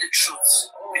say the truth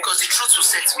because the truth will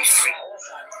set me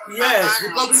free. Yes, the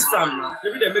public Sam.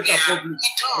 Maybe they make a public.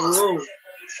 It does. Oh.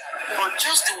 But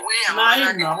just the way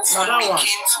Amanda came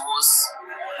to us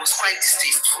was quite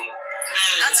distasteful.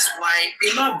 That is why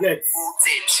people voted.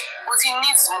 But he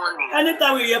needs money.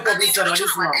 Anytime we hear public Sam,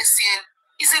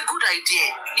 it's a good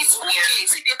idea. It's okay.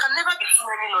 See, there can never be too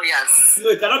many lawyers. No,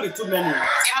 it cannot be too many.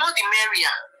 The more the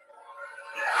merrier.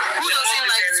 Who doesn't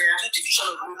like to do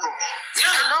division of labor?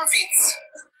 I love it.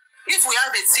 If we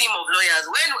have a team of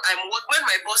lawyers, when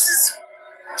my bosses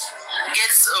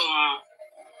get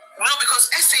because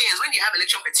SANs, when they have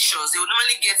election petitions, they will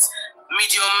normally get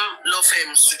medium law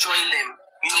firms to join them.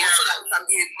 So that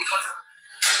because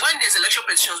when there's election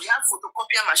petitions, we have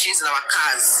photocopier machines in our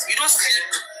cars. You don't sleep.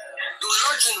 You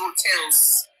lodge in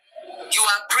hotels. You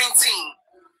are printing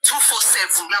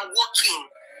 247. You are working.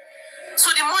 So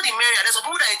the more the merrier. There's some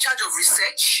people that are in charge of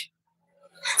research.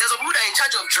 There's some people that are in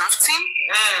charge of drafting.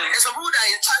 There's some people that are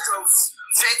in charge of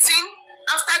vetting.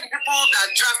 After the people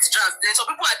that draft, there's some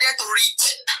people are there to read,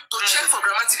 to check for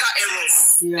grammatical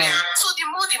errors. So the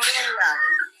more the merrier.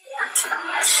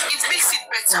 It makes it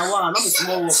better.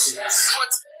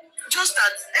 But just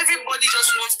that everybody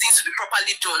just wants things to be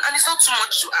properly done, and it's not too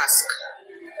much to ask.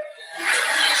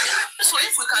 So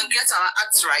if we can get our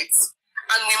acts right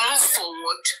and we move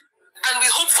forward and we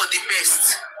hope for the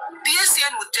best, the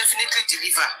SCN will definitely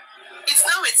deliver. It's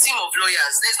now a team of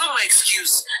lawyers. There's no more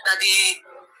excuse that the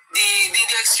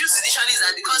excuse initially is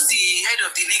that because the head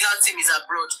of the legal team is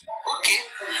abroad. Okay,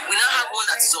 we now have one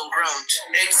that is on ground.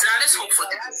 Exactly. Let's hope for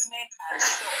the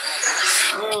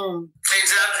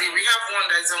Exactly. We have one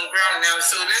that's on ground now,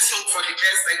 so let's hope for the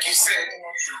best, like you said.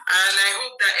 And I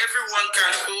hope that everyone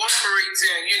can cooperate,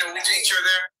 with each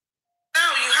other. Now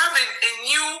you have a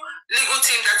new legal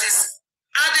team that is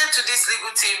added to this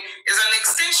legal team. Is an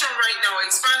extension right now,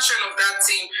 expansion of that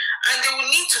team, and they will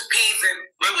need to pay them.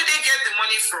 Where will they get the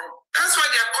money from? That's why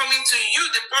they are coming to you,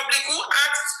 the public, who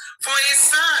asked for a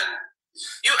son.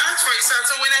 You asked for a son.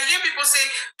 So when I hear people say,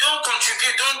 don't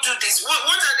contribute, don't do this, what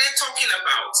are they talking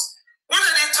about? What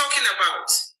are they talking about?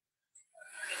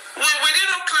 Were they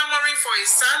not clamoring for a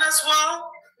son as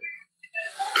well?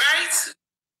 Right?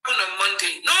 On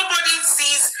Monday, nobody's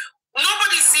seeing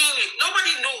it.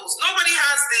 Nobody knows. Nobody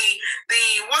has the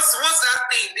what's that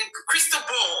thing? The crystal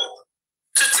ball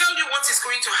to tell you what is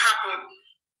going to happen.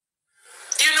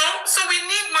 So we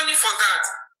need money for that.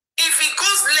 If it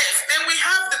goes left, then we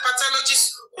have the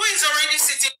pathologist who is already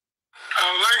sitting.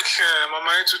 I would like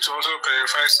Mama Etu to also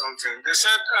clarify something. They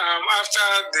said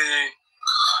after the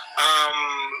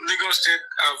legal state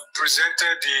have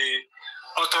presented the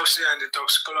autopsy and the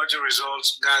toxicology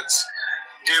results, that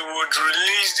they would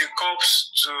release the corpse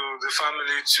to the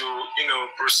family to,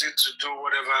 proceed to do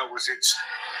whatever with it.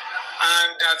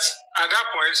 And that at that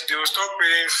point, they will stop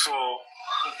paying for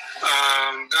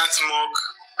that morgue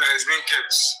that is being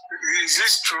kept. Is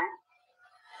this true?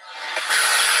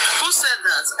 Who said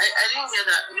that? I didn't hear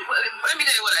that. Let me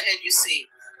tell you what I heard you say.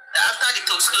 That after the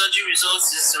toxicology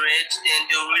results is read, then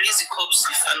they'll release the corpse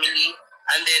to the family,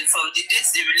 and then from the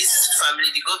dates they release it to the family,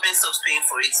 the government stops paying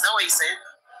for it. Is that what you said?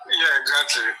 Yeah,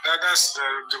 exactly. That's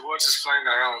the word is flying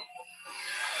around.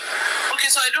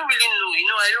 Okay, so I don't really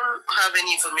know. I don't have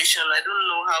any information. I don't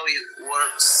know how it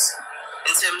works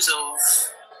in terms of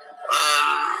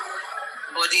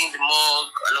body in the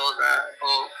morgue and all that.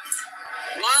 But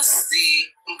once the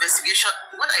investigation,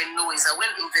 what I know is that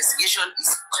when the investigation is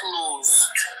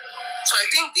closed, so I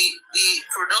think the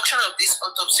production of this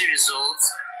autopsy results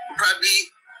will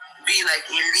probably be like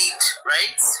a lead,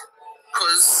 right?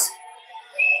 Because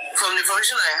from the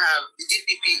information I have, the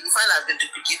DPP, the file has been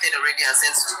duplicated already and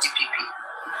sent to the DPP.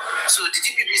 So the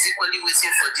DPP is equally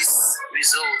waiting for these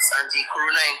results and the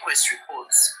coroner inquest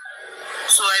reports.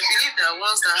 So I believe that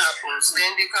once that happens, then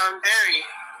they can bury.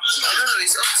 I don't know,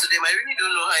 it's up to them. I really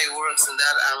don't know how it works in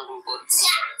that angle, but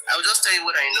I'll just tell you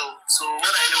what I know. So what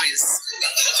I know is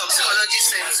toxicology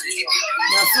sends the DPP,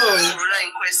 coroner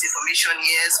inquest information,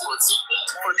 yes, but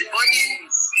for the body,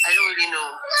 I don't really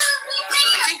know.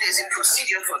 I think there's a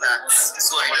procedure for that.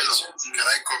 So I don't know. Can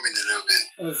I come in a little bit?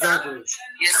 Exactly.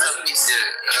 Yes, sir, please.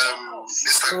 Yeah,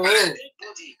 Mr. Quilet,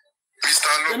 Mr.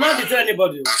 Aloba,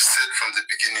 I've said from the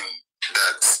beginning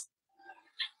that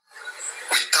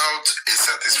without a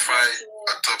satisfied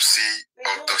autopsy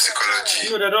or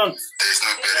toxicology, there is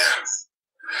no burial.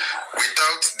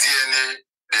 Without DNA,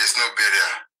 there is no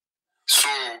burial.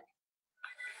 So,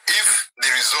 if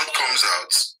the result comes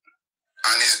out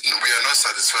and we are not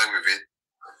satisfied with it,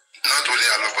 not only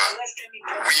Aloba,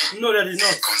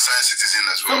 the concerned citizen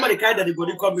as well, then there's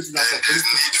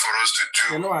need for us to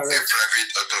do a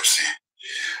private autopsy.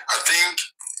 I think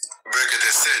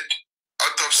Berkete said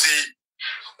autopsy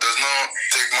does not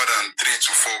take more than 3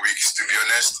 to 4 weeks, to be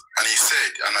honest. And he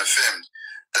said and affirmed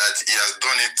that he has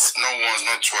done it not once,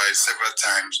 not twice, several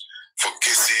times for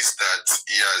cases that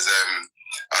he has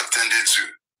attended to.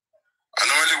 I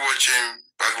normally watch him.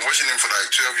 I've been watching him for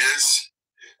like 12 years,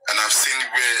 and I've seen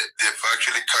where they've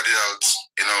actually carried out,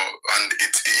 and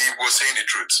he was saying the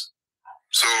truth.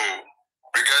 So,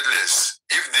 regardless,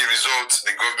 if the results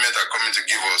the government are coming to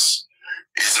give us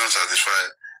is not satisfied,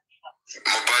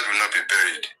 Mohbad will not be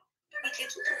buried.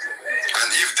 And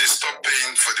if they stop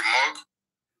paying for the morgue,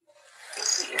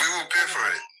 we will pay for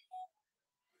it.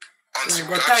 Until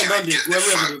we actually get the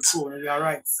facts. There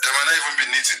might not even be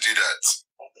need to do that.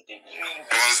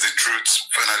 Once the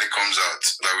truth finally comes out,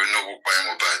 that we know Kpai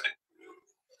Mohbad.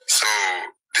 So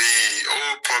the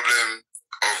whole problem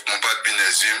of Mohbad being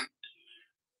exhumed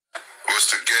was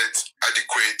to get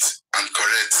adequate and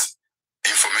correct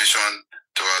information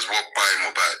towards what Kpai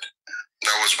Mohbad.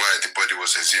 That was why the body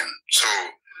was exhumed. So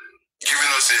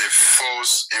giving us a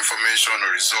false information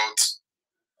or result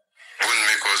wouldn't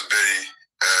make us bury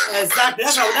exactly.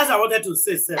 That's what I wanted to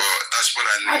say, sir. Well, that's what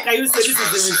I know. How can you say this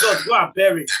is the result? Go and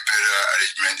bury. The burial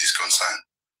arrangement is concerned.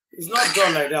 It's not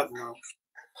done like that now.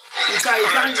 Thank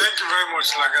you very much,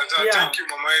 Lagata. Yeah. Thank you,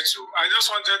 Mama Etu. I just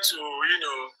wanted to,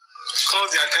 call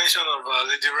the attention of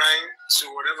Lady Ryan to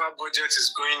whatever budget is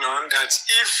going on, that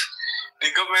if the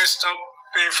government stop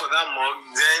paying for that mug,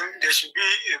 then there should be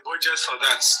a budget for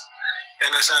that. You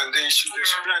understand? There should be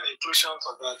an inclusion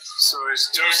for that. So it's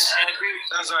just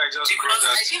that's why I just brought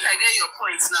that. I think I get your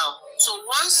points now. So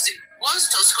once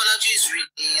toxicology is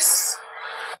released,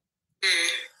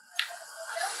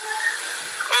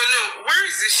 oh no, where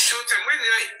is the showtime? Where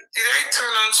did I turn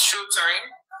on showtime?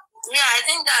 Yeah, I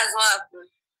think that's what happened.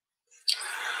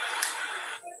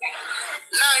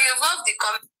 Now you've off the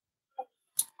comment.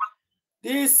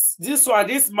 This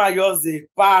𝘵𝙖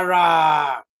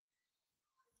para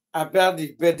about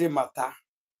the birthday matter.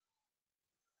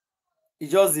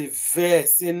 It's just a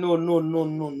verse. Say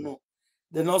no.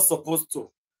 They're not supposed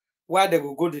to. Why they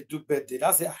go they do birthday?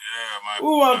 That's it.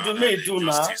 Who want to make do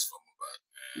now?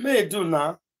 May do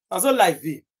now. That's all like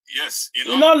it. Yes,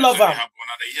 you not love him.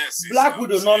 Yes, Black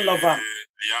widow not love him.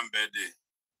 Liam birthday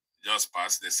just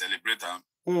passed. They celebrate him.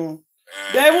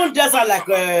 They won't just like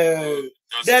they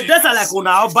just like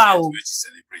una oba.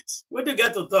 What do you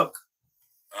get to talk?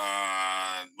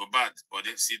 Mohbad, but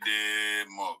they see the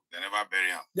mob. They never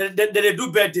bury him. They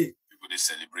do birthday. People they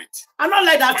celebrate. I not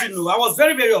like that, you know. I was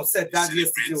very, very upset that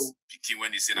yesterday.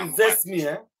 When they say that invest me,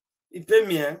 it pay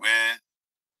me, When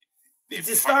it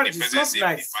is not nice.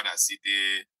 The father see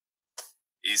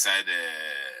the inside the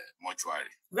mortuary.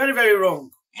 Very, very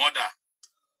wrong. Mother,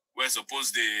 we're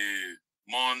supposed to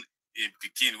mourn in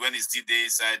Pekin when it's still there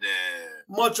inside the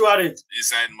mortuary.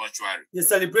 Inside mortuary. They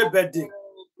celebrate birthday.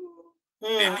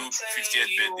 They do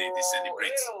 50th birthday, they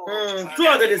celebrate.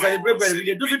 200 they celebrate birthday.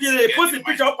 They do 50, they post the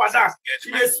picture up and down.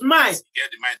 She they smile.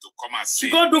 Get the mind to come and say.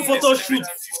 She go do photo shoot. 50,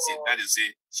 that is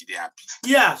say she they happy.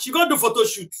 Yeah, she go do photo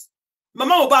shoot.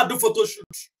 Mama Mohbad do photo shoot.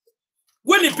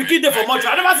 When they pick it there for much,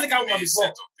 I never see that woman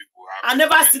before. I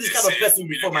never see this kind of person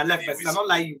before in my life. I not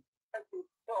like you.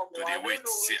 So they wait.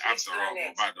 See, after all,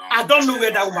 I don't know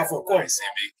where that woman for come.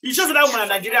 You sure that woman a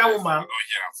Nigerian woman?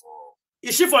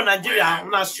 Is she from Nigeria? I'm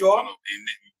not sure.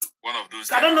 One of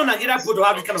those. I don't know Nigerian people to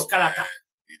have this kind of character.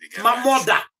 My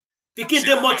mother, picking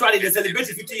them mortuary, they celebrate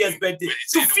the 50 years birthday.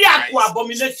 To fear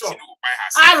abomination.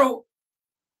 Arrow.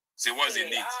 Say what's the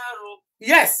need?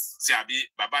 Yes. See,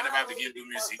 Baba never begin do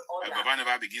music. Baba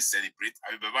never begin celebrate.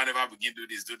 Baba never begin do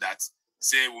this, do that.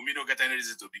 Say Wummi don't get any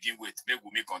reason to begin with. Make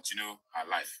Wummi continue her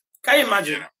life. Can you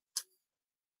imagine?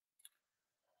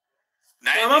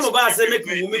 Mama Mohbad say make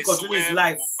Wummi continue his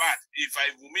life. If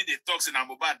Wummi they talk in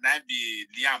Mohbad, now be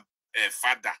Liam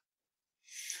father.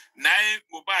 Now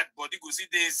Mohbad body go see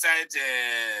the inside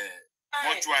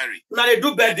mortuary. Now they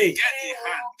do birthday. Get the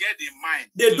hand, get the mind.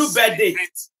 They do birthday.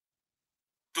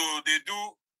 They do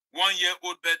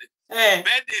 1-year-old birthday.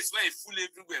 Birthdays where it full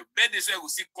everywhere. Birthdays where we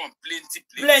see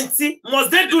plenty.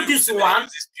 Must they do this one?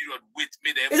 This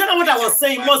period, is that not what I was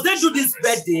saying? Must they do this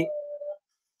birthday?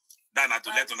 That not to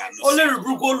let on know. Only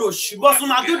𝘵𝗠𝗆 but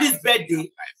when I do this birthday.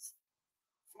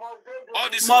 All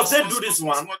this must they do this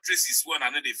one? Small traces one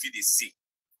and then they feel they see.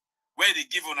 Where they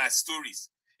give on our stories.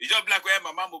 It's just like where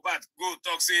Mama Mohbad go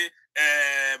talk say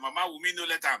Mama Wummi no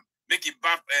let him make it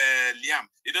back Liam.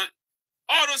 You don't.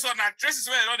 All those on traces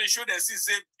where they show their sins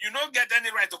say you don't get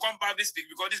any right to come back this pig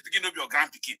because this pig will be your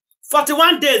grand picking.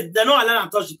 41 days, they don't allow them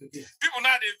to touch the pig. People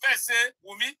now they first say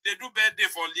Wummi, they do birthday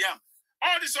for Liam.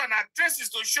 All this one traces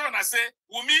to show and I say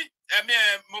Wummi,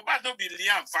 Mohbad don't be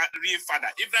Liam real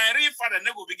father. If they're real father,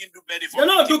 they go begin do birthday for.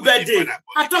 They don't do birthday.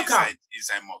 I talk about.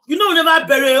 You know, never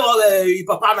bury all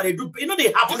Papa. They do. You know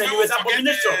they happen anyways.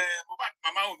 Abomination.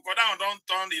 Mama, go down. Don't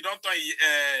turn. You don't turn.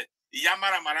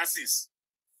 Yamara Marasis.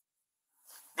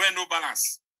 Where no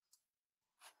balance.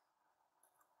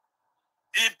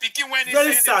 In picking when he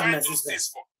very say sad, the my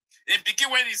sister. In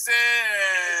picking when he say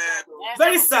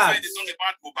very sad. They talk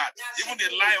about Mohbad. Even they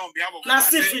lie on behalf of Mohbad. Now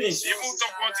still finish. Even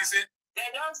talk what he say.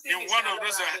 In one of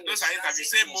those interviews,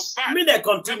 say Mohbad. Me they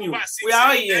continue. We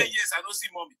are here. 10 years I don't see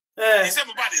mommy. He said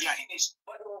Mohbad they lie.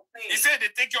 He said they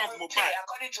take care of Mohbad.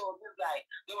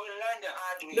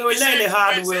 They will learn the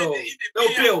hard way. They'll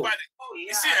pay.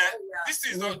 You see, this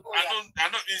is not.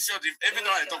 I'm not in short. If every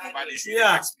time I talk about it,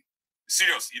 yeah.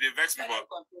 Serious, it vex me, but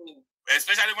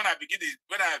especially when I begin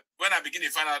to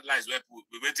find out lies where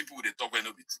people they talk when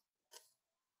no bit.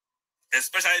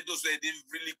 Especially those where they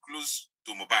really close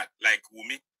to Mohbad, like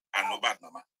Wummi and Mohbad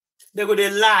mama. They go they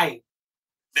lie.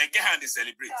 They get and they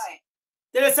celebrate.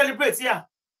 They celebrate, yeah.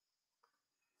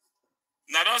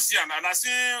 Now don't see and I see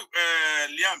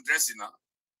Liam dressing now.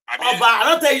 I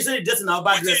don't tell you say dressing now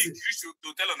bad dressing.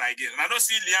 To tell on again. And I don't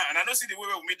see Liam and I don't see the way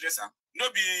Wummi dress her. No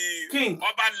be king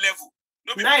urban level.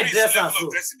 No be nice level so.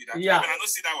 of dressing that. Yeah. I don't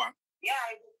see that one.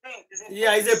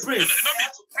 Yeah, he's a prince. No be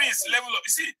prince level of. You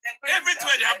see,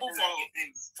 everywhere they happen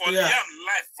for Liam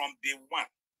life from day one.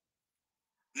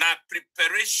 Now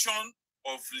preparation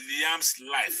of Liam's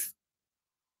life,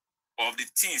 of the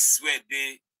things where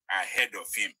they are ahead of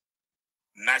him,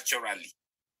 naturally.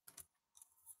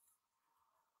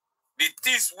 The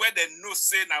things where they know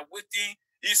say now waiting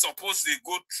he's supposed to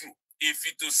go through. If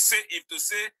to say he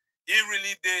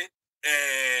really the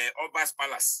Oba's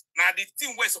palace. Now the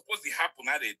thing where supposed to happen,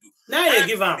 now they do. Now they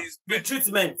give him the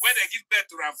treatment. Where they give birth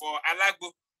to him for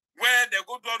Alago, where they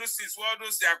go to all those things, all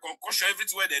those their concussion,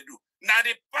 everything where they do. Now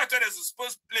the part where they're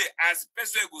supposed to play as the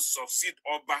person who succeed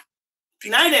Oba.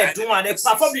 Now they do and they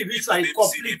perform the ritual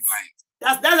complete.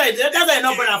 That's why they're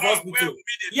not born at hospital.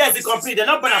 Yes, it's complete. They're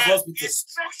not born at hospital.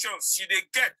 Instructions should they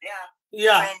get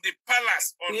from the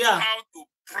palace on how to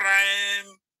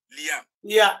prime Liam.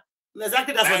 Yeah,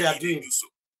 exactly. That's what they are doing.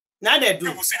 Now they do.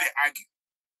 People say they argue.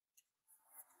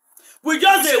 We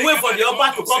just wait for the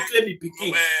Oba to come claim the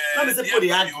Pikin. Let me say for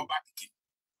the argue.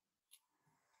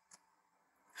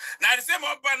 Now the same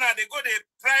Oba now, they go, they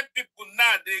prime people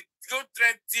now, they go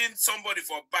threaten somebody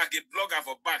for back, a blogger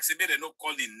for back, say they don't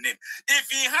call his name. If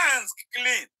he hands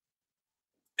clean,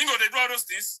 you know they do all those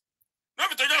things. No,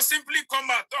 but just simply come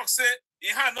out, talk, say,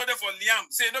 he hand not there for Liam,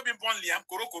 say, no be born Liam,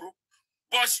 koro.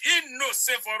 But he knows,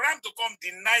 say, for Ram to come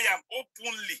deny him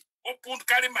openly,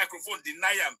 carry microphone,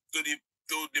 deny him to the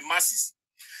masses.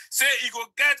 Say, he go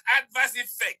get adverse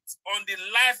effect on the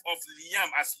life of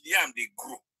Liam as Liam, they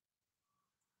grow.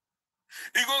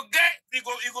 He go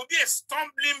be a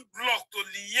stumbling block to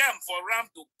Liam for Ram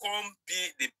to come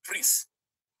be the prince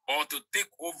or to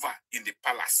take over in the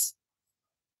palace.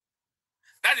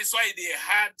 That is why they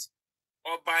had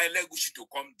Oba Elegush to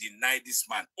come deny this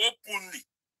man openly.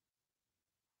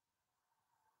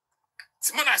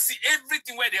 Simon, I see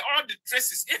everything where all the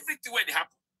traces, everything where they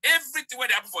happen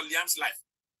for Liam's life.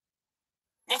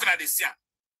 What can they see?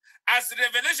 As the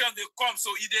revelation they come,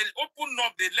 so if they open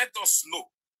up, they let us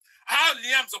know how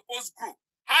Liam supposed to grow,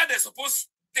 how they supposed to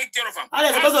take care of him, how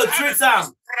they supposed to treat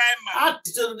him,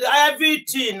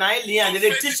 everything. Liam,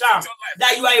 they teach him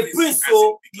that you are a prince,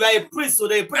 so you are a prince, so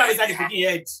they put him inside the Pikin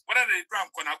head. Whether they do him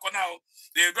corner,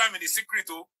 they do him in the secret,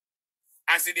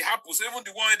 as it happens, so even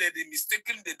the one that they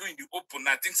mistakenly they do in the open,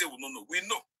 I think say we don't know. We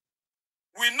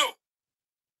know.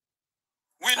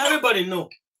 Everybody know.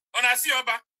 And I see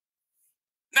Oba.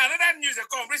 Now another news that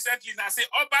come recently. Now say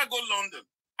Oba go London.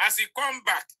 As he come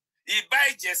back, he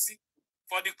buy jersey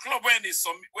for the club when they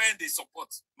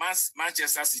support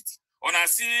Manchester City. And I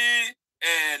see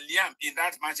Liam in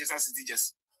that Manchester City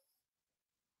jersey.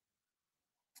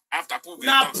 After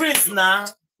now Prince now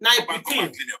you come and clean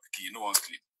your Pikin, you know one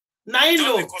clean. Now you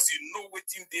know because you know what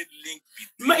in they link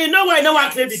between. You know why no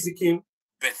one claim the Pikin?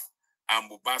 Beth and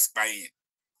Mohbad Kpai.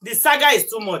 The saga is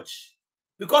too much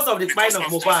because of the Kpai of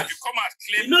Mohbad.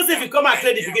 You know, if you come and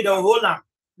claim the Pikin, they will hold them.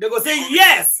 They go say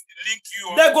yes.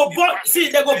 They go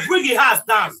bring the house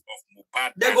down.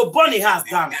 They go burn the house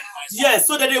down. Yes,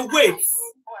 so that they wait.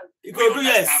 You go do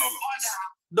yes.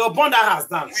 They'll burn that house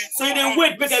down. So they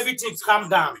wait, make everything calm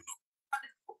down.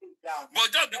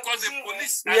 But just because the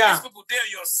police and these people there on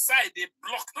your side, they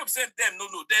block. Not saying them,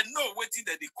 no. They know what thing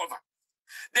that they cover.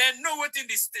 They know what in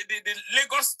the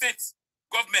Lagos state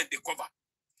government they cover.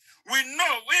 We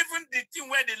know even the thing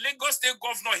where the Lagos state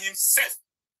governor himself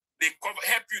they cover,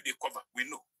 help you, they cover. We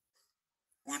know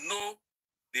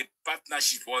the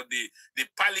partnership or the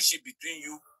partnership between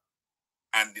you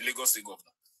and the Lagos state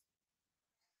governor.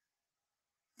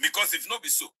 Because if not be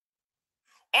so,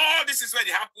 all this is where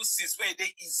the happens is where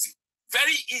they easy,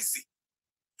 very easy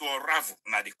to unravel.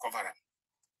 Now they cover them.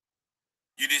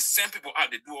 You they send people out,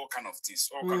 they do all kind of things,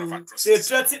 all kind of atrocities.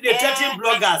 They threaten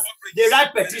bloggers. They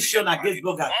write petition against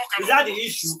bloggers. Is that the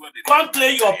issue? Come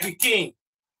claim your Pikin.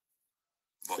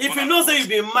 If you know say you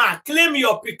be mad, claim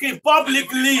your Pikin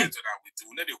publicly.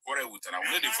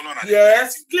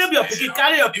 Yes, claim your Pikin,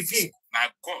 carry your Pikin.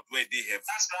 Now God where they have.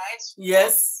 That's right.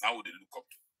 Yes. Now would they look up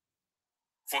to?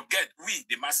 Forget we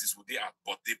the masses who they are,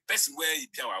 but the person where he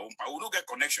be our own power, we don't get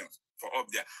connections for up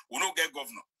there. We don't get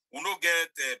governor. We don't get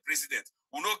president.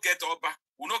 We don't get Oba.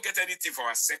 We don't get anything for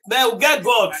our second. But we get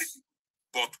God.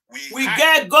 But we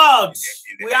get God.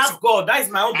 We have God. That is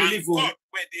my own belief. God,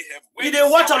 where they have, where they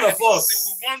watch all of us. We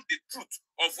want the truth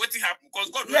of what happened because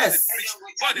God. Yes.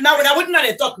 Now we are waiting at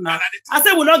the talk now. I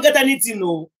say we not get anything.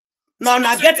 No. No,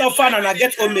 I get Alpha and I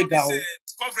get Omega.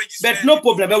 But no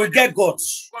problem. But we get God.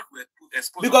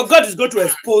 Because God is going to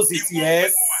expose it.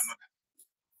 Yes.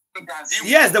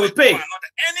 Yes, they will pay.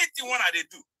 Anything one they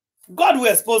do. God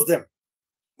will expose them.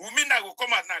 Wummi will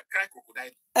come out now cry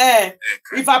crocodile.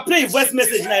 If I play voice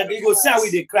message now, they go see how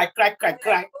they cry. Mama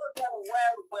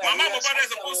Mohbad is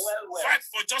supposed to fight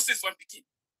for justice for Pikin.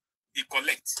 He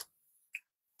collect.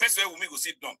 That's where Wummi go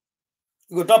sit down.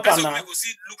 You go top and now. you go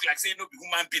see look like say no be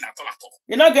human being at all.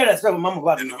 You not get respect for Mama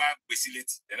Mohbad.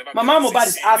 Mama Mohbad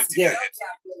is ask girl.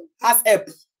 Ask help.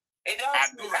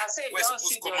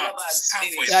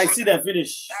 Yeah, I see them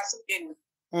finish.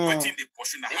 Waiting the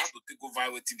portion that have to take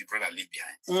over, waiting the brother leave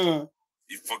behind.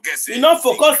 You forget. You not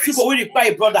focus people with the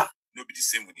Kpai brother. No be the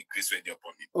same with the grace where they're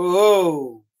upon him.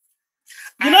 Oh.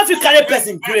 You know if you carry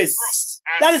person grace.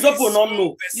 That is what people don't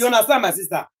know. You understand, my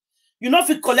sister? You know if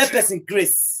you collect person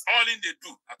grace. All in they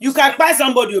do. You can buy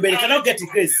somebody, but they cannot get the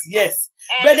grace. Yes.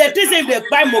 But they think if they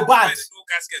buy Mohbad.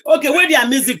 Okay, where their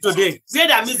music today? Where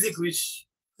their music reach?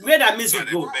 Where their music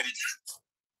go?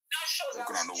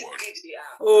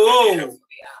 Oh.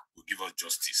 Will give us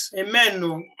justice. Amen.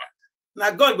 No.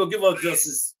 Now God will give us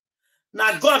justice.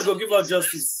 Now God will give us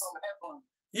justice.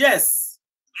 Yes.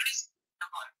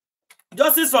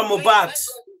 Justice from Mohbad.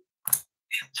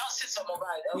 Justice from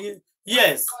Mohbad.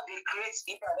 Yes. God, they create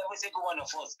each and every single one of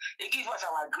us. They give us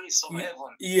our grace from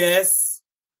heaven. Yes.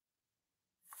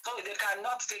 So they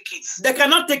cannot take it. They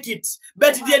cannot take it.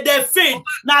 But they faith.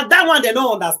 Now that one they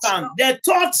don't understand. They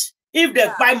thought if they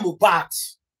buy Mohbad,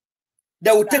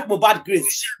 they will take Mohbad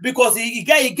grace because he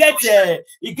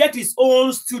get his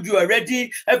own studio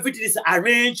already. Everything is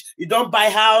arranged. You don't buy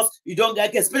house. You don't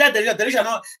get. Especially they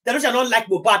not like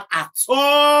Mohbad at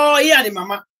all. Yeah, the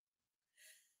mama.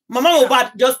 Mama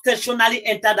Mohbad just intentionally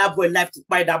entered that boy life to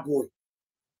buy that boy.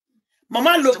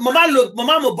 Mama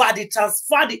Mohbad, he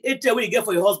transferred the ATM when he get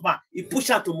for your husband. He pushed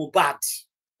her to Mohbad.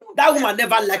 That woman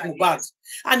never liked Mohbad.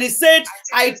 And he said,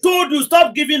 I told you,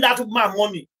 stop giving that man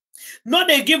money. No,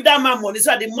 they give that man money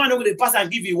so that the man will pass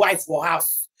and give his wife for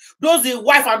house. Those the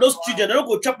wife and those children, they don't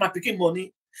go chop my picking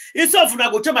money. Instead of I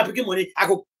go chop my picking money, I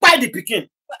go buy the picking.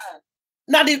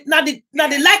 Now the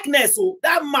likeness, so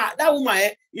that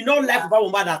woman, you don't like about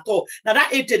Mohbad at all. Now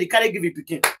that ATM, they carry give it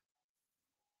picking.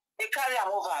 He carry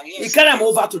him over. Yes. He carry him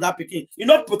over to that picking. You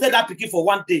not protect that picking for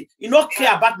one day. You not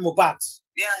care about Mohbad.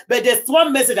 Yeah. But there's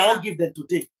one message I won't give them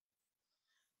today.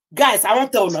 Guys, I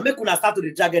won't tell you now. Make una start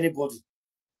to drag anybody.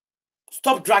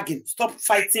 Stop dragging. Stop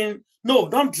fighting. No,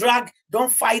 don't drag.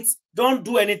 Don't fight. Don't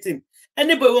do anything.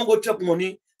 Anybody won't go chop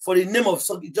money for the name of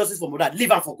justice for Mohbad.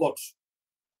 Leave and for God.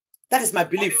 That is my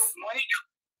belief.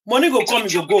 Money go come,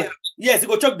 you go. Yes, you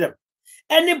go chop them.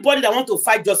 Anybody that want to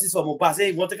fight justice for Mohbad, say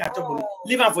you want to catch up money,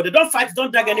 leave and for them. Don't fight.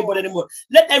 Don't drag anybody anymore.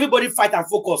 Let everybody fight and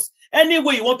focus. Any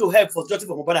way you want to help for justice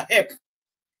for Mohbad, help.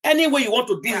 Any way you want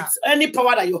to do it, any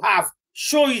power that you have,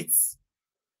 show it.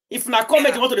 If na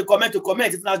comment, you want to comment,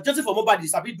 If na justice for Mohbad, you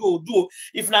sabi do.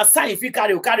 If na sign, if you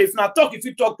carry. If na talk, if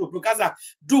you talk to Brokaza,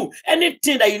 do.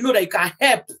 Anything that you know that you can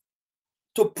help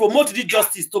to promote the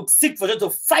justice, to seek for justice, to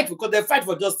fight, because they fight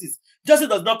for justice. Justice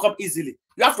does not come easily.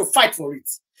 You have to fight for it.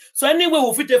 So anyway,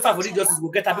 we'll fit fight for this justice,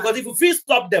 we'll get her. Because if you feel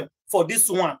stop them for this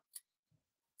one,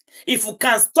 if you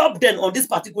can stop them on this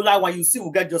particular one, you see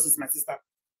we'll get justice, my sister.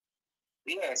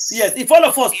 Yes. Yes. If all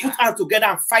of us put hands together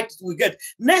and fight, we get.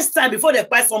 Next time, before they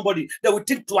fight somebody, they will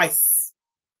think twice.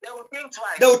 They will think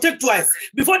twice. They will think twice.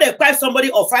 Before they fight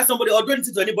somebody or fight somebody or do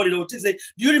anything to anybody, they will think, say,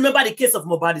 do you remember the case of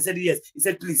Mohbad? He said, yes. He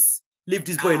said, please, leave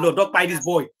this boy alone. Don't fight this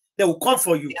boy. They will come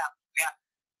for you.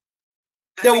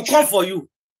 They will come for you.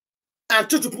 And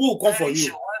two people will come for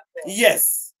you.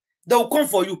 Yes. They will come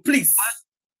for you, please.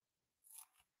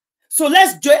 So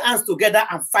let's join hands together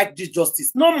and fight this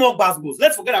justice. No more basketballs.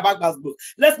 Let's forget about basketballs.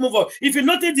 Let's move on. If you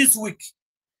notice this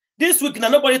week now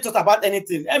nobody talk about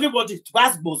anything. Everybody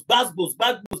basketballs.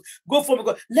 Go for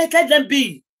me. Let them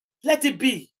be. Let it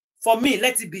be. For me,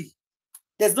 let it be.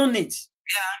 There's no need.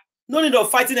 No need of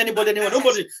fighting anybody anymore.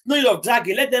 Nobody. No need of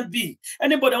dragging. Let them be.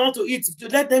 Anybody want to eat,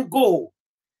 let them go.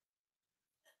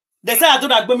 They say I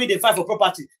don't agree they fight for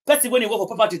property. Person when you work for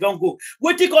property, don't go.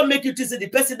 What you gonna make you to say the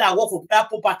person that work for that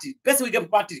property, person will get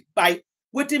property buy.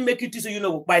 What you make you to say you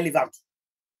know buy live out.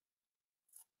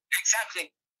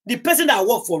 Exactly. The person that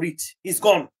work for it is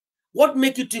gone. What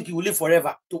make you think you will live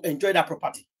forever to enjoy that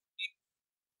property?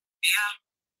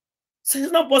 So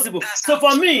it's not possible. So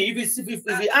for me, if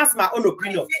we ask my own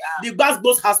opinion, the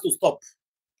basketball has to stop.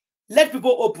 Let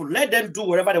people open. Let them do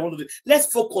whatever they want to do. Let's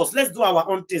focus. Let's do our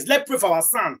own things. Let's pray for our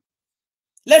son.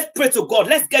 Let's pray to God.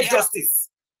 Let's get justice.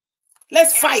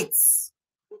 Let's fight.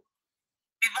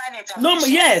 No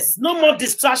more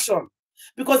distraction.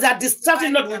 Because they are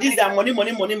distracting not with this their money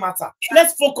matter.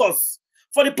 Let's focus.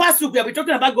 For the past week, we have been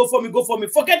talking about go for me.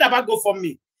 Forget about go for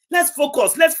me. Let's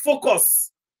focus.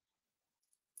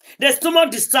 There's too much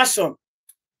distraction.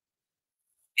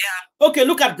 Okay,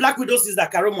 look at Black Widow sister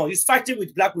Karomo. He's fighting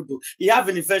with Black Widow. He have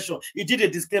an infection. He did a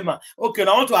disclaimer. Okay,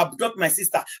 now I want to abduct my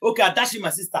sister. Okay, 𝗙𝗫 my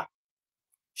sister.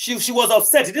 She was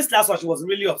upset. This last one, she was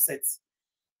really upset.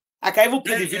 I can even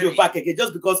play the video back again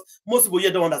just because most people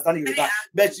here don't understand it.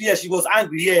 But yeah, she was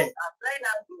angry. Yeah.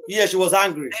 Yeah, she was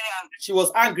angry. She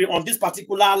was angry on this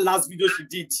particular last video she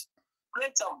did.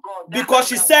 Because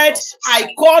she said,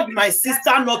 I called my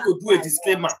sister not to do a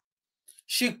disclaimer.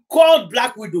 She called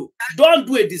Black Widow, don't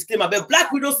do a disclaimer. But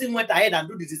Black Widow still went ahead and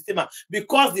do the disclaimer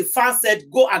because the fan said,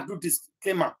 go and do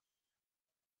disclaimer.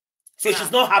 So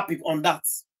she's not happy on that.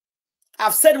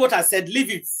 I've said what I said,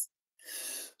 leave it.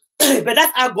 But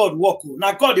that's how God works.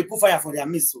 Now God, they put fire for their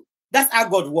missile. That's how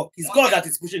God works. It's God that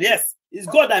is pushing. Yes, it's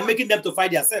God that is making them to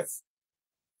fight themselves.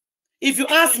 If you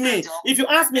ask me,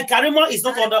 Karima is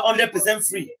not 100%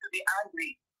 free.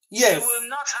 Yes. She will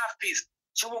not have peace.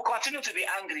 She will continue to be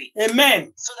angry.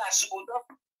 Amen. So that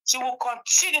she will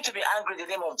continue to be angry in the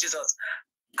name of Jesus.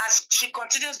 As she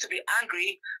continues to be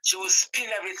angry, she will spill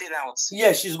everything out.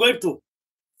 Yes, she's going to.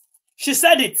 She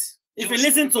said it. If you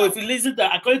listen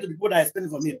to, according to the people that are explaining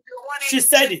for me, she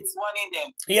said it.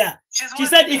 Yeah. She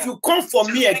said, if you come for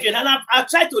me again, and I've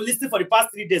tried to listen for the past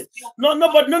 3 days. None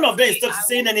of them is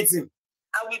saying anything.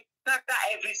 I will scatter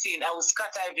everything. I will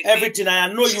scatter everything. Everything.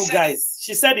 I know you guys.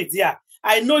 She said it, yeah.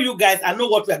 I know you guys. I know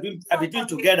what we are doing. I've been doing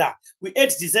together. We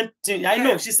ate the same thing. I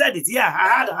know. She said it. Yeah,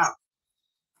 I heard her.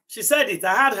 She said it.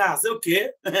 I heard her. I said, okay.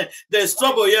 There is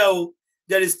trouble here. Oh.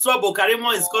 There is trouble.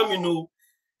 Karima is coming. Oh.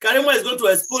 Karima is going to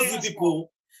expose you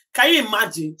people. Can you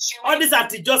imagine? All these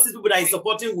anti-justice people that is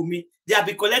supporting Wummi, they have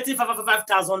been collecting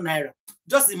 5,000 naira.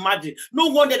 Just imagine. No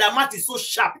wonder that Matt is so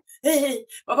sharp. Hey,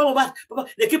 Papa Mohbad.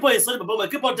 They keep on insulting Papa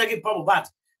Mohbad. Keep on taking Papa Mohbad.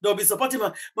 They'll be supporting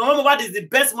her. Mama Mohbad is the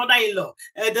best mother-in-law.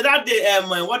 The other day,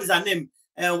 what is her name?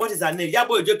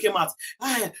 𝗷𝗵𝗸𝗀𝗲 came out.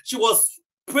 She was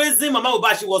praising Mama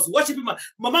Mohbad. She was worshiping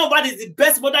Mama Mohbad is the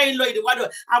best mother-in-law in the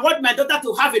world. I want my daughter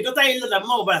to have a daughter-in-law that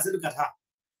Mama Mohbad. I said, look at her.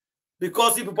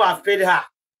 Because you people have paid her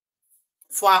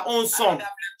for her own son.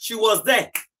 She was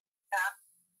there.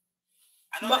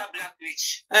 Another black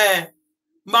witch.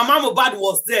 Mama Mohbad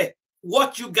was there.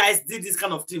 What you guys did, this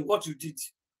kind of thing, what you did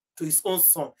to his own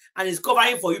son. And he's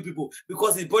covering for you people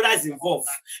because his brother is involved.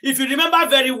 If you remember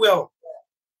very well,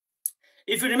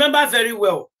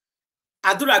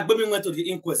 𝘵𝗓𝗏 went to the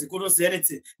inquest. He couldn't say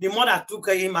anything. The mother took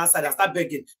him outside and started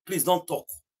begging, please don't talk.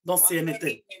 Don't say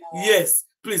anything. Yes,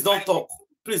 please don't talk.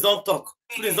 Please don't talk.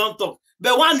 Please don't talk.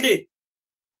 But one day,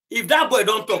 if that boy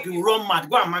don't talk, he will run mad.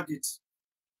 Go and mark it.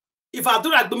 If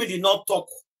𝘵𝗏𝗏 did not talk,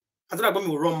 𝘵𝗏𝗏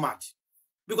will run mad.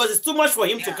 Because it's too much for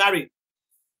him to carry.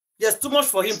 There's too much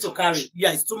for him to carry.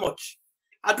 Yeah, it's too much.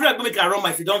 𝘵𝗏𝗏 can run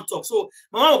mad if he don't talk. So,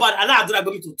 Mama Mohbad, allow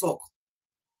𝘵𝗏𝗏 to talk.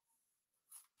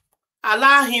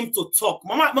 Allow him to talk.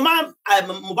 Mama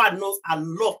Mohbad knows a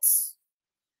lot.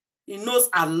 He knows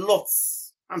a lot.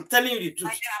 I'm telling you the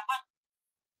truth.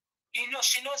 You know,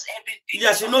 she knows everything.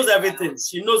 Yeah, she knows everything.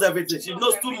 She knows everything. She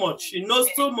knows too much. She knows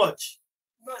too much.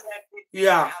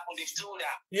 Yeah.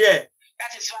 Yeah.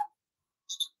 That is why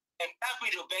Black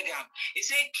Widow beg him. He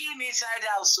said, kill me inside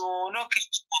house, so no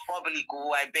kill public,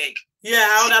 oh, I beg. Yeah,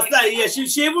 I understand. Yeah,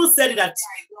 she even said that.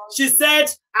 She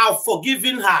said, I've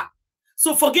forgiven her.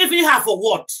 So forgiving her for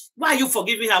what? Why are you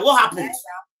forgiving her? What happened?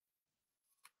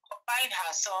 Buying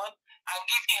her son and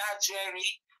giving her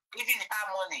jewelry, giving her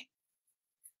money.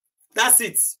 That's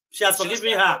it. She has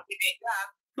forgiven her.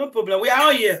 No problem. We are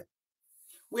all here.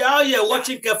 We are all here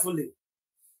watching carefully.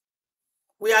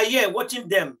 We are here watching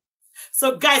them.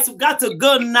 So guys, we got to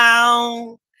go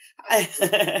now.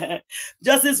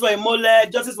 Justice for Imole,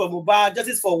 justice for Mohbad,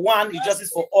 justice for one, justice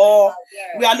for all.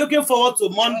 We are looking forward to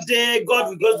Monday. God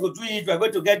will go to do it. We are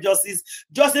going to get justice.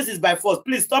 Justice is by force.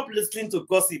 Please stop listening to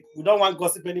gossip. We don't want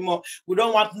gossip anymore. We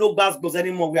don't want no gossip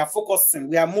anymore. We are focusing.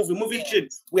 We are moving trip.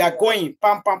 We are going.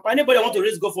 Pam, pam, pam. Anybody want to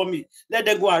raise go for me? Let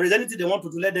them go and raise anything they want to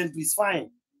do. Let them do. It's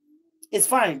fine. It's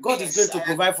fine. God is going to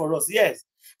provide for us. Yes.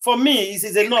 For me, it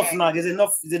is enough now. There's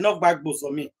enough. It's enough backbone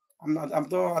for me.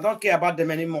 I don't care about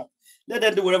them anymore. Let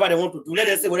them do whatever they want to do. Let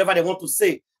them say whatever they want to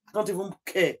say. I don't even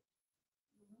care.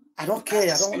 I don't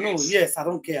care. I don't know. Yes, I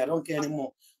don't care. I don't care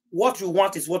anymore. What you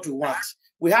want is what we want.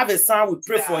 We have a son. We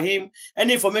pray for him.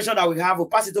 Any information that we have, we'll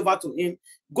pass it over to him.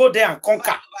 Go there and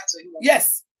conquer.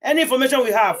 Yes. Any information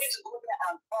we have.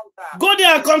 Go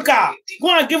there and conquer.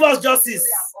 Go and give us justice.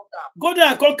 Go there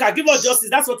and conquer. Give us justice.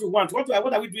 That's what we want. What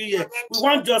are we doing here? We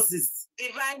want justice.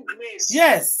 Divine grace.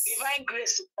 Yes. Divine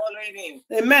grace to follow him.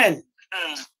 Amen.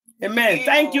 Amen.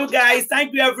 Thank you, guys.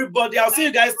 Thank you, everybody. I'll see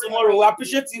you guys tomorrow. I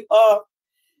appreciate you all.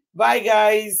 Bye,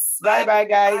 guys. Bye,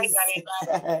 guys.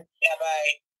 Bye.